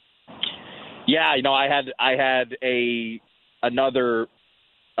 Yeah, I had another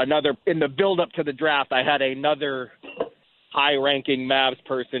in the build up to the draft. I had another high-ranking Mavs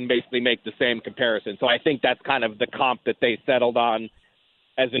person basically make the same comparison. So I think that's kind of the comp that they settled on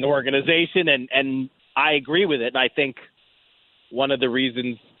as an organization, and I agree with it. And I think one of the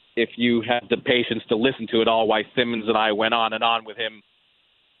reasons, if you have the patience to listen to it all, why Simmons and I went on and on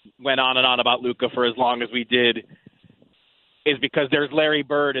about Luka for as long as we did, is because there's Larry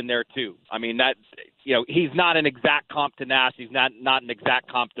Bird in there too. I mean, that, he's not an exact comp to Nash. He's not an exact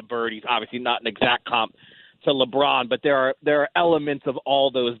comp to Bird. He's obviously not an exact comp to LeBron. But there are elements of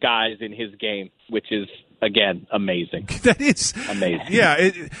all those guys in his game, which is, again, amazing. That is amazing. Yeah.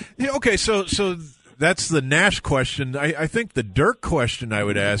 Okay. So that's the Nash question. I think the Dirk question I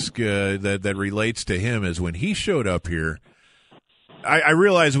would ask that relates to him is when he showed up here. I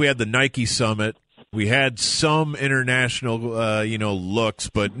realized we had the Nike Summit, We had some international, looks,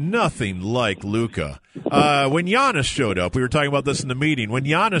 but nothing like Luka. When Giannis showed up, we were talking about this in the meeting. When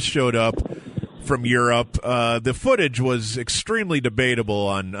Giannis showed up from Europe, the footage was extremely debatable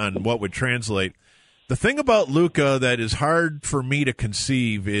on what would translate. The thing about Luka that is hard for me to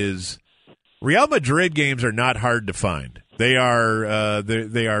conceive is Real Madrid games are not hard to find. They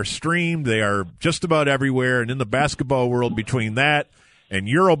are streamed. They are just about everywhere. And in the basketball world, between that and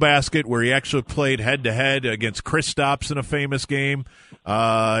Eurobasket, where he actually played head-to-head against Kristaps in a famous game,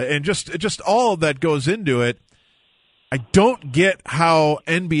 and just all of that goes into it, I don't get how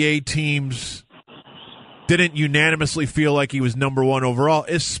NBA teams didn't unanimously feel like he was number one overall,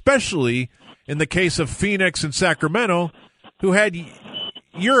 especially in the case of Phoenix and Sacramento, who had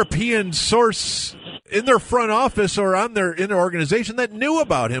European source in their front office or in their organization that knew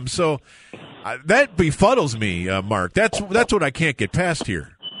about him. So that befuddles me, Mark. That's what I can't get past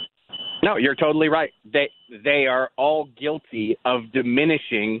here. No, you're totally right. They are all guilty of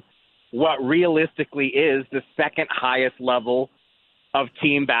diminishing what realistically is the second highest level of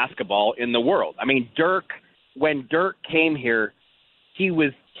team basketball in the world. I mean, when Dirk came here, he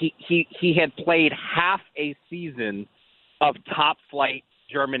had played half a season of top flight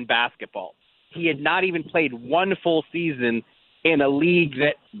German basketball. He had not even played one full season in a league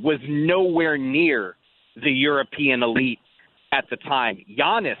that was nowhere near the European elite at the time.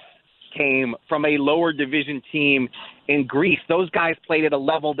 Giannis came from a lower division team in Greece. Those guys played at a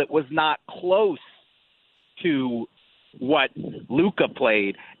level that was not close to what Luka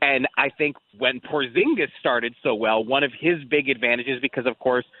played. And I think when Porzingis started so well, one of his big advantages, because of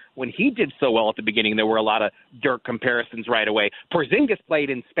course when he did so well at the beginning, there were a lot of Dirk comparisons right away. Porzingis played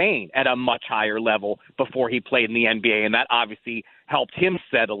in Spain at a much higher level before he played in the NBA, and that obviously helped him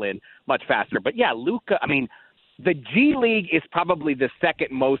settle in much faster. But yeah, Luka, I mean, the G League is probably the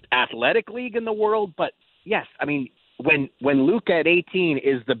second most athletic league in the world, but yes, I mean, when Luka at 18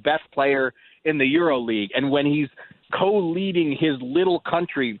 is the best player in the Euro League, and when he's co-leading his little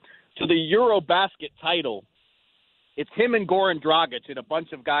country to the Eurobasket title, it's him and Goran Dragic and a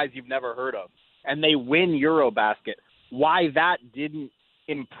bunch of guys you've never heard of, and they win Eurobasket. Why that didn't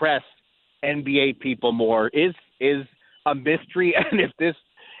impress NBA people more is a mystery, and if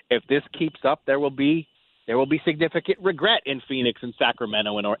this keeps up, there will be significant regret in Phoenix and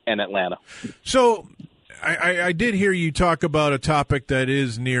Sacramento and Atlanta. So I did hear you talk about a topic that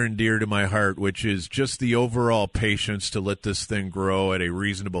is near and dear to my heart, which is just the overall patience to let this thing grow at a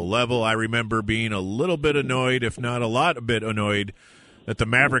reasonable level. I remember being a little bit annoyed, if not a bit annoyed, that the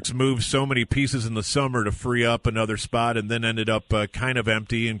Mavericks moved so many pieces in the summer to free up another spot and then ended up kind of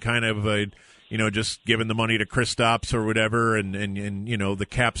empty and kind of just giving the money to Kristaps or whatever and the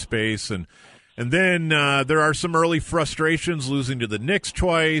cap space. And then there are some early frustrations, losing to the Knicks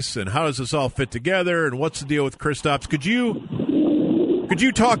twice, and how does this all fit together, and what's the deal with Kristaps? Could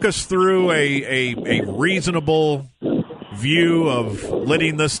you talk us through a reasonable view of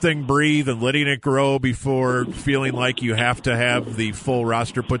letting this thing breathe and letting it grow before feeling like you have to have the full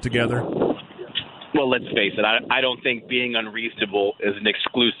roster put together? Well, let's face it. I don't think being unreasonable is an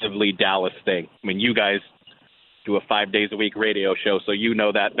exclusively Dallas thing. I mean, you guys do a 5 days a week radio show, so you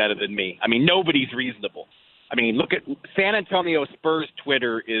know that better than me. I mean, nobody's reasonable. I mean, look at San Antonio Spurs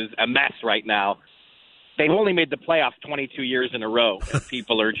Twitter is a mess right now. They've only made the playoffs 22 years in a row, and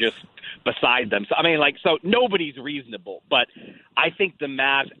people are just beside them. So, I mean, so nobody's reasonable. But I think the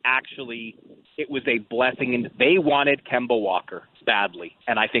Mavs actually, it was a blessing. And they wanted Kemba Walker badly,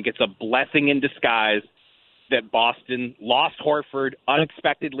 and I think it's a blessing in disguise that Boston lost Horford,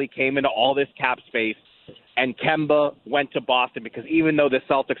 unexpectedly came into all this cap space, and Kemba went to Boston, because even though the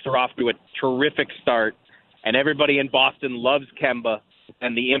Celtics are off to a terrific start and everybody in Boston loves Kemba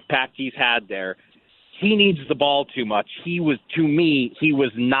and the impact he's had there, he needs the ball too much. He was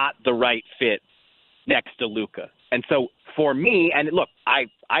not the right fit next to Luka. And so for me, and look, I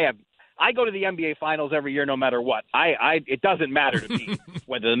go to the NBA Finals every year no matter what. It doesn't matter to me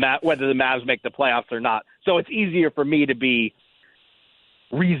whether the Mavs make the playoffs or not. So it's easier for me to be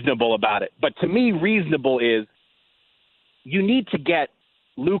reasonable about it. But to me, reasonable is you need to get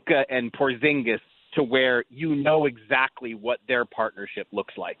Luka and Porzingis to where you know exactly what their partnership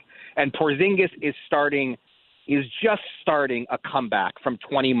looks like. And Porzingis is just starting a comeback from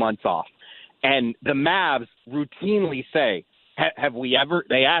 20 months off. And the Mavs routinely say, have we ever,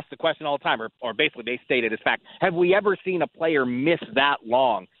 they ask the question all the time, or basically they state it as fact, have we ever seen a player miss that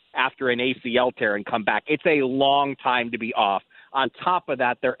long after an ACL tear and come back? It's a long time to be off. On top of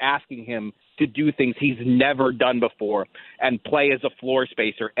that, they're asking him to do things he's never done before and play as a floor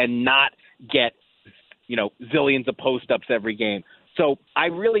spacer and not get, zillions of post-ups every game. So I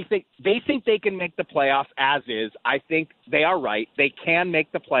really think they can make the playoffs as is. I think they are right. They can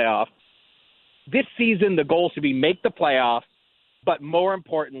make the playoffs. This season, the goal should be make the playoffs, but more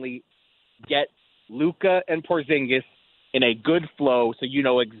importantly, get Luka and Porzingis in a good flow so you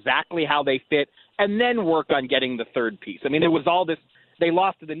know exactly how they fit, and then work on getting the third piece. I mean, it was all this. They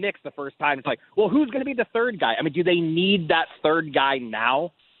lost to the Knicks the first time. It's like, well, who's going to be the third guy? I mean, do they need that third guy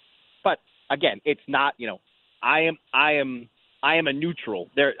now? But again, it's not. I am a neutral.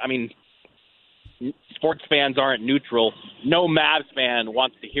 Sports fans aren't neutral. No Mavs fan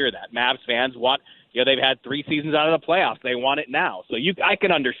wants to hear that. Mavs fans want. They've had 3 seasons out of the playoffs. They want it now. So I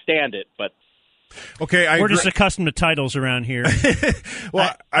can understand it, but. Okay, we're just accustomed to titles around here.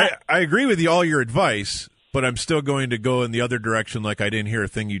 Well, I agree with all your advice, but I'm still going to go in the other direction like I didn't hear a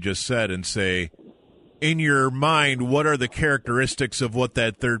thing you just said and say, in your mind, what are the characteristics of what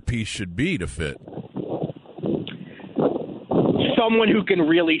that third piece should be to fit? Someone who can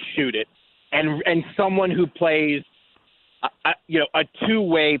really shoot it and someone who plays a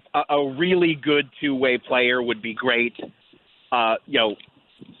two-way, a really good two-way player would be great.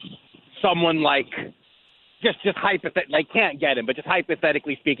 Someone like just hypothetically, I can't get him, but just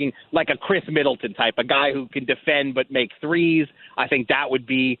hypothetically speaking, like a Chris Middleton type, a guy who can defend but make threes. I think that would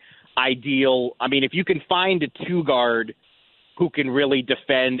be ideal. I mean, if you can find a 2-guard who can really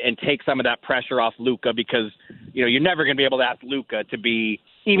defend and take some of that pressure off Luka, because you're never going to be able to ask Luka to be,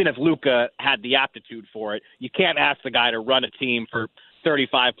 even if Luka had the aptitude for it, you can't ask the guy to run a team for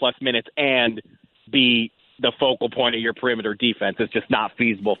 35 plus minutes and be the focal point of your perimeter defense. It's just not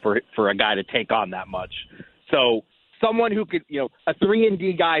feasible for a guy to take on that much. So someone who could, a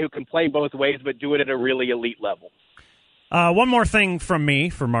 3-and-D guy who can play both ways but do it at a really elite level. One more thing from me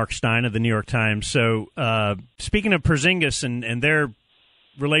for Marc Stein of the New York Times. So speaking of Porzingis and their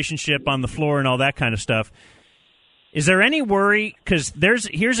relationship on the floor and all that kind of stuff, is there any worry? Because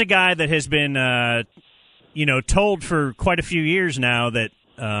here's a guy that has been told for quite a few years now that,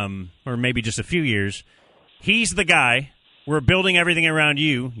 or maybe just a few years, he's the guy. We're building everything around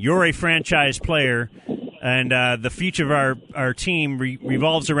you. You're a franchise player, and the future of our team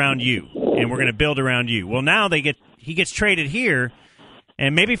revolves around you, and we're going to build around you. Well, now he gets traded here,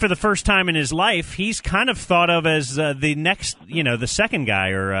 and maybe for the first time in his life, he's kind of thought of as the next, the second guy,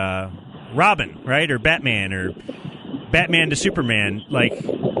 or Robin, right, or Batman to Superman. Like,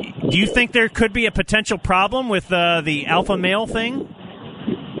 do you think there could be a potential problem with the alpha male thing?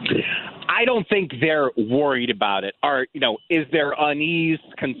 I don't think they're worried about it. Is there unease,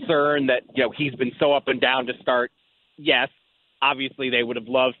 concern that, he's been so up and down to start? Yes. Obviously, they would have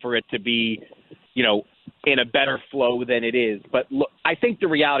loved for it to be, in a better flow than it is. But look, I think the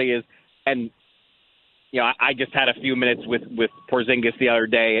reality is, and, I just had a few minutes with Porzingis the other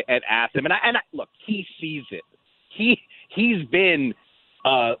day and asked him, and I look, he sees it. He's been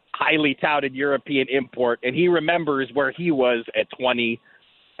a highly touted European import, and he remembers where he was at 20.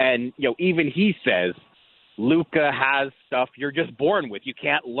 And, even he says, Luka has stuff you're just born with. You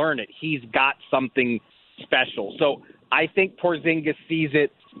can't learn it. He's got something special. So I think Porzingis sees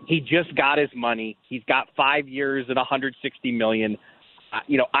it. He just got his money. He's got 5 years and $160 million.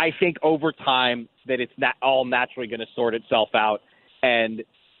 I think over time that it's not all naturally going to sort itself out, and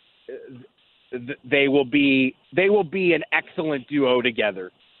they will be an excellent duo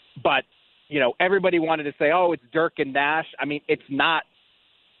together. But, everybody wanted to say, oh, it's Dirk and Nash. I mean, it's not.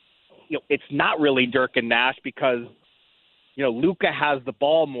 It's not really Dirk and Nash because, Luka has the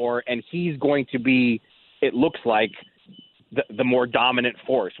ball more, and he's going to be, it looks like, the more dominant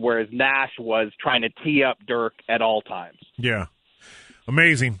force, whereas Nash was trying to tee up Dirk at all times. Yeah.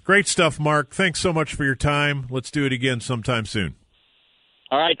 Amazing. Great stuff, Marc. Thanks so much for your time. Let's do it again sometime soon.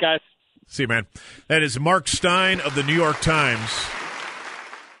 All right, guys. See you, man. That is Marc Stein of the New York Times.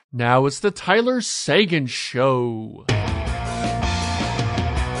 Now it's the Tyler Seguin Show.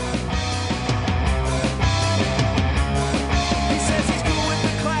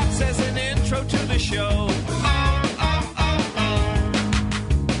 Show.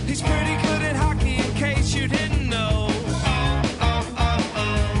 He's pretty good at hockey in case you didn't know.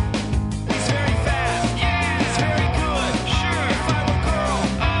 He's very fast. Yeah. He's very good. Sure. If I were a girl,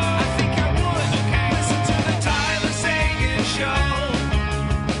 I think I would. Okay. Listen to the Tyler Seguin Show.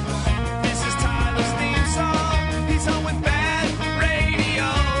 This is Tyler's theme song. He's on with BaD Radio.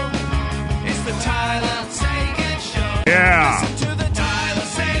 It's the Tyler Seguin Show. Yeah. Listen to the Tyler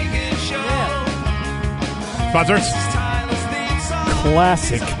Seguin Show. Sponsors.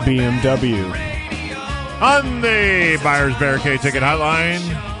 Classic BMW. On the Buyer's Barricade Ticket Hotline,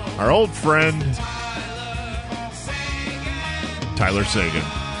 our old friend, Tyler Seguin.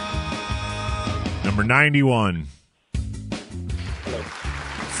 Number 91.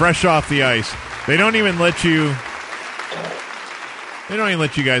 fresh off the ice. They don't even let you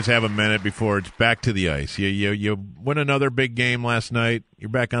guys have a minute before it's back to the ice. You win another big game last night. You're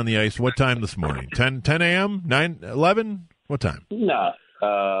back on the ice. What time this morning? 10 a.m.? 9, 11? What time? No,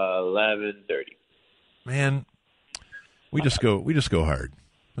 11:30. Man, we just go hard.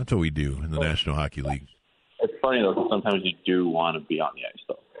 That's what we do in the National Hockey League. It's funny, though, sometimes you do want to be on the ice,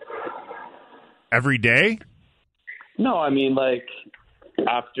 though. Every day? No, I mean, like,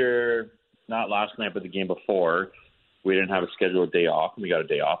 after, not last night, but the game before, we didn't have a scheduled day off, and we got a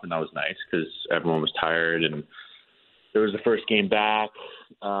day off, and that was nice because everyone was tired, and it was the first game back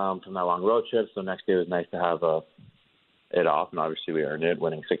from that long road trip, so next day was nice to have it off, and obviously we earned it,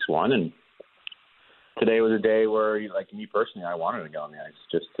 winning 6-1, and today was a day where, like me personally, I wanted to go on the ice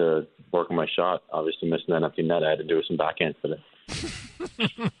just to work on my shot. Obviously missing that empty net, I had to do some backhand today.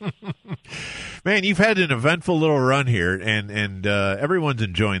 Man, you've had an eventful little run here, and everyone's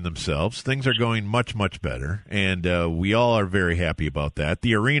enjoying themselves. Things are going much, much better, and we all are very happy about that.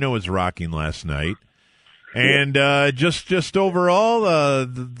 The arena was rocking last night, and just overall,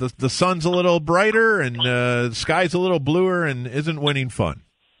 the sun's a little brighter, and the sky's a little bluer, and isn't winning fun?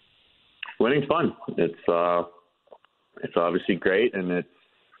 Winning's fun. It's obviously great, and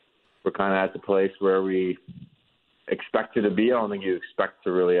we're kind of at the place where we expected to be. I don't think you expect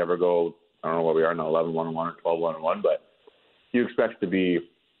to really ever go, I don't know what we are now, 11-1-1 or 12-1-1, but you expect to be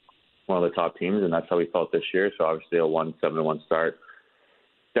one of the top teams, and that's how we felt this year. So obviously a 1-7-1 start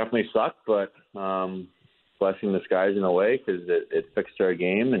definitely sucked, but blessing the skies in a way because it fixed our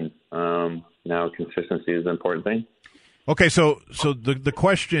game, and now consistency is the important thing. Okay, so the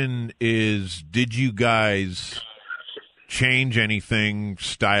question is, did you guys change anything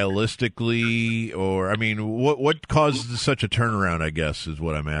stylistically, or I mean, what caused such a turnaround, I guess, is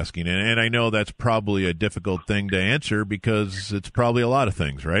what I'm asking. And I know that's probably a difficult thing to answer because it's probably a lot of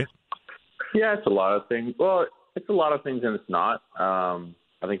things, right? Yeah, it's a lot of things. Well, it's a lot of things and it's not. I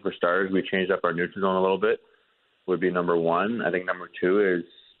think for starters, we changed up our neutral zone a little bit, would be number one. I think number two is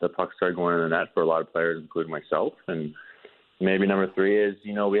the puck started going in the net for a lot of players, including myself. And maybe number three is,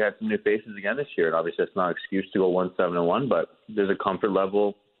 we had some new faces again this year. And obviously that's not an excuse to go 1-7-1, but there's a comfort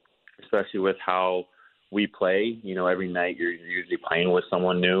level, especially with how we play. Every night you're usually playing with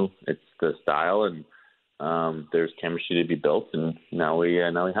someone new. It's the style, and there's chemistry to be built, and now we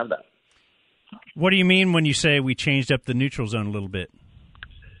have that. What do you mean when you say we changed up the neutral zone a little bit?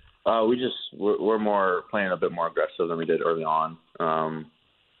 We're more playing a bit more aggressive than we did early on.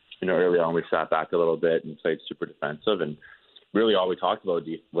 Early on we sat back a little bit and played super defensive, and really all we talked about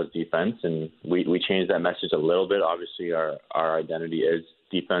was defense, and we changed that message a little bit. Obviously our identity is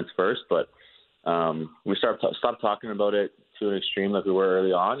defense first, but we stopped talking about it to an extreme like we were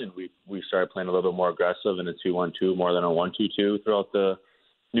early on, and we started playing a little bit more aggressive in a 2-1-2 more than a 1-2-2 throughout the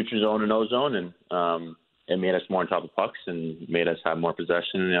neutral zone and O-zone, and it made us more on top of pucks and made us have more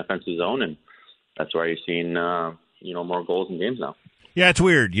possession in the offensive zone, and that's why you're seeing more goals in games now. Yeah, it's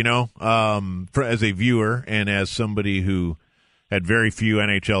weird, as a viewer and as somebody who had very few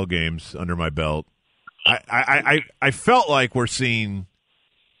NHL games under my belt, I felt like we're seeing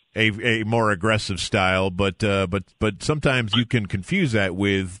a more aggressive style, but sometimes you can confuse that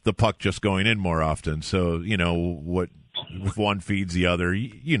with the puck just going in more often. So what if one feeds the other,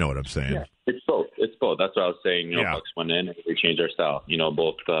 you know what I'm saying? Yeah, it's both. That's what I was saying. Pucks went in and we changed our style.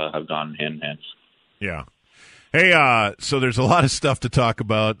 Both have gone hand in hand. Yeah. Hey, so there's a lot of stuff to talk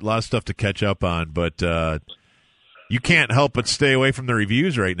about, a lot of stuff to catch up on, but you can't help but stay away from the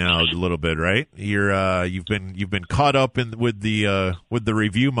reviews right now a little bit, right? You've been caught up with the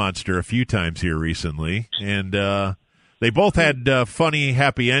review monster a few times here recently, and they both had funny,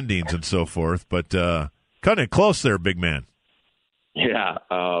 happy endings and so forth, but kind of close there, big man. Yeah,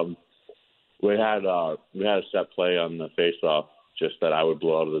 we had a set play on the faceoff, just that I would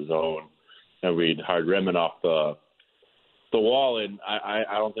blow out of the zone, and we'd hard rim it off the wall, and I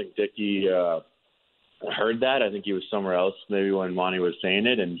don't think Dickie heard that. I think he was somewhere else maybe when Monty was saying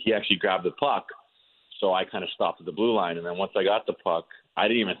it, and he actually grabbed the puck. So I kind of stopped at the blue line, and then once I got the puck, I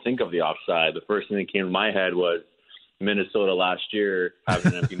didn't even think of the offside. The first thing that came to my head was Minnesota last year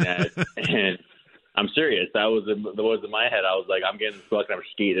having an empty net, and I'm serious. That was in my head. I was like, I'm getting this puck, and I'm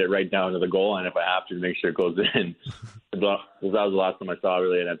skating it right down to the goal line if I have to make sure it goes in. That was the last time I saw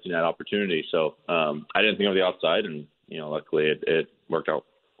really an empty net opportunity. So I didn't think of the offside, and luckily it worked out.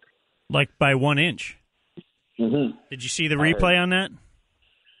 Like by 1 inch. Mm-hmm. Did you see the replay on that?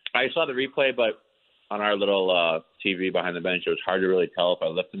 I saw the replay, but on our little TV behind the bench, it was hard to really tell if I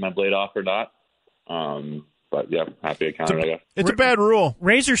lifted my blade off or not. But yeah, happy to count it, I guess. It's a bad rule.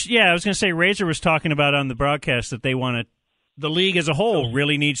 I was going to say Razor was talking about on the broadcast that they want to the league as a whole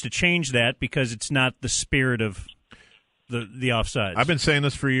really needs to change that because it's not the spirit of the offsides. I've been saying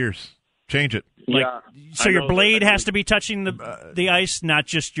this for years. Change it. So your blade has to be touching the ice, not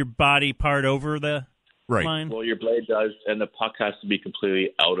just your body part over the line? Well, your blade does, and the puck has to be completely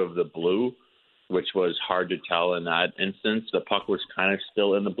out of the blue, which was hard to tell in that instance. The puck was kind of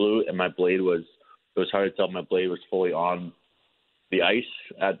still in the blue, and it was hard to tell my blade was fully on the ice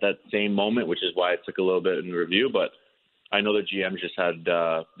at that same moment, which is why it took a little bit in review. But I know the GMs just had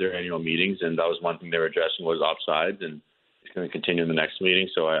their annual meetings, and that was one thing they were addressing was offsides, and it's going to continue in the next meeting.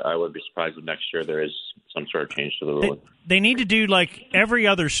 So I would be surprised if next year there is some sort of change to the rule. They need to do like every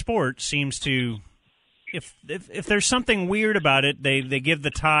other sport seems to. If there's something weird about it, they give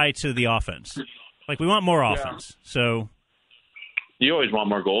the tie to the offense. Like, we want more offense. So you always want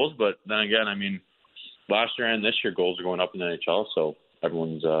more goals, but then again, I mean, last year and this year goals are going up in the NHL, so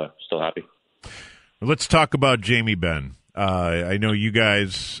everyone's still happy. Let's talk about Jamie Benn. I know you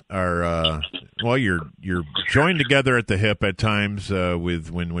guys are you're joined together at the hip at times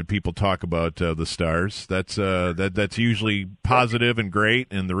with when people talk about the Stars. That's usually positive and great,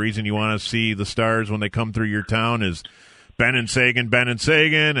 and the reason you want to see the Stars when they come through your town is Ben and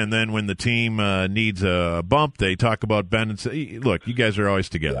Seguin, and then when the team needs a bump, they talk about Ben and Seguin. Look, you guys are always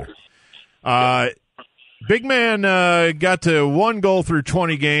together. Big man got to 1 goal through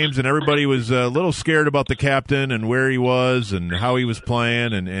 20 games, and everybody was a little scared about the captain and where he was and how he was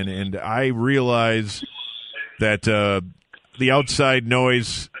playing. And I realize that the outside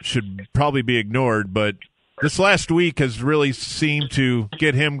noise should probably be ignored, but this last week has really seemed to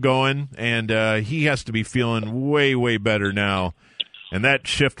get him going, and he has to be feeling way, way better now. And that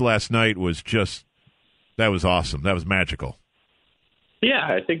shift last night was that was awesome. That was magical. Yeah,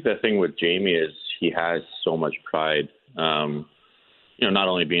 I think the thing with Jamie is he has so much pride, not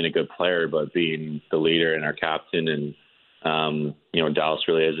only being a good player, but being the leader and our captain. And, Dallas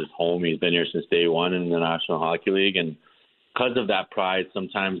really is his home. He's been here since day one in the National Hockey League. And because of that pride,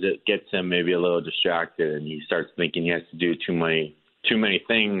 sometimes it gets him maybe a little distracted, and he starts thinking he has to do too many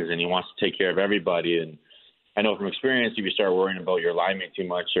things, and he wants to take care of everybody. And I know from experience, if you start worrying about your linemen too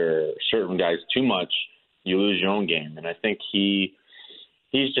much or certain guys too much, you lose your own game. And I think he's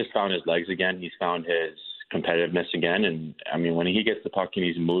just found his legs again. He's found his competitiveness again. And, I mean, when he gets the puck and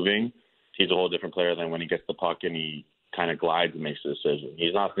he's moving, he's a whole different player than when he gets the puck and he kind of glides and makes a decision.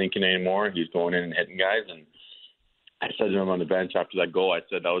 He's not thinking anymore. He's going in and hitting guys. And I said to him on the bench after that goal, I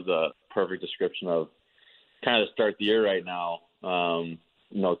said that was a perfect description of kind of the start of the year right now,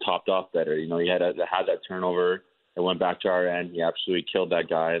 topped off better. He had that turnover. It went back to our end. He absolutely killed that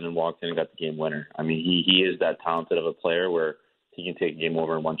guy and then walked in and got the game winner. I mean, he is that talented of a player where he can take a game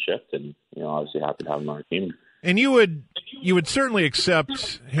over in one shift, and obviously happy to have him on our team. And you would certainly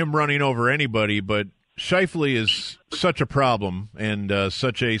accept him running over anybody, but Scheifele is such a problem and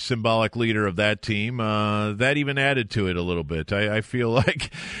such a symbolic leader of that team. That even added to it a little bit. I feel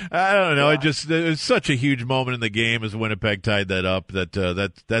like I don't know. It was such a huge moment in the game as Winnipeg tied that up.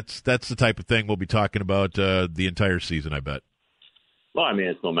 That's the type of thing we'll be talking about the entire season, I bet. Well, I mean,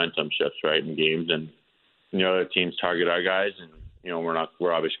 it's momentum shifts, right, in games, and other teams target our guys, and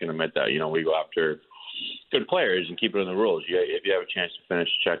we're obviously going to admit that. We go after good players and keep it in the rules. If you have a chance to finish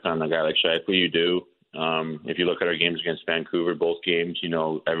a check on a guy like Scheifele, you do. If you look at our games against Vancouver, both games,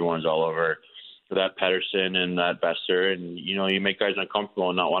 everyone's all over that Pettersson and that Besser, and you make guys uncomfortable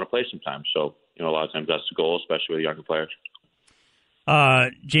and not want to play sometimes. So a lot of times that's the goal, especially with younger players.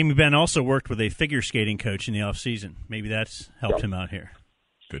 Jamie Benn also worked with a figure skating coach in the off season. Maybe that's helped him out here.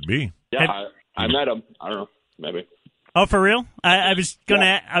 Could be. Yeah, I met him. I don't know, maybe. Oh, for real? I was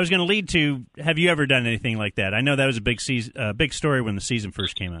gonna lead to. Have you ever done anything like that? I know that was a big story when the season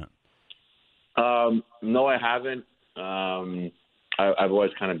first came out. No, I haven't. I've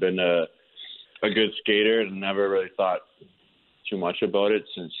always kind of been a good skater and never really thought too much about it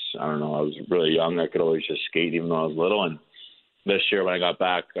since I was really young. I could always just skate even though I was little. And this year when I got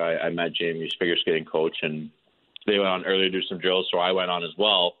back, I met Jamie's figure skating coach, and they went on early to do some drills, so I went on as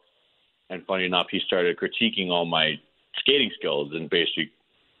well. And funny enough, he started critiquing all my skating skills and basically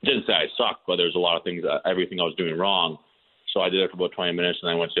didn't say I sucked, but there's a lot of things, everything I was doing wrong. So I did it for about 20 minutes,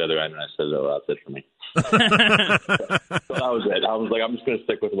 and I went to the other end, and I said, oh, that's it for me. So that was it. I was like, I'm just going to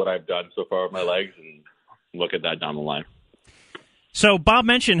stick with what I've done so far with my legs and look at that down the line. So Bob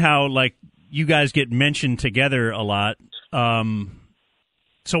mentioned how, you guys get mentioned together a lot.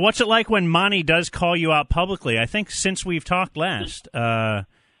 So what's it like when Monty does call you out publicly? I think since we've talked last,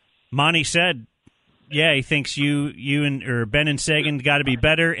 Monty said, he thinks you and Ben and Seguin got to be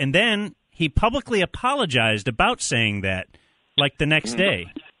better, and then he publicly apologized about saying that, the next day.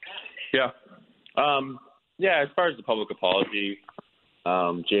 Yeah. Yeah, as far as the public apology,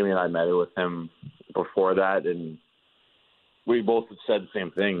 Jamie and I met with him before that, and we both said the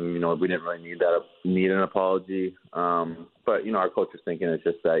same thing. We didn't really need an apology. But, our coach was thinking it's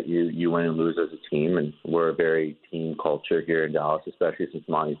just that you win and lose as a team, and we're a very team culture here in Dallas, especially since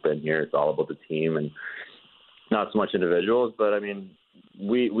Monty's been here. It's all about the team and not so much individuals. But, I mean,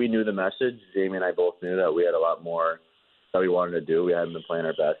 we knew the message. Jamie and I both knew that we had a lot more that we wanted to do. We hadn't been playing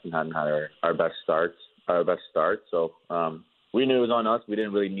our best and hadn't had our best start. So we knew it was on us. We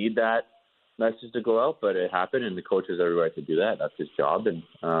didn't really need that message to go out, but it happened, and the coach has every right to do that. That's his job, and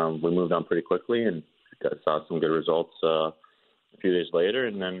we moved on pretty quickly and saw some good results a few days later,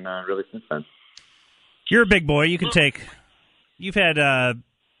 and then really since then. You're a big boy. You can take. You've had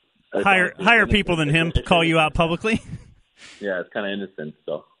higher people than him call you out publicly. Yeah, it's kind of innocent.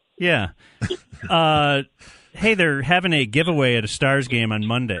 So yeah. Hey, they're having a giveaway at a Stars game on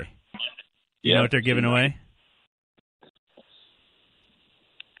Monday. You know what they're giving away?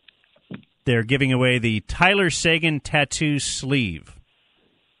 They're giving away the Tyler Seguin tattoo sleeve.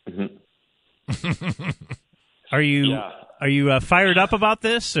 Mm-hmm. Are you fired up about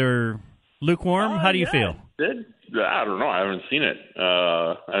this or lukewarm? How do you feel? I don't know. I haven't seen it.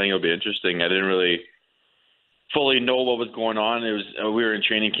 I think it'll be interesting. I didn't really fully know what was going on. It was we were in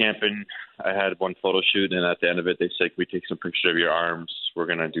training camp, and I had one photo shoot, and at the end of it, they said, "Can we take some picture of your arms? We're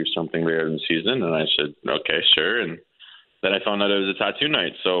going to do something later in the season." And I said, "Okay, sure." And then I found out it was a tattoo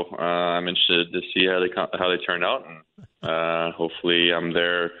night, so I'm interested to see how they turn out, and hopefully I'm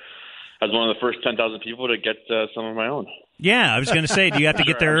there as one of the first 10,000 people to get some of my own. Yeah, I was going to say, do you have to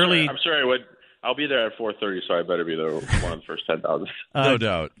get there early? I'm sure I would. I'll be there at 4:30, so I better be there one of the first 10,000. No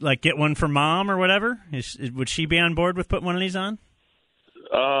doubt. Like get one for Mom or whatever? Would she be on board with putting one of these on?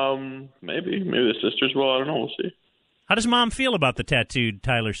 Maybe the sisters will. I don't know. We'll see. How does Mom feel about the tattooed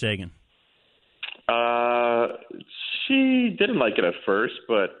Tyler Seguin? She didn't like it at first,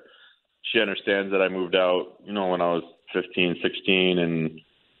 but she understands that I moved out, when I was 15, 16, and,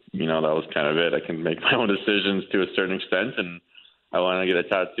 that was kind of it. I can make my own decisions to a certain extent, and I wanted to get a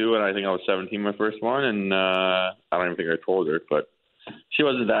tattoo, and I think I was 17 my first one, and I don't even think I told her, but she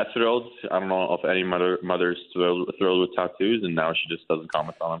wasn't that thrilled. I don't know if any mother's thrilled with tattoos, and now she just doesn't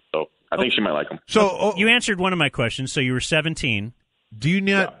comment on them, so I think she might like them. So you answered one of my questions, so you were 17. Do you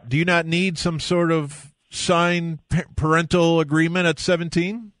not need some sort of signed parental agreement at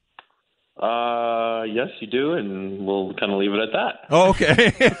 17? Yes, you do, and we'll kind of leave it at that. Oh,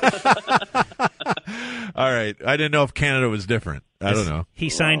 okay. All right. I didn't know if Canada was different. I don't know. He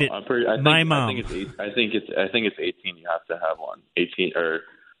signed it. My mom. I think it's 18. You have to have one. 18, or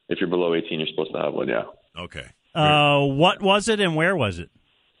if you're below 18, you're supposed to have one. Yeah. Okay. What was it, and where was it?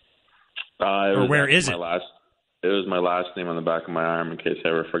 Or where is it? It was my last name on the back of my arm, in case I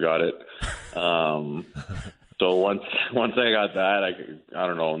ever forgot it. So once I got that, I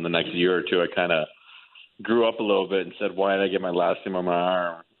don't know, in the next year or two, I kind of grew up a little bit and said, why did I get my last name on my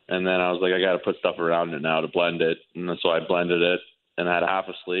arm? And then I was like, I got to put stuff around it now to blend it. And so I blended it, and I had a half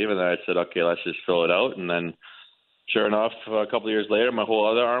a sleeve, and then I said, okay, let's just fill it out. And then sure enough, a couple of years later, my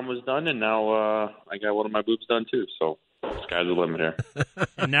whole other arm was done, and now I got one of my boobs done too. So sky's the limit here.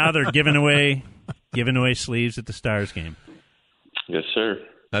 And now they're giving away sleeves at the Stars game. Yes, sir.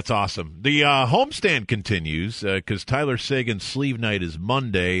 That's awesome. The homestand continues because Tyler Seguin's sleeve night is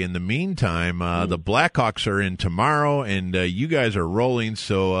Monday. In the meantime, the Blackhawks are in tomorrow, and you guys are rolling.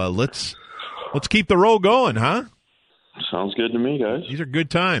 So let's keep the roll going, huh? Sounds good to me, guys. These are good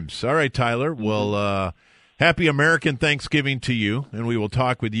times. All right, Tyler. Well, happy American Thanksgiving to you, and we will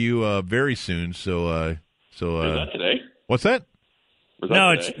talk with you very soon. So is that today? What's that?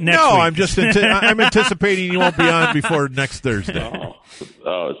 No, it's next week. I'm just I'm anticipating you won't be on before next Thursday.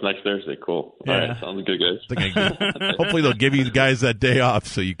 Oh, it's next Thursday. Cool. Yeah. All right, sounds good, guys. Hopefully they'll give you guys that day off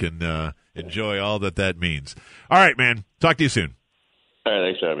so you can enjoy all that means. All right, man. Talk to you soon. All right,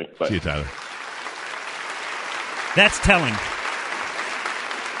 thanks for having me. Bye. See you, Tyler. That's telling.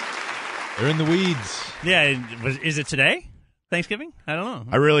 They're in the weeds. Yeah, is it today? Thanksgiving? I don't know.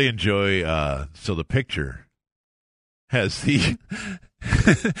 I really enjoy so the picture has the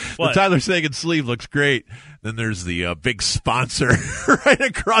Tyler Seguin sleeve looks great. Then there's the big sponsor right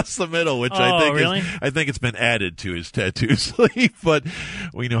across the middle, which I think it's been added to his tattoo sleeve, but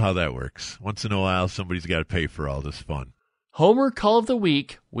we know how that works. Once in a while, somebody's got to pay for all this fun. Homercall of the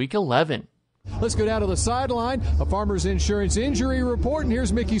Week, Week 11. Let's go down to the sideline. A Farmers Insurance injury report, and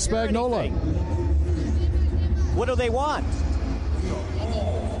here's Mickey Spagnola. What do they want?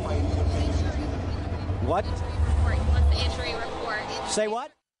 What? What's the injury report? Say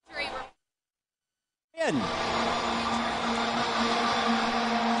what? Injury report.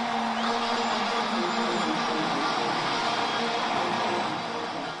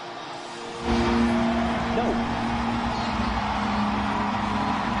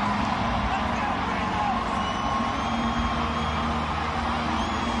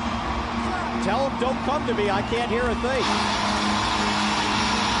 Tell them don't come to me. I can't hear a thing.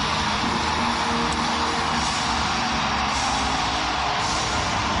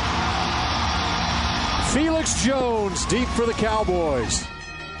 Felix Jones deep for the Cowboys.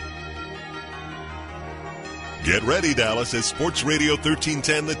 Get ready, Dallas, as Sports Radio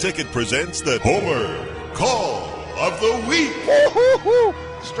 1310 The Ticket presents the Homer Call of the Week. Woo-hoo-hoo.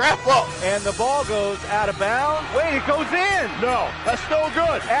 Strap up. And the ball goes out of bounds. Wait, it goes in. No, that's no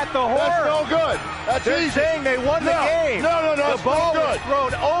good. At the horn. That's no good. That's They're easy. saying they won the game. No, the ball was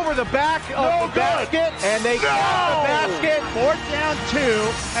thrown over the back of the basket, and they got the basket. 4th down 2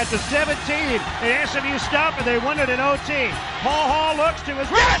 at the 17. And SMU stopped, and they won it in OT. Paul Hall looks to his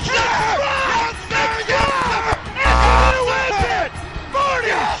right. Yes, sir! SMU wins it!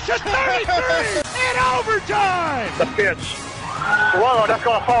 40 to 33 in overtime. The pitch. Whoa, that's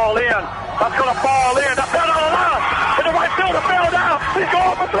going to fall in. That's going to fall in. That's out of the line. In the right fielder fell down. He's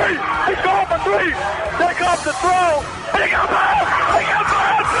going for three. He's going for three. There comes the throw. And he got ball. He got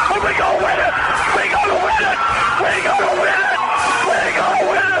ball. And we going to win it. We going to win it. We going to win it. We going to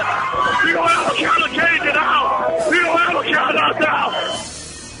win it. You don't have a count of change it out. You don't have a count of out.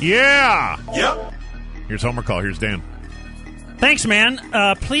 Yeah. Yep. Here's Homercall. Here's Dan. Thanks, man.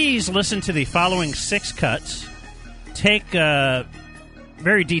 Please listen to the following 6 cuts. Take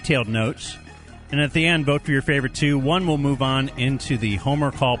very detailed notes, and at the end, vote for your favorite 2. One will move on into the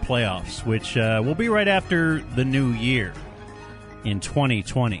Homercall playoffs, which will be right after the new year in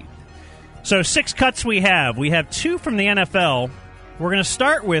 2020. So 6 cuts we have. We have 2 from the NFL. We're going to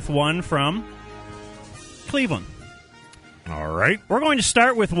start with one from Cleveland. All right. We're going to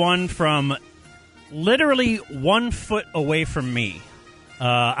start with one from literally 1 foot away from me.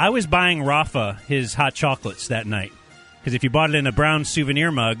 I was buying Rafa his hot chocolates that night. Because if you bought it in a brown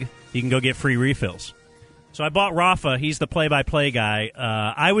souvenir mug, you can go get free refills. So I bought Rafa. He's the play-by-play guy.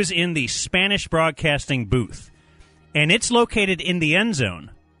 I was in the Spanish broadcasting booth, and it's located in the end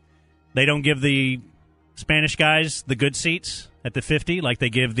zone. They don't give the Spanish guys the good seats at the 50 like they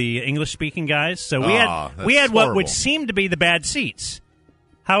give the English-speaking guys. So we had what would seem to be the bad seats.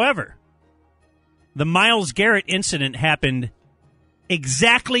 However, the Myles Garrett incident happened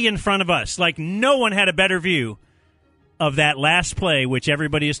exactly in front of us. Like, no one had a better view of that last play, which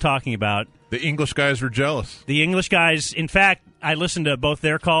everybody is talking about. The English guys were jealous. The English guys, in fact, I listened to both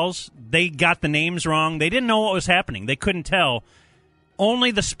their calls. They got the names wrong. They didn't know what was happening. They couldn't tell.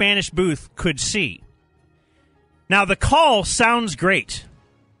 Only the Spanish booth could see. Now, the call sounds great.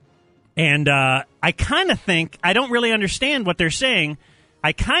 And I kind of think, I don't really understand what they're saying.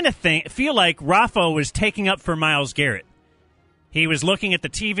 I kind of feel like Rafa was taking up for Myles Garrett. He was looking at the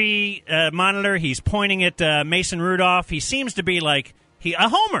TV monitor. He's pointing at Mason Rudolph. He seems to be like a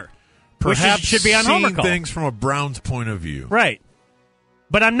homer. Perhaps should be on seeing Homercall. things from a Browns point of view. Right.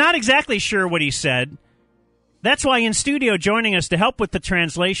 But I'm not exactly sure what he said. That's why in studio joining us to help with the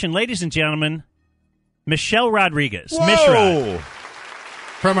translation, ladies and gentlemen, Michelle Rodriguez. Whoa! Mishrod.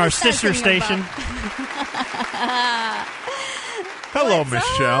 From our sister station. Hello,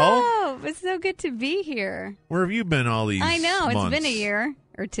 Michelle. Oh, it's so good to be here. Where have you been all these I know. months? It's been a year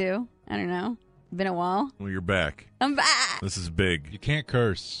or 2. I don't know. Been a while. Well, you're back. I'm back. This is big. You can't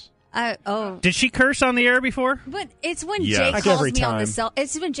curse. Did she curse on the air before? But it's when Yes. Jay Like calls every me on the time.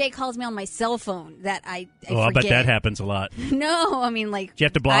 It's when Jay calls me on my cell phone that I Oh, I forget. bet that happens a lot. No, I mean like Do you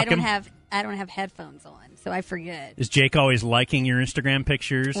have to block I don't him? I don't have headphones on, so I forget. Is Jake always liking your Instagram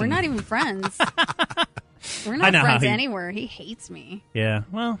pictures? We're not even friends. We're I not know how friends he- anywhere. He hates me. Yeah,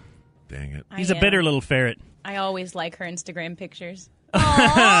 well. Dang it. He's a bitter little ferret. I always like her Instagram pictures.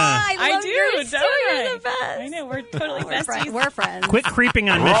 I love do, yours don't too. I? You're the best. I know, we're totally besties. We're friends. Quit creeping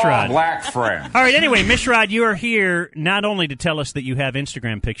on Mishrod. black friend. All right, anyway, Mishrod, you are here not only to tell us that you have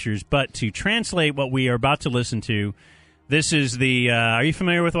Instagram pictures, but to translate what we are about to listen to. This is the, are you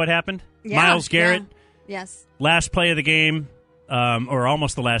familiar with what happened? Yeah, Myles Garrett, yeah. Yes. last play of the game, or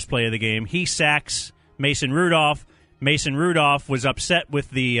almost the last play of the game. He sacks Mason Rudolph. Mason Rudolph was upset with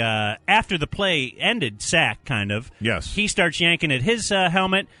the, after the play ended, sack, kind of. Yes. He starts yanking at his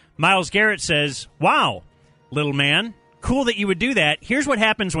helmet. Myles Garrett says, "Wow, little man, cool that you would do that. Here's what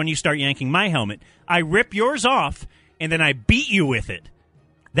happens when you start yanking my helmet. I rip yours off, and then I beat you with it."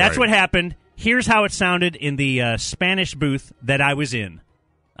 That's Right. what happened. Here's how it sounded in the Spanish booth that I was in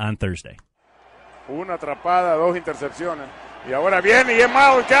on Thursday. Una atrapada, 2 intercepciones. Y ahora viene y es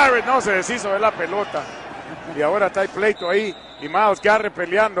Myles Garrett. No, se deshizo de la pelota. Y ahora está el pleito ahí. Y Myles Garrett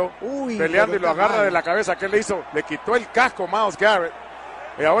peleando. Peleando y lo agarra de la cabeza. ¿Qué le hizo? Le quitó el casco Myles Garrett.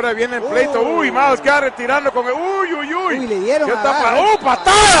 Y ahora viene el pleito. Myles Garrett tirando con el... Uy, le dieron ¿Qué a está Garrett.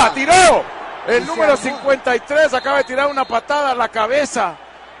 patada! ¡Tiró! El Y número se armó. 53 acaba de tirar una patada a la cabeza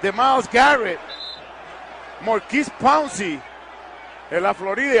de Myles Garrett. Maurkice Pouncey en la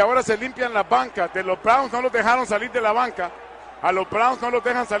Florida y ahora se limpian las bancas. De los Browns no los dejaron salir de la banca. A los Browns no los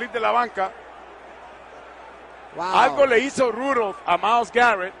dejan salir de la banca. Wow. Algo le hizo Rudolph a Myles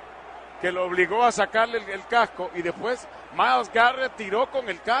Garrett que lo obligó a sacarle el casco y después Myles Garrett tiró con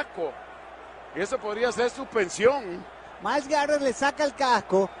el casco. Y eso podría ser suspensión. Myles Garrett le saca el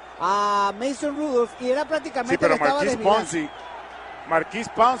casco a Mason Rudolph y era prácticamente Sí, pero le estaba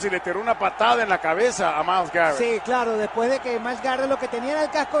Maurkice Pouncey le tiró una patada en la cabeza a Myles Garrett. Sí, claro, después de que Myles Garrett lo que tenía era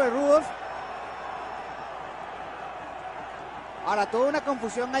el casco de Rudolph. Ahora, toda una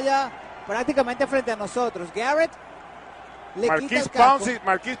confusión allá prácticamente frente a nosotros. Garrett le quita el casco.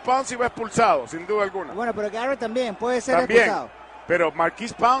 Maurkice Pouncey va expulsado, sin duda alguna. Bueno, pero Garrett también puede ser expulsado. Pero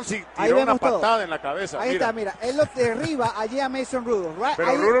Maurkice Pouncey tiró una patada en la cabeza. Ahí está, mira, él lo derriba allí a Mason Rudolph.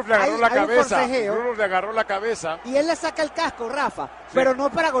 Pero Rudolph le agarró la cabeza. Rudolph le agarró la cabeza. Y él le saca el casco, Rafa, pero no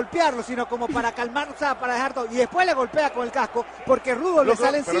para golpearlo, sino como para calmarlo, o sea, para dejar todo. Y después le golpea con el casco, porque Rudolph le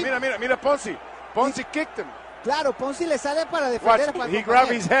sale encima. Pero mira, Pouncey. Pouncey kicked him. Claro, Pouncey le sale para defender. Watch, he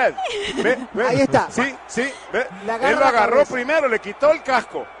grabbed his head. Ve. Ahí está. Sí, ve. Él lo agarró primero, le quitó el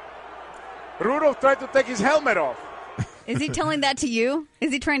casco. Rudolph tried to take his helmet off. Is he telling that to you?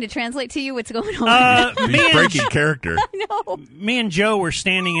 Is he trying to translate to you what's going on? He's breaking character. I know. Me and Joe were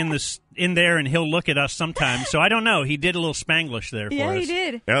standing in there, and he'll look at us sometimes. So I don't know. He did a little Spanglish there for us. Yeah, he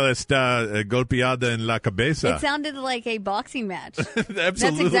did. Él está golpeada en la cabeza. It sounded like a boxing match. Absolutely. That's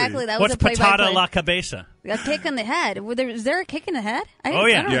exactly. That What's was a play-by-play. patada la cabeza? A kick in the head. Is there a kick in the head? Oh,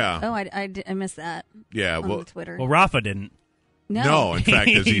 yeah. I missed that. Yeah. On Twitter. Well, Rafa didn't. No, in fact,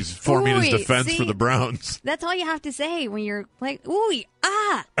 as he's forming his defense for the Browns. That's all you have to say when you're like, "Uy,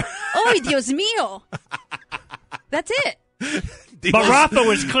 ah, oh, Dios mío." That's it. But Rafa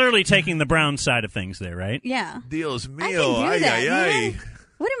was clearly taking the Browns side of things there, right? Yeah. Dios mío, I can do that, ay.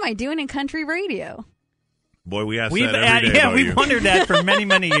 What am I doing in country radio? Boy, we ask that every day. Yeah, we've wondered that for many,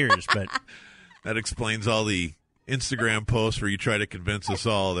 many years. But that explains all the Instagram posts where you try to convince us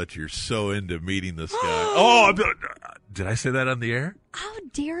all that you're so into meeting this guy. Did I say that on the air? How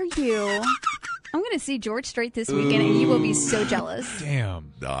dare you? I'm going to see George Strait this weekend, and you will be so jealous.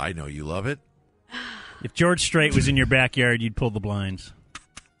 Damn. No, I know you love it. If George Strait was in your backyard, you'd pull the blinds.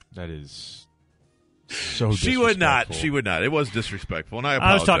 That is so She would not. She would not. It was disrespectful, and I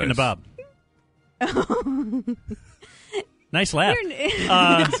apologize. I was talking to Bob. Nice laugh.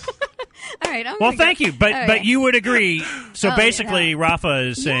 All right. Well, thank you. But okay. But you would agree. So basically, yeah. Rafa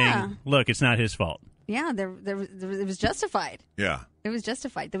is saying, look, it's not his fault. Yeah, it was justified. Yeah. It was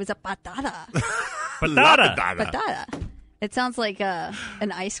justified. There was a patada. Patada. It sounds like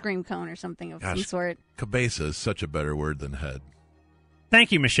an ice cream cone or something of some sort. Cabeza is such a better word than head.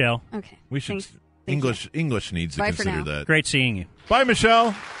 Thank you, Michelle. Okay. We should Thank English needs to Bye for consider now. that. Great seeing you. Bye,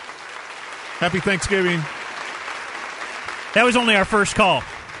 Michelle. Happy Thanksgiving. That was only our first call.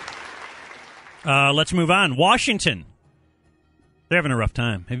 Let's move on. Washington. They're having a rough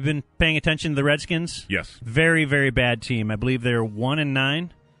time. Have you been paying attention to the Redskins? Yes. Very, very bad team. I believe they're 1-9,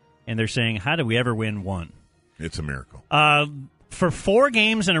 and they're saying, how do we ever win one? It's a miracle. For 4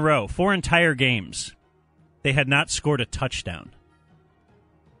 games in a row, 4 entire games, they had not scored a touchdown.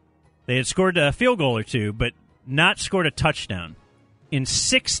 They had scored a field goal or two, but not scored a touchdown in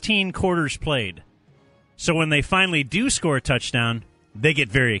 16 quarters played. So when they finally do score a touchdown, they get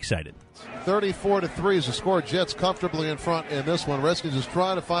very excited. 34-3 is the score. Jets comfortably in front in this one. Redskins is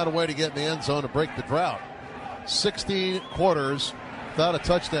trying to find a way to get in the end zone to break the drought. 16 quarters without a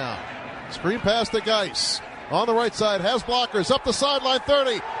touchdown. Screen pass to Geis. On the right side, has blockers. Up the sideline,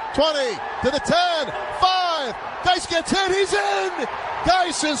 30, 20, to the 10, 5. Geis gets hit. He's in.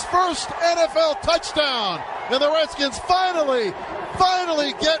 Geis' first NFL touchdown. And the Redskins finally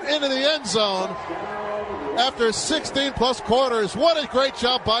get into the end zone. After 16-plus quarters, what a great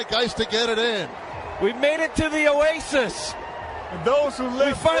job by Geis to get it in. We made it to the Oasis. And those who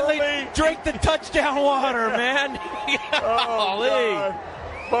live finally drank the touchdown water, man. Oh, God.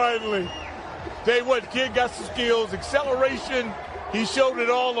 Finally. Tell you what, kid got some skills, acceleration. He showed it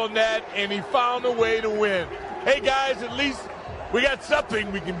all on that, and he found a way to win. Hey, guys, at least we got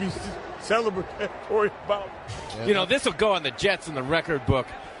something we can be celebratory about. You know, this will go on the Jets in the record book.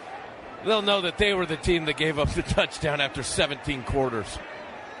 They'll know that they were the team that gave up the touchdown after 17 quarters.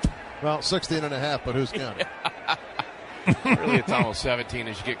 Well, 16 and a half, but who's counting? Really, it's almost 17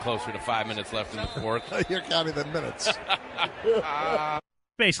 as you get closer to 5 minutes left in the fourth. You're counting the minutes.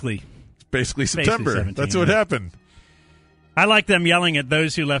 Basically September. 17, That's what happened. I like them yelling at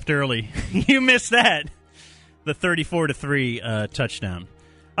those who left early. You missed that. The 34-3 touchdown.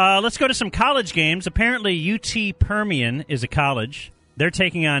 Let's go to some college games. Apparently, UT Permian is a college. They're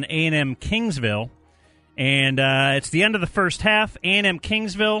taking on A&M Kingsville. And it's the end of the first half. A&M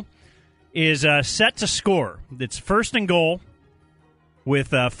Kingsville is set to score. It's first and goal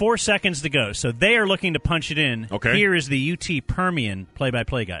with 4 seconds to go. So they are looking to punch it in. Okay. Here is the UT Permian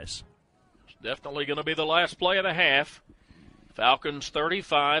play-by-play guys. It's definitely going to be the last play of the half. Falcons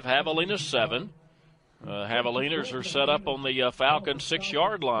 35, Javelinas 7. Javelinas are set up on the Falcons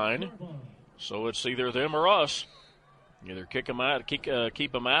 6-yard line. So it's either them or us. Either kick them out, keep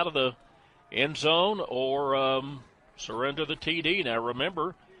them out of the end zone or surrender the TD. Now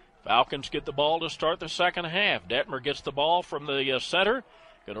remember, Falcons get the ball to start the second half. Detmer gets the ball from the center,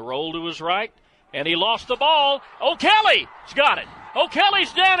 going to roll to his right, and he lost the ball. O'Kelly's got it.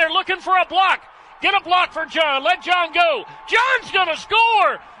 O'Kelly's down there looking for a block. Get a block for John. Let John go. John's going to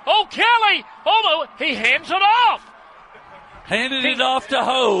score. O'Kelly, he hands it off. Handed it off to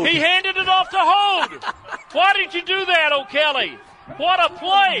Hode. He handed it off to Hode. Why did you do that, O'Kelly? What a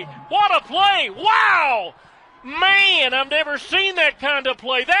play. What a play. Wow. Man, I've never seen that kind of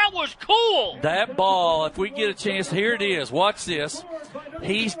play. That was cool. That ball, if we get a chance, here it is. Watch this.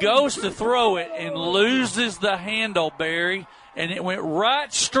 He goes to throw it and loses the handle, Barry, and it went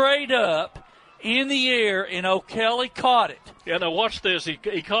right straight up in the air, and O'Kelly caught it. Yeah, now watch this. He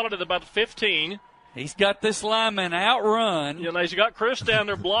caught it at about 15. He's got this lineman outrun. You know, he's got Chris down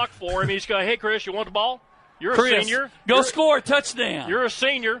there blocked for him. He's got, hey, Chris, you want the ball? You're Chris, a senior. Go score a touchdown. You're a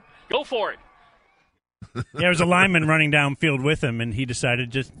senior. Go for it. There was a lineman running downfield with him, and he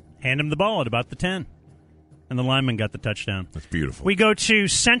decided to just hand him the ball at about the 10. And the lineman got the touchdown. That's beautiful. We go to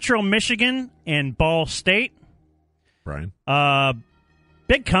Central Michigan and Ball State. Brian?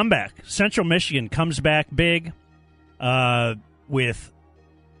 Big comeback. Central Michigan comes back big with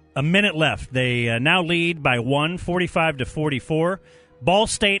a minute left. They now lead by 1, 45-44. Ball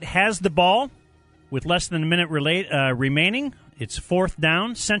State has the ball with less than a minute remaining. It's fourth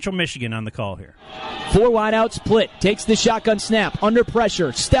down. Central Michigan on the call here. 4 wide out split. Takes the shotgun snap. Under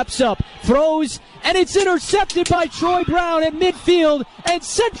pressure. Steps up. Throws. And it's intercepted by Troy Brown at midfield. And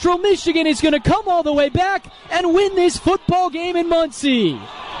Central Michigan is going to come all the way back and win this football game in Muncie.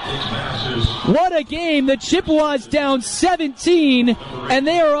 What a game. The Chippewas down 17. And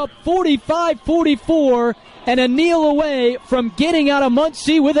they are up 45-44. And a kneel away from getting out of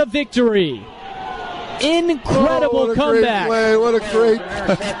Muncie with a victory. Incredible comeback. What a great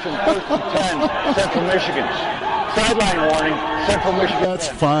Central Michigan. Sideline warning. Central Michigan. That's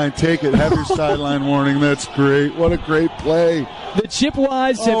fine. Take it. Have your sideline warning. That's great. What a great play. The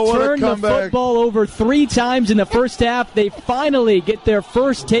Chippewas have turned the football over 3 times in the first half. They finally get their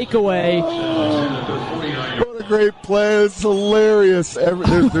first takeaway. What a great play. It's hilarious.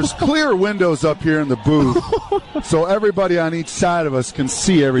 There's clear windows up here in the booth, so everybody on each side of us can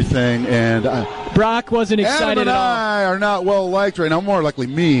see everything. And Brock wasn't excited Adam and at all. I are not well liked right now. More likely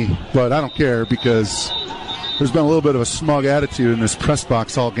me, but I don't care because there's been a little bit of a smug attitude in this press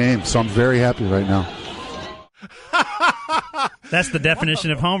box all game, so I'm very happy right now. That's the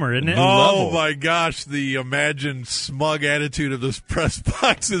definition of Homer, isn't it? Oh, my gosh. The imagined smug attitude of this press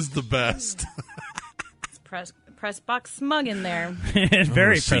box is the best. Press box smug in there.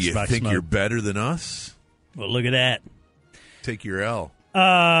 Very so press you box think smug. you're better than us? Well, look at that. Take your L.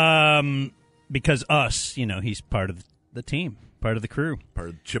 Because us, he's part of the team, part of the crew. Part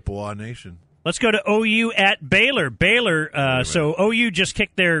of the Chippewa Nation. Let's go to OU at Baylor. Baylor, so OU just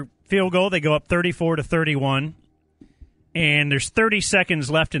kicked their field goal. They go up 34-31. And there's 30 seconds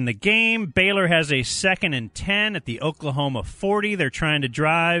left in the game. Baylor has a 2nd and 10 at the Oklahoma 40. They're trying to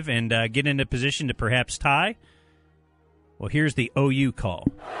drive and get into position to perhaps tie. Well, here's the OU call.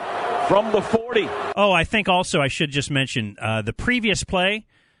 From the 40. Oh, I think also I should just mention the previous play,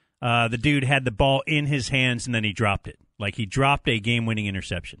 the dude had the ball in his hands and then he dropped it. Like he dropped a game-winning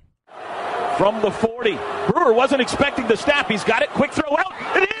interception. From the 40. Brewer wasn't expecting the snap. He's got it. Quick throw out.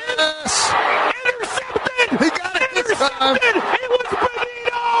 It is! Intercepted! He got it this time. It was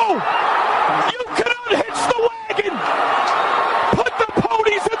Benito! You could unhitch the wagon! Put the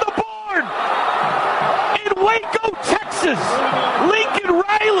ponies in the barn! In Waco, Texas, Lincoln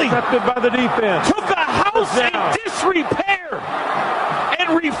Riley Intercepted by the defense. took a house in disrepair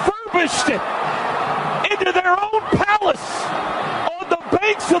and refurbished it into their own palace on the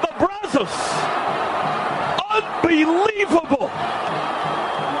banks of the Brazos. Unbelievable!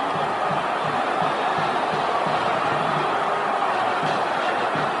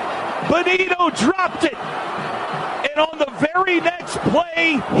 Benito dropped it, and on the very next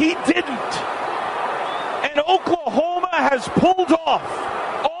play, he didn't. And Oklahoma has pulled off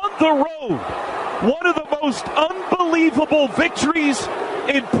on the road one of the most unbelievable victories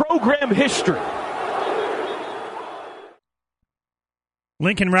in program history.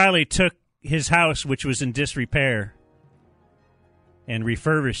 Lincoln Riley took his house, which was in disrepair, and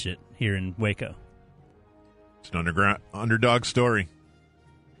refurbished it here in Waco. It's an underdog story.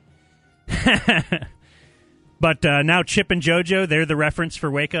 But now Chip and JoJo, they're the reference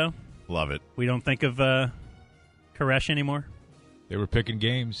for Waco. Love it. We don't think of Koresh anymore. They were picking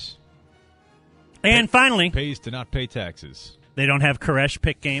games. And finally, pays to not pay taxes. They don't have Koresh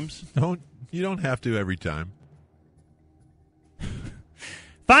pick games. You don't have to every time.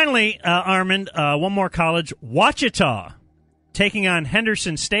 Finally, Armand, one more college. Ouachita taking on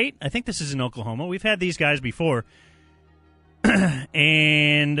Henderson State. I think this is in Oklahoma. We've had these guys before.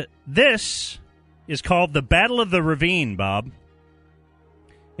 And this is called the Battle of the Ravine, Bob.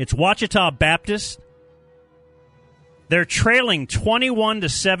 It's Ouachita Baptist. They're trailing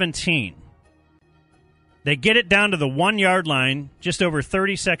 21-17. They get it down to the 1-yard line, just over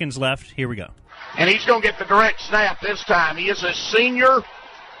 30 seconds left. Here we go. And he's going to get the direct snap this time. He is a senior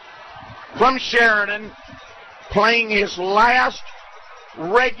from Sheridan playing his last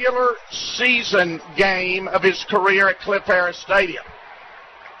regular season game of his career at Cliff Harris Stadium.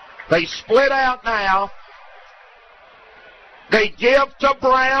 They split out now. They give to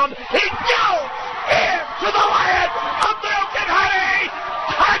Brown. He goes into the land of Milton Honey.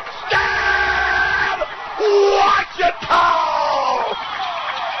 Touchdown! Ouachita!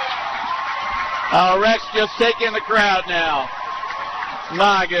 Rex just taking the crowd now.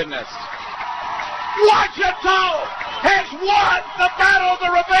 My goodness. Ouachita has won the Battle of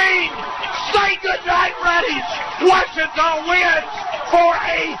the Ravine. Say goodnight, Reddies. Ouachita wins for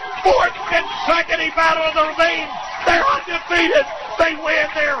a 4th consecutive Battle of the Ravine. They're undefeated. They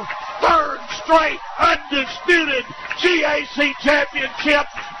win their 3rd straight undisputed GAC championship.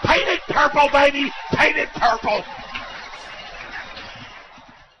 Painted purple, baby. Painted purple.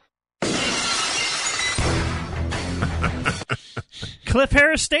 Cliff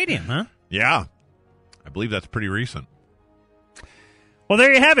Harris Stadium, huh? Yeah. I believe that's pretty recent. Well,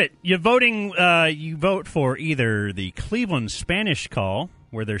 there you have it. You vote for either the Cleveland Spanish call,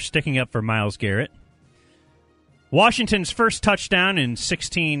 where they're sticking up for Myles Garrett, Washington's first touchdown in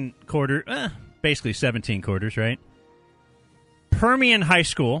 16 quarters, basically 17 quarters, right? Permian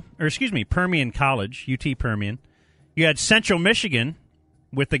College, UT Permian. You had Central Michigan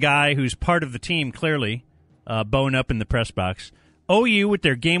with the guy who's part of the team, clearly, bowing up in the press box. OU with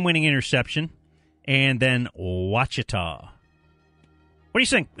their game-winning interception, and then Ouachita. What do you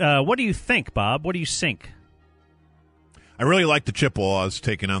think? What do you think, Bob? What do you think? I really like the Chippewas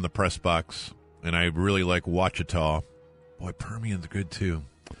taking on the press box, and I really like Ouachita. Boy, Permian's good too.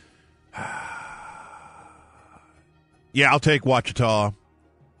 Yeah, I'll take Ouachita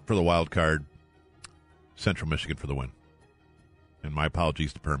for the wild card. Central Michigan for the win. And my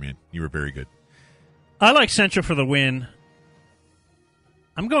apologies to Permian. You were very good. I like Central for the win.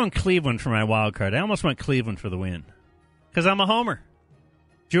 I'm going Cleveland for my wild card. I almost went Cleveland for the win because I'm a homer.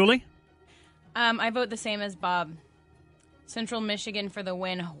 Julie? I vote the same as Bob. Central Michigan for the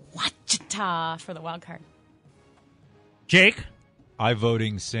win. Ouachita for the wild card. Jake? I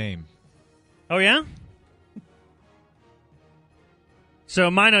voting same. Oh, yeah?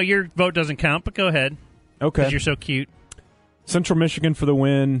 So, Mino, your vote doesn't count, but go ahead. Okay. Because you're so cute. Central Michigan for the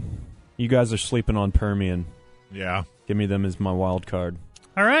win. You guys are sleeping on Permian. Yeah. Give me them as my wild card.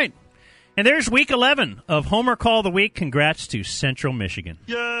 All right. And there's week 11 of Homer Call of the Week. Congrats to Central Michigan.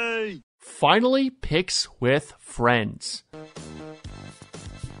 Yay! Finally, picks with friends. All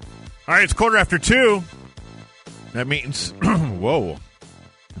right, it's 2:15. That means, whoa,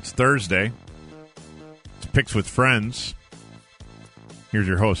 it's Thursday. It's Picks with Friends. Here's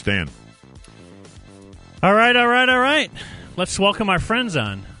your host, Dan. All right. Let's welcome our friends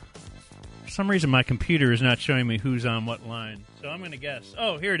on. For some reason, my computer is not showing me who's on what line. So I'm going to guess.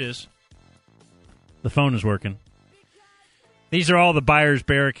 Oh, here it is. The phone is working. These are all the Buyers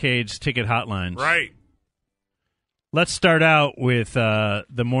Barricades ticket hotlines. Right. Let's start out with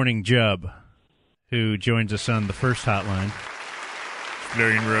the Morning Jub, who joins us on the first hotline.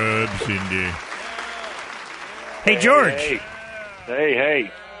 Flying rubs, Cindy. Hey, George.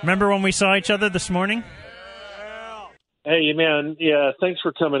 Hey. Remember when we saw each other this morning? Hey, man. Yeah, thanks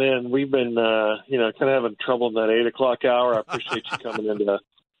for coming in. We've been, kind of having trouble in that 8 o'clock hour. I appreciate you coming in to,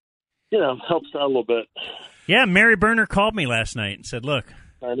 help us out a little bit. Yeah, Mary Berner called me last night and said, look.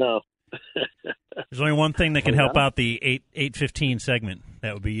 I know. There's only one thing that can help out the 8:15 segment.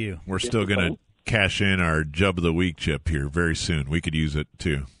 That would be you. We're still going to cash in our Jub of the Week chip here very soon. We could use it,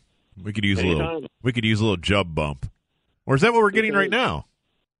 too. We could use a little Jub bump. Or is that what we're getting right now?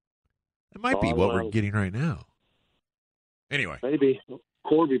 It might be what we're getting right now. Anyway. Maybe.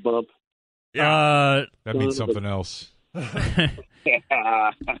 Corby bump. Yeah. That means something else.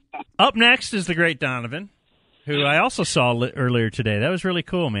 Up next is the great Donovan, who I also saw earlier today. That was really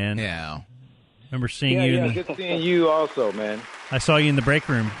cool, man. Yeah. Remember seeing you. Yeah, good seeing you also, man. I saw you in the break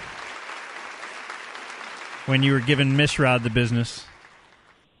room when you were giving Miss Rod the business.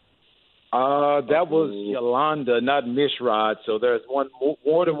 That was Yolanda, not Miss Rod. So there's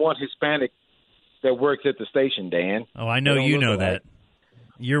more than one Hispanic that works at the station, Dan. Oh, I know you know that.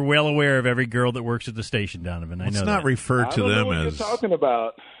 You're well aware of every girl that works at the station, Donovan. I know Let's that. not refer to them as you're talking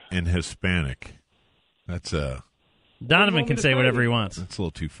about. in Hispanic. That's Donovan can say whatever he wants. That's a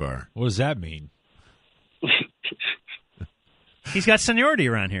little too far. What does that mean? He's got seniority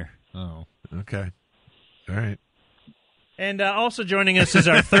around here. Oh, okay. All right. And also joining us is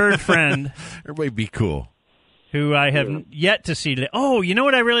our third friend. Everybody be cool. Who I have yet to see today. Oh, you know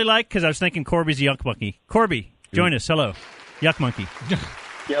what I really like? Because I was thinking Corby's a Yuck Monkey. Corby, join us. Hello. Yuck Monkey.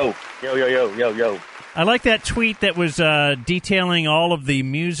 Yo. I like that tweet that was detailing all of the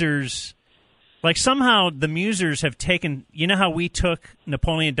Musers. Like, somehow the Musers have taken... You know how we took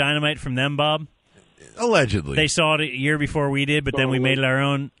Napoleon Dynamite from them, Bob? Allegedly. They saw it a year before we did, but then we made it our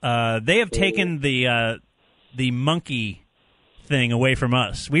own. They have taken the monkey thing away from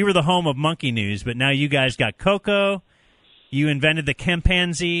us. We were the home of monkey news, but now you guys got Coco. You invented the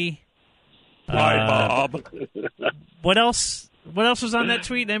chimpanzee. Bye, Bob. What else was on that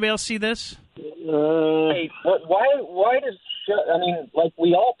tweet? Anybody else see this? Hey, why does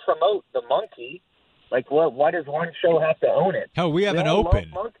we all promote the monkey. Why does one show have to own it? Hell, we have an all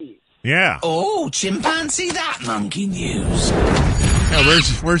open. love monkeys. Yeah. Oh, chimpanzee, that monkey news. Yeah,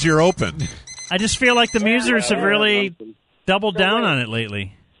 where's your open? I just feel like the Musers have really doubled down on it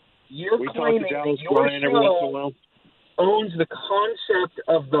lately. You're We talk to claiming Dallas that your Bryan every once in a show while. owns the concept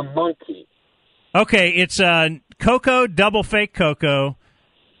of the monkey. Okay, it's Coco, double fake Coco.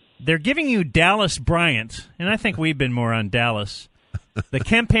 They're giving you Dallas Bryant, and I think we've been more on Dallas. The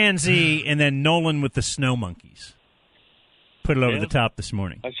chimpanzee, and then Nolan with the snow monkeys. Put it over the top this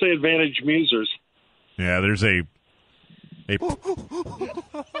morning. I say advantage Musers. Yeah, there's a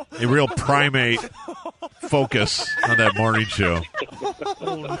real primate focus on that morning show.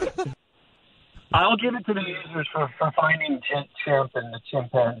 I'll give it to the users for finding Chimp and the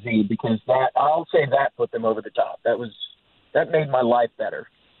chimpanzee because I'll say that put them over the top. That made my life better.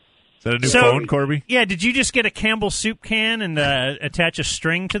 Is that a new phone, Corby? Yeah, did you just get a Campbell soup can and attach a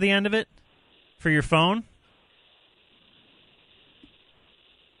string to the end of it for your phone?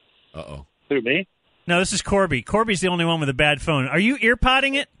 Uh-oh. Who, me? No, this is Corby. Corby's the only one with a bad phone. Are you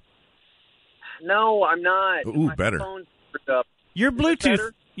earpodding it? No, I'm not. Ooh, my better. phone's screwed up. You're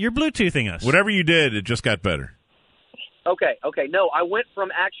Bluetoothing us. Whatever you did, it just got better. Okay. No, I went from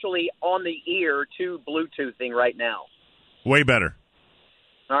actually on the ear to Bluetoothing right now. Way better.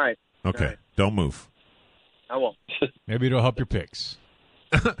 All right. Okay, All right. Don't move. I won't. Maybe it'll help your picks.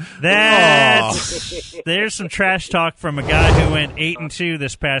 There's some trash talk from a guy who went 8-2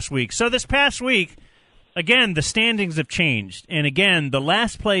 this past week. So this past week, again, the standings have changed. And again, the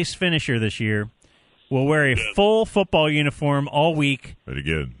last place finisher this year will wear a full football uniform all week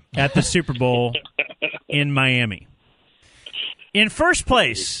at the Super Bowl in Miami. In first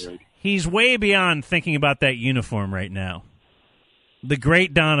place, he's way beyond thinking about that uniform right now. The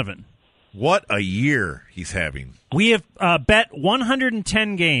great Donovan. What a year he's having. We have bet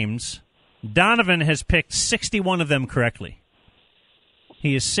 110 games. Donovan has picked 61 of them correctly.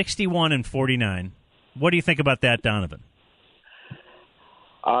 He is 61-49. What do you think about that, Donovan?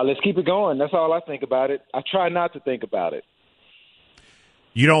 Let's keep it going. That's all I think about it. I try not to think about it.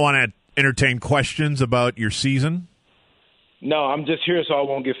 You don't want to entertain questions about your season? No, I'm just here so I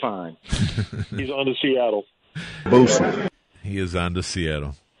won't get fined. He's on to Seattle. He is on to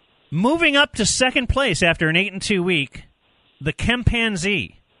Seattle. Moving up to second place after an 8-2 week, the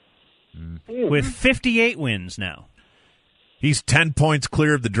chimpanzee with 58 wins now. He's 10 points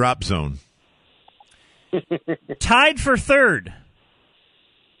clear of the drop zone. Tied for third.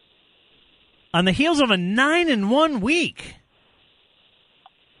 On the heels of a 9-1 week.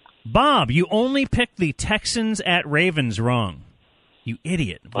 Bob, you only picked the Texans at Ravens wrong. You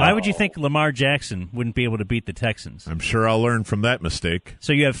idiot. Why would you think Lamar Jackson wouldn't be able to beat the Texans? I'm sure I'll learn from that mistake.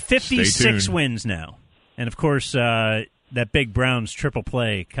 So you have Stay 56 tuned. wins now. And, of course, that big Browns triple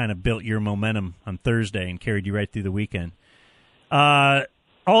play kind of built your momentum on Thursday and carried you right through the weekend.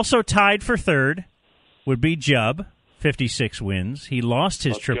 Also tied for third would be Jubb, 56 wins. He lost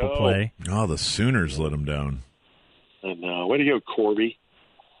his triple play. Oh, the Sooners let him down. And way to go, Corby.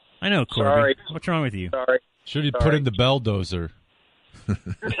 I know, Corby. Sorry. What's wrong with you? Sorry. Should he put in the belldozer?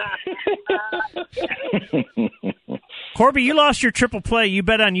 Corby, you lost your triple play. You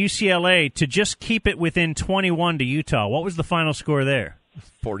bet on UCLA to just keep it within 21 to Utah. What was the final score there?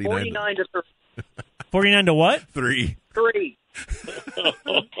 49 to 49 to what? 3. 3.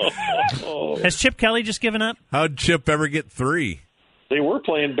 Has Chip Kelly just given up? How'd Chip ever get 3? They were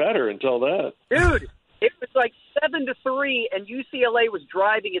playing better until that. Dude, it was like 7-3, and UCLA was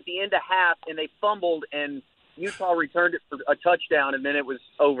driving at the end of half, and they fumbled, and Utah returned it for a touchdown, and then it was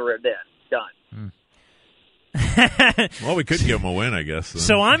over then. Done. Well, we could give him a win, I guess.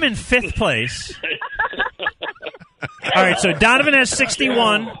 So I'm in 5th place. All right, so Donovan has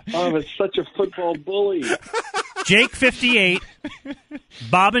 61. Oh, it's such a football bully. Jake, 58.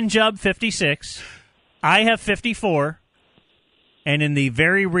 Bob and Jubb, 56. I have 54. And in the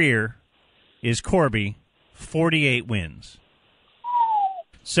very rear is Corby, 48 wins.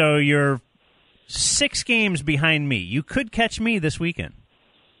 So you're 6 games behind me. You could catch me this weekend.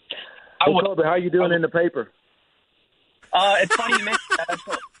 Corby, how you doing in the paper? It's funny you mentioned that.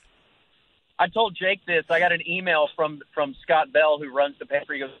 I told Jake this. I got an email from Scott Bell, who runs the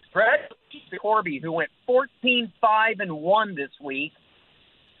paper. He goes, Greg Corby, who went 14-5-1 this week.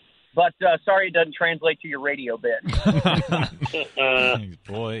 But sorry it doesn't translate to your radio bit.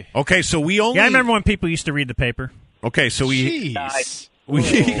 Boy. Okay, so we only... Yeah, I remember when people used to read the paper. Okay, so we... Jeez.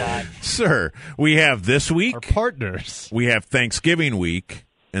 Sir, we have this week. Our partners. We have Thanksgiving week,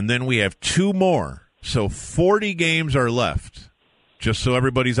 and then we have 2 more. So 40 games are left. Just so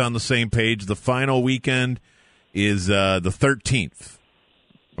everybody's on the same page, the final weekend is the 13th.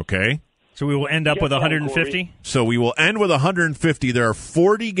 Okay? So we will end up with 150? So we will end with 150. There are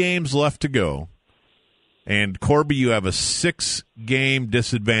 40 games left to go. And, Corby, you have a 6-game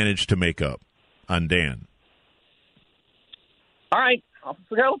disadvantage to make up on Dan. All right.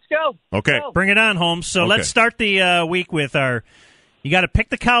 Let's go. Okay. Bring it on, Holmes. So let's start the week with our... You got to pick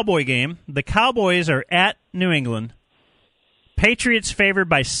the Cowboy game. The Cowboys are at New England. Patriots favored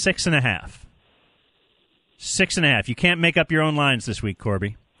by 6.5. 6.5. You can't make up your own lines this week,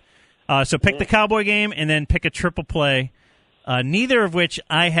 Corby. So pick the Cowboy game and then pick a triple play, neither of which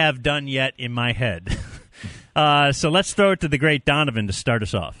I have done yet in my head. So let's throw it to the great Donovan to start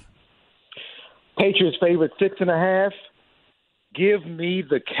us off. Patriots favorite 6.5. Give me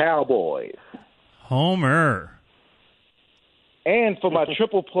the Cowboys. Homer. And for my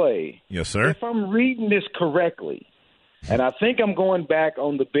triple play, yes, sir. If I'm reading this correctly, and I think I'm going back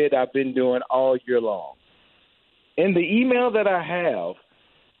on the bid I've been doing all year long, in the email that I have,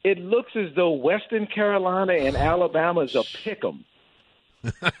 it looks as though Western Carolina and Alabama is a pick 'em.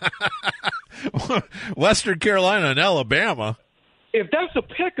 Western Carolina and Alabama? If that's a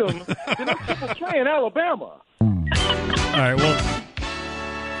pick 'em, then I'm triple playing Alabama. All right, well,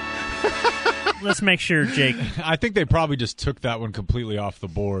 let's make sure Jake... I think they probably just took that one completely off the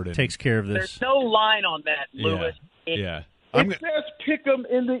board. And takes care of this. There's no line on that, Lewis. Yeah. It says pick 'em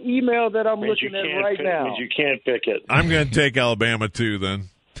in the email that I'm looking at right now. Means you can't pick it. I'm going to take Alabama, too, then.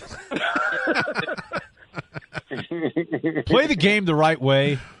 Play the game the right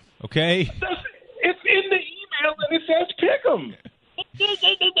way, okay? It's in the email and it says pick 'em.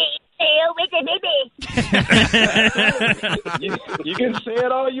 You can say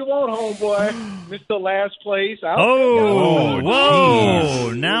it all you want, homeboy. Mr. Last Place. Whoa!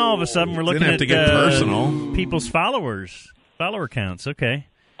 Now all of a sudden we're looking Didn't have to get personal. People's follower counts. Okay.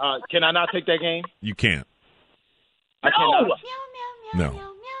 Can I not take that game? You can't. I cannot. No.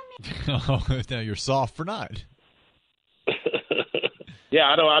 Oh, now you're soft for not. Yeah,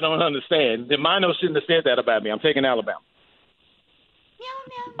 I don't understand. The Mino shouldn't have said that about me. I'm taking Alabama.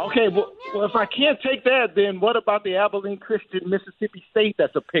 Okay, well, if I can't take that, then what about the Abilene Christian Mississippi State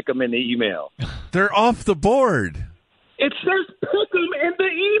that's a pick 'em in the email? They're off the board. It says pick 'em in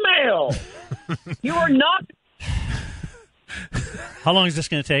the email. You are not. How long is this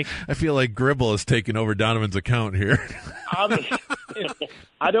going to take? I feel like Gribble is taking over Donovan's account here.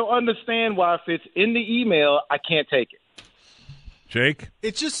 I don't understand why if it's in the email, I can't take it. Jake?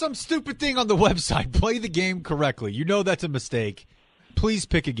 It's just some stupid thing on the website. Play the game correctly. You know that's a mistake. Please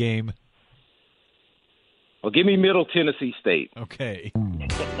pick a game. Well, give me Middle Tennessee State. Okay.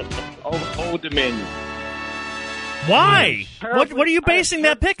 Old Dominion. Why? What are you basing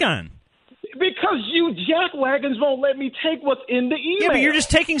that pick on? Because you jackwagons won't let me take what's in the email. Yeah, but you're just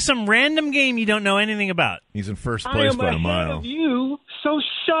taking some random game you don't know anything about. He's in first place by a mile. I am ahead of you, so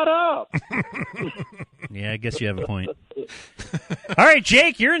shut up. Yeah, I guess you have a point. All right,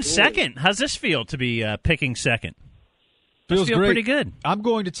 Jake, you're in second. How's this feel to be picking second? Feels feel great. Pretty good. I'm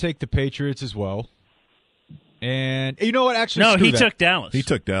going to take the Patriots as well. And you know what? Actually, no, he that. took Dallas. He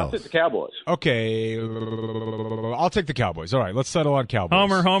took Dallas. I'll take the Cowboys. Okay, I'll take the Cowboys. All right, let's settle on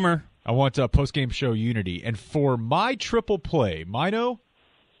Cowboys. Homer. I want post-game show unity. And for my triple play, Mino.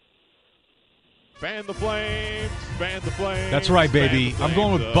 Fan the flames, fan the flames. That's right, baby. Flames, I'm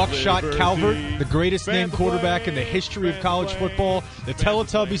going with Buckshot Liberty. Calvert, the greatest named quarterback in the history of college football. The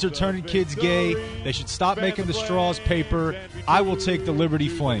Teletubbies are turning kids gay. They should stop making the straws paper. I will take the Liberty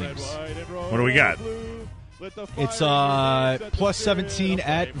Flames. What do we got? It's plus 17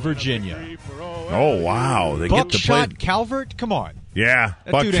 at Virginia. Oh, wow. They get to play. Buckshot Calvert? Come on. Yeah,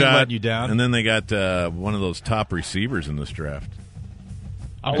 That Buckshot. dude ain't letting you down. And then they got one of those top receivers in this draft.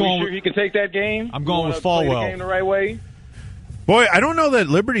 Are we sure he can take that game? I'm going with Play the Falwell. game the right way? Boy, I don't know that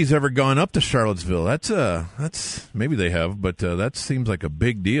Liberty's ever gone up to Charlottesville. That's maybe they have, but that seems like a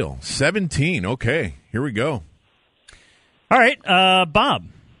big deal. 17. Okay, here we go. All right, Bob.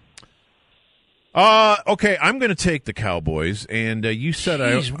 Okay, I'm going to take the Cowboys, and you said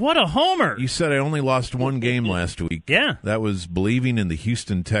Jeez, what a homer! You said I only lost one game last week. Yeah, that was believing in the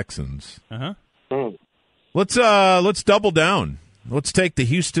Houston Texans. Uh-huh. Let's double down. Let's take the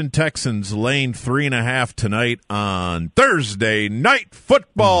Houston Texans laying 3.5 tonight on Thursday Night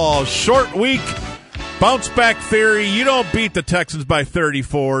Football. Short week, bounce back theory. You don't beat the Texans by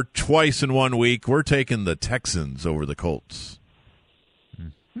 34 twice in 1 week. We're taking the Texans over the Colts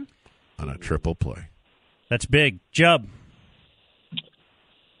on a triple play. That's big. Jub.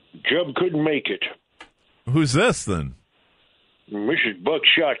 Jub couldn't make it. Who's this then? Mrs.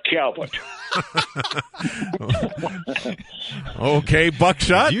 Buckshot Calvert. Okay,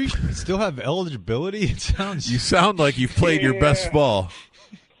 Buckshot. Do you still have eligibility? It sounds. You sound like you've played your best ball.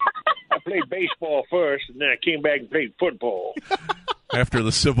 I played baseball first, and then I came back and played football. After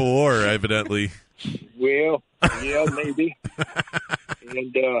the Civil War, evidently. Well, yeah, maybe.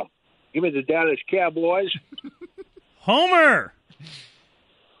 And give me the Dallas Cowboys. Homer.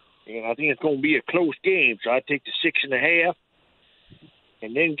 And I think it's going to be a close game, so I take the 6.5.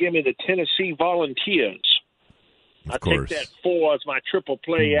 And then give me the Tennessee Volunteers. I take that 4 as my triple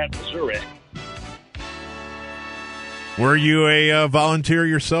play at Missouri. Were you a volunteer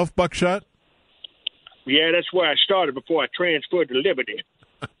yourself, Buckshot? Yeah, that's where I started before I transferred to Liberty.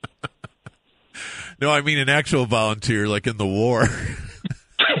 No, I mean an actual volunteer, like in the war.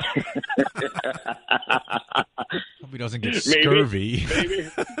 Hope he doesn't get scurvy.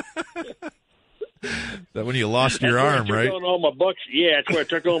 Maybe. That when you lost your arm, right? On all my bucks. Yeah, that's where I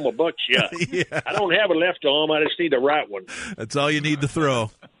took all my buckshot. Yeah. I don't have a left arm. I just need the right one. That's all you need to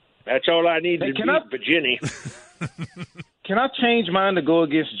throw. That's all I need to Hey, can beat I- Virginia. Can I change mine to go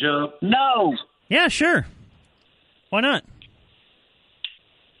against Jub? No. Yeah, sure. Why not?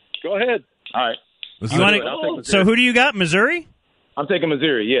 Go ahead. All right. You wanna, so who do you got? Missouri? I'm taking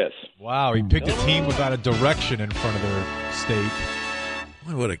Missouri, yes. Wow, he picked a team without a direction in front of their state.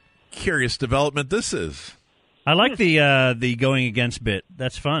 Boy, what a curious development this is. I like the going against bit.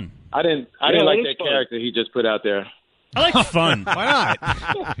 That's fun. I didn't like that character he just put out there. I like fun. Why not?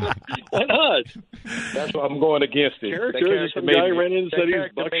 Why not? That's why I'm going against it. Character, some guy ran in and said he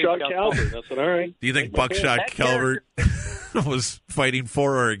was Buckshot Calvert. That's all right. Do you think Buckshot Calvert was fighting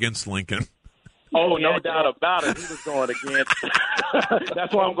for or against Lincoln? Oh, no doubt about it. He was going against.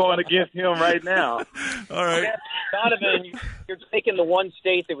 That's why I'm going against him right now. All right. Donovan, you're taking the one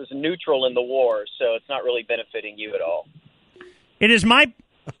state that was neutral in the war, so it's not really benefiting you at all. It is my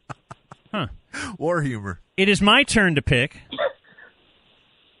war humor. It is my turn to pick.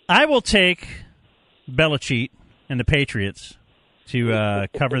 I will take Belichick and the Patriots to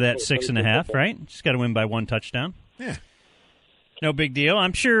cover that 6.5. Right? Just got to win by one touchdown. Yeah. No big deal.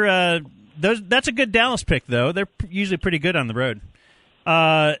 I'm sure. That's a good Dallas pick, though. They're usually pretty good on the road.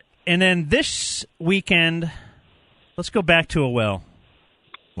 And then this weekend, let's go back to a well.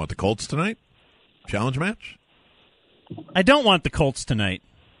 Want the Colts tonight? Challenge match? I don't want the Colts tonight.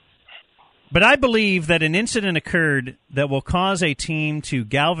 But I believe that an incident occurred that will cause a team to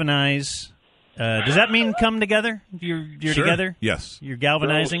galvanize. Does that mean come together? You're Sure. together? Yes. You're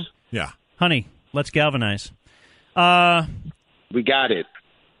galvanizing? Yeah. Honey, let's galvanize. We got it.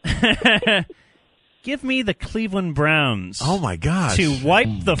 Give me the Cleveland Browns. Oh, my gosh. To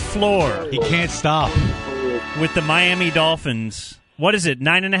wipe the floor. He can't stop. With the Miami Dolphins. What is it,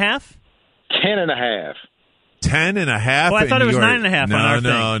 9.5? 10.5. 10.5. Well, I thought it was 9.5 on our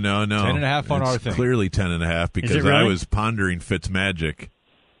thing. No. 10.5 on our thing. Clearly 10.5 because really? I was pondering Fitzmagic.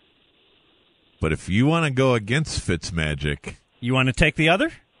 But if you want to go against Fitzmagic, you want to take the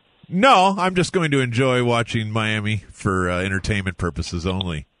other? No, I'm just going to enjoy watching Miami for entertainment purposes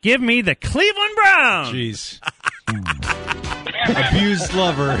only. Give me the Cleveland Browns. Jeez. Abused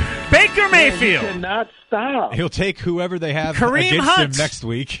lover. Baker Mayfield. You cannot stop. He'll take whoever they have Kareem against Hunt. him next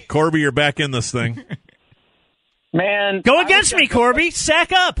week. Corby, you're back in this thing. Man. Go against me, Corby.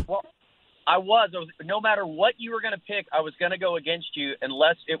 Sack up. Well, I was. No matter what you were going to pick, I was going to go against you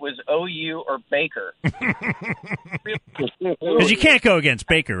unless it was OU or Baker. Because you can't go against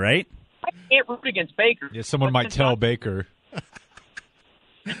Baker, right? I can't root against Baker. Yeah, someone might tell Baker.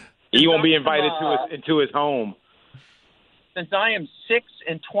 He won't be invited into his home. Since I am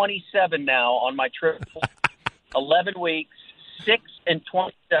 6-27 now on my trip, 11 weeks,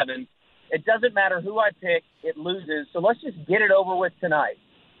 6-27. It doesn't matter who I pick; it loses. So let's just get it over with tonight.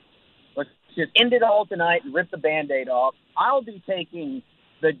 Let's just end it all tonight and rip the Band-Aid off. I'll be taking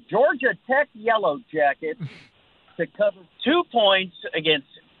the Georgia Tech Yellow Jackets to cover 2 points against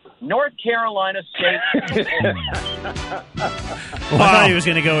North Carolina State. I thought he was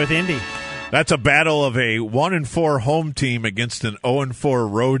going to go with Indy. That's a battle of a 1-4 home team against an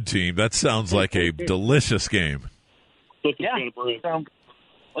 0-4 road team. That sounds like a delicious game. Yeah. So,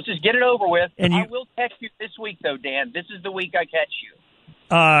 let's just get it over with. And I will catch you this week, though, Dan. This is the week I catch you.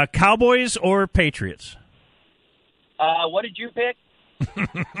 Cowboys or Patriots? What did you pick?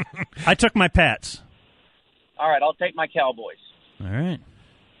 I took my Pats. All right, I'll take my Cowboys. All right.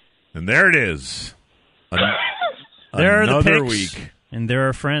 And there it is. There are the Another picks, week and there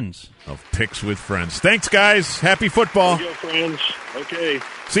are friends. Of Picks with Friends. Thanks, guys. Happy football. There you go, friends. Okay.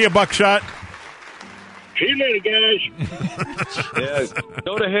 See you, Buckshot. See you later, guys. Yeah,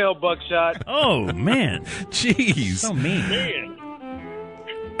 go to hell, Buckshot. Oh, man. Jeez. So mean. Man.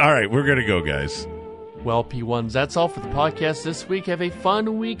 All right, we're going to go, guys. Well, P1s, that's all for the podcast this week. Have a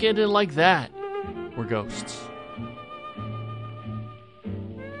fun weekend, and like that, we're ghosts.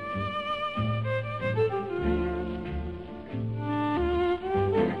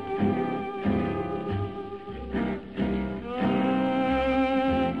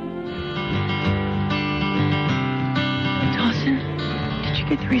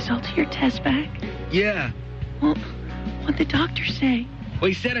 Get the results of your test back? Yeah. Well, what'd the doctor say? Well,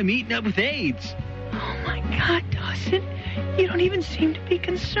 he said I'm eating up with AIDS. Oh, my God, Dawson. You don't even seem to be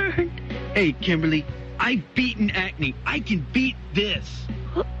concerned. Hey, Kimberly, I've beaten acne. I can beat this.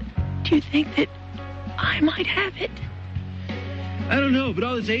 Well, do you think that I might have it? I don't know, but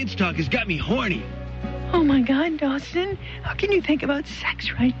all this AIDS talk has got me horny. Oh, my God, Dawson. How can you think about sex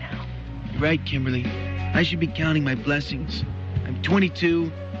right now? Right, Kimberly. I should be counting my blessings. I'm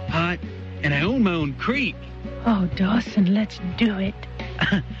 22, hot, and I own my own creek. Oh, Dawson, let's do it.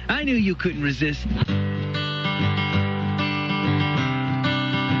 I knew you couldn't resist.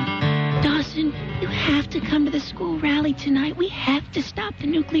 Dawson, you have to come to the school rally tonight. We have to stop the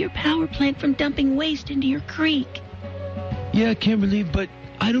nuclear power plant from dumping waste into your creek. Yeah, Kimberly, but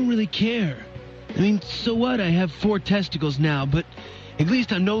I don't really care. I mean, so what? I have 4 testicles now, but at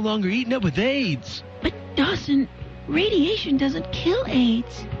least I'm no longer eating up with AIDS. But, Dawson, radiation doesn't kill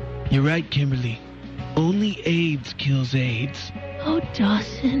AIDS. You're right, Kimberly. Only AIDS kills AIDS. Oh,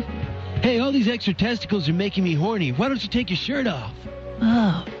 Dawson. Hey, all these extra testicles are making me horny. Why don't you take your shirt off?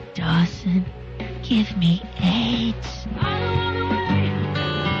 Oh, Dawson. Give me AIDS.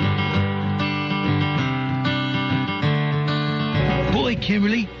 Boy,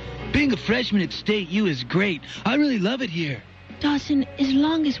 Kimberly, being a freshman at State U is great. I really love it here. Dawson, as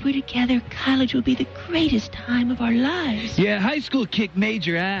long as we're together, college will be the greatest time of our lives. Yeah, high school kicked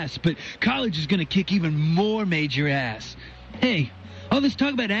major ass, but college is going to kick even more major ass. Hey, all this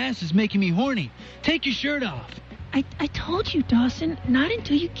talk about ass is making me horny. Take your shirt off. I told you, Dawson, not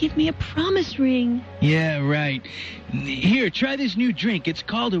until you give me a promise ring. Yeah, right. Here, try this new drink. It's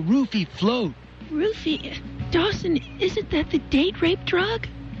called a roofie float. Roofie? Dawson, isn't that the date rape drug?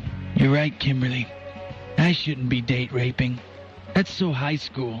 You're right, Kimberly. I shouldn't be date raping. That's so high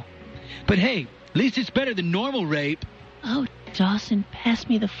school. But hey, at least it's better than normal rape. Oh, Dawson, pass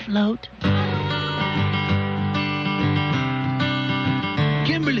me the float.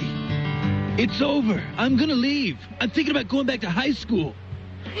 Kimberly, it's over. I'm gonna leave. I'm thinking about going back to high school.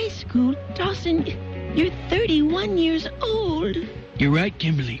 High school? Dawson, you're 31 years old. You're right,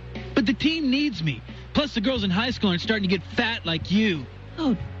 Kimberly. But the team needs me. Plus, the girls in high school aren't starting to get fat like you.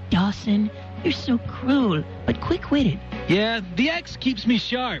 Oh, Dawson, you're so cruel, but quick-witted. Yeah, the X keeps me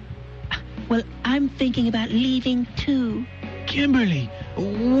sharp. Well, I'm thinking about leaving, too. Kimberly,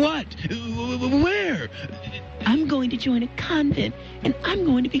 what? Where? I'm going to join a convent, and I'm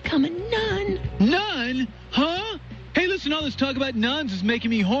going to become a nun. Nun? Huh? Hey, listen, all this talk about nuns is making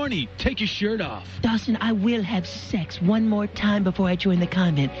me horny. Take your shirt off. Dawson, I will have sex one more time before I join the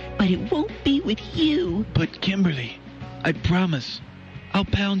convent, but it won't be with you. But, Kimberly, I promise, I'll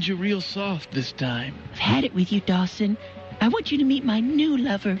pound you real soft this time. I've had it with you, Dawson. I want you to meet my new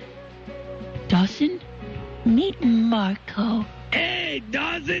lover. Dawson, meet Marco. Hey,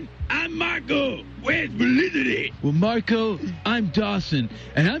 Dawson, I'm Marco. Where's Felicity? Well, Marco, I'm Dawson,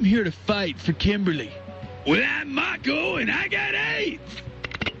 and I'm here to fight for Kimberly. Well, I'm Marco, and I got AIDS.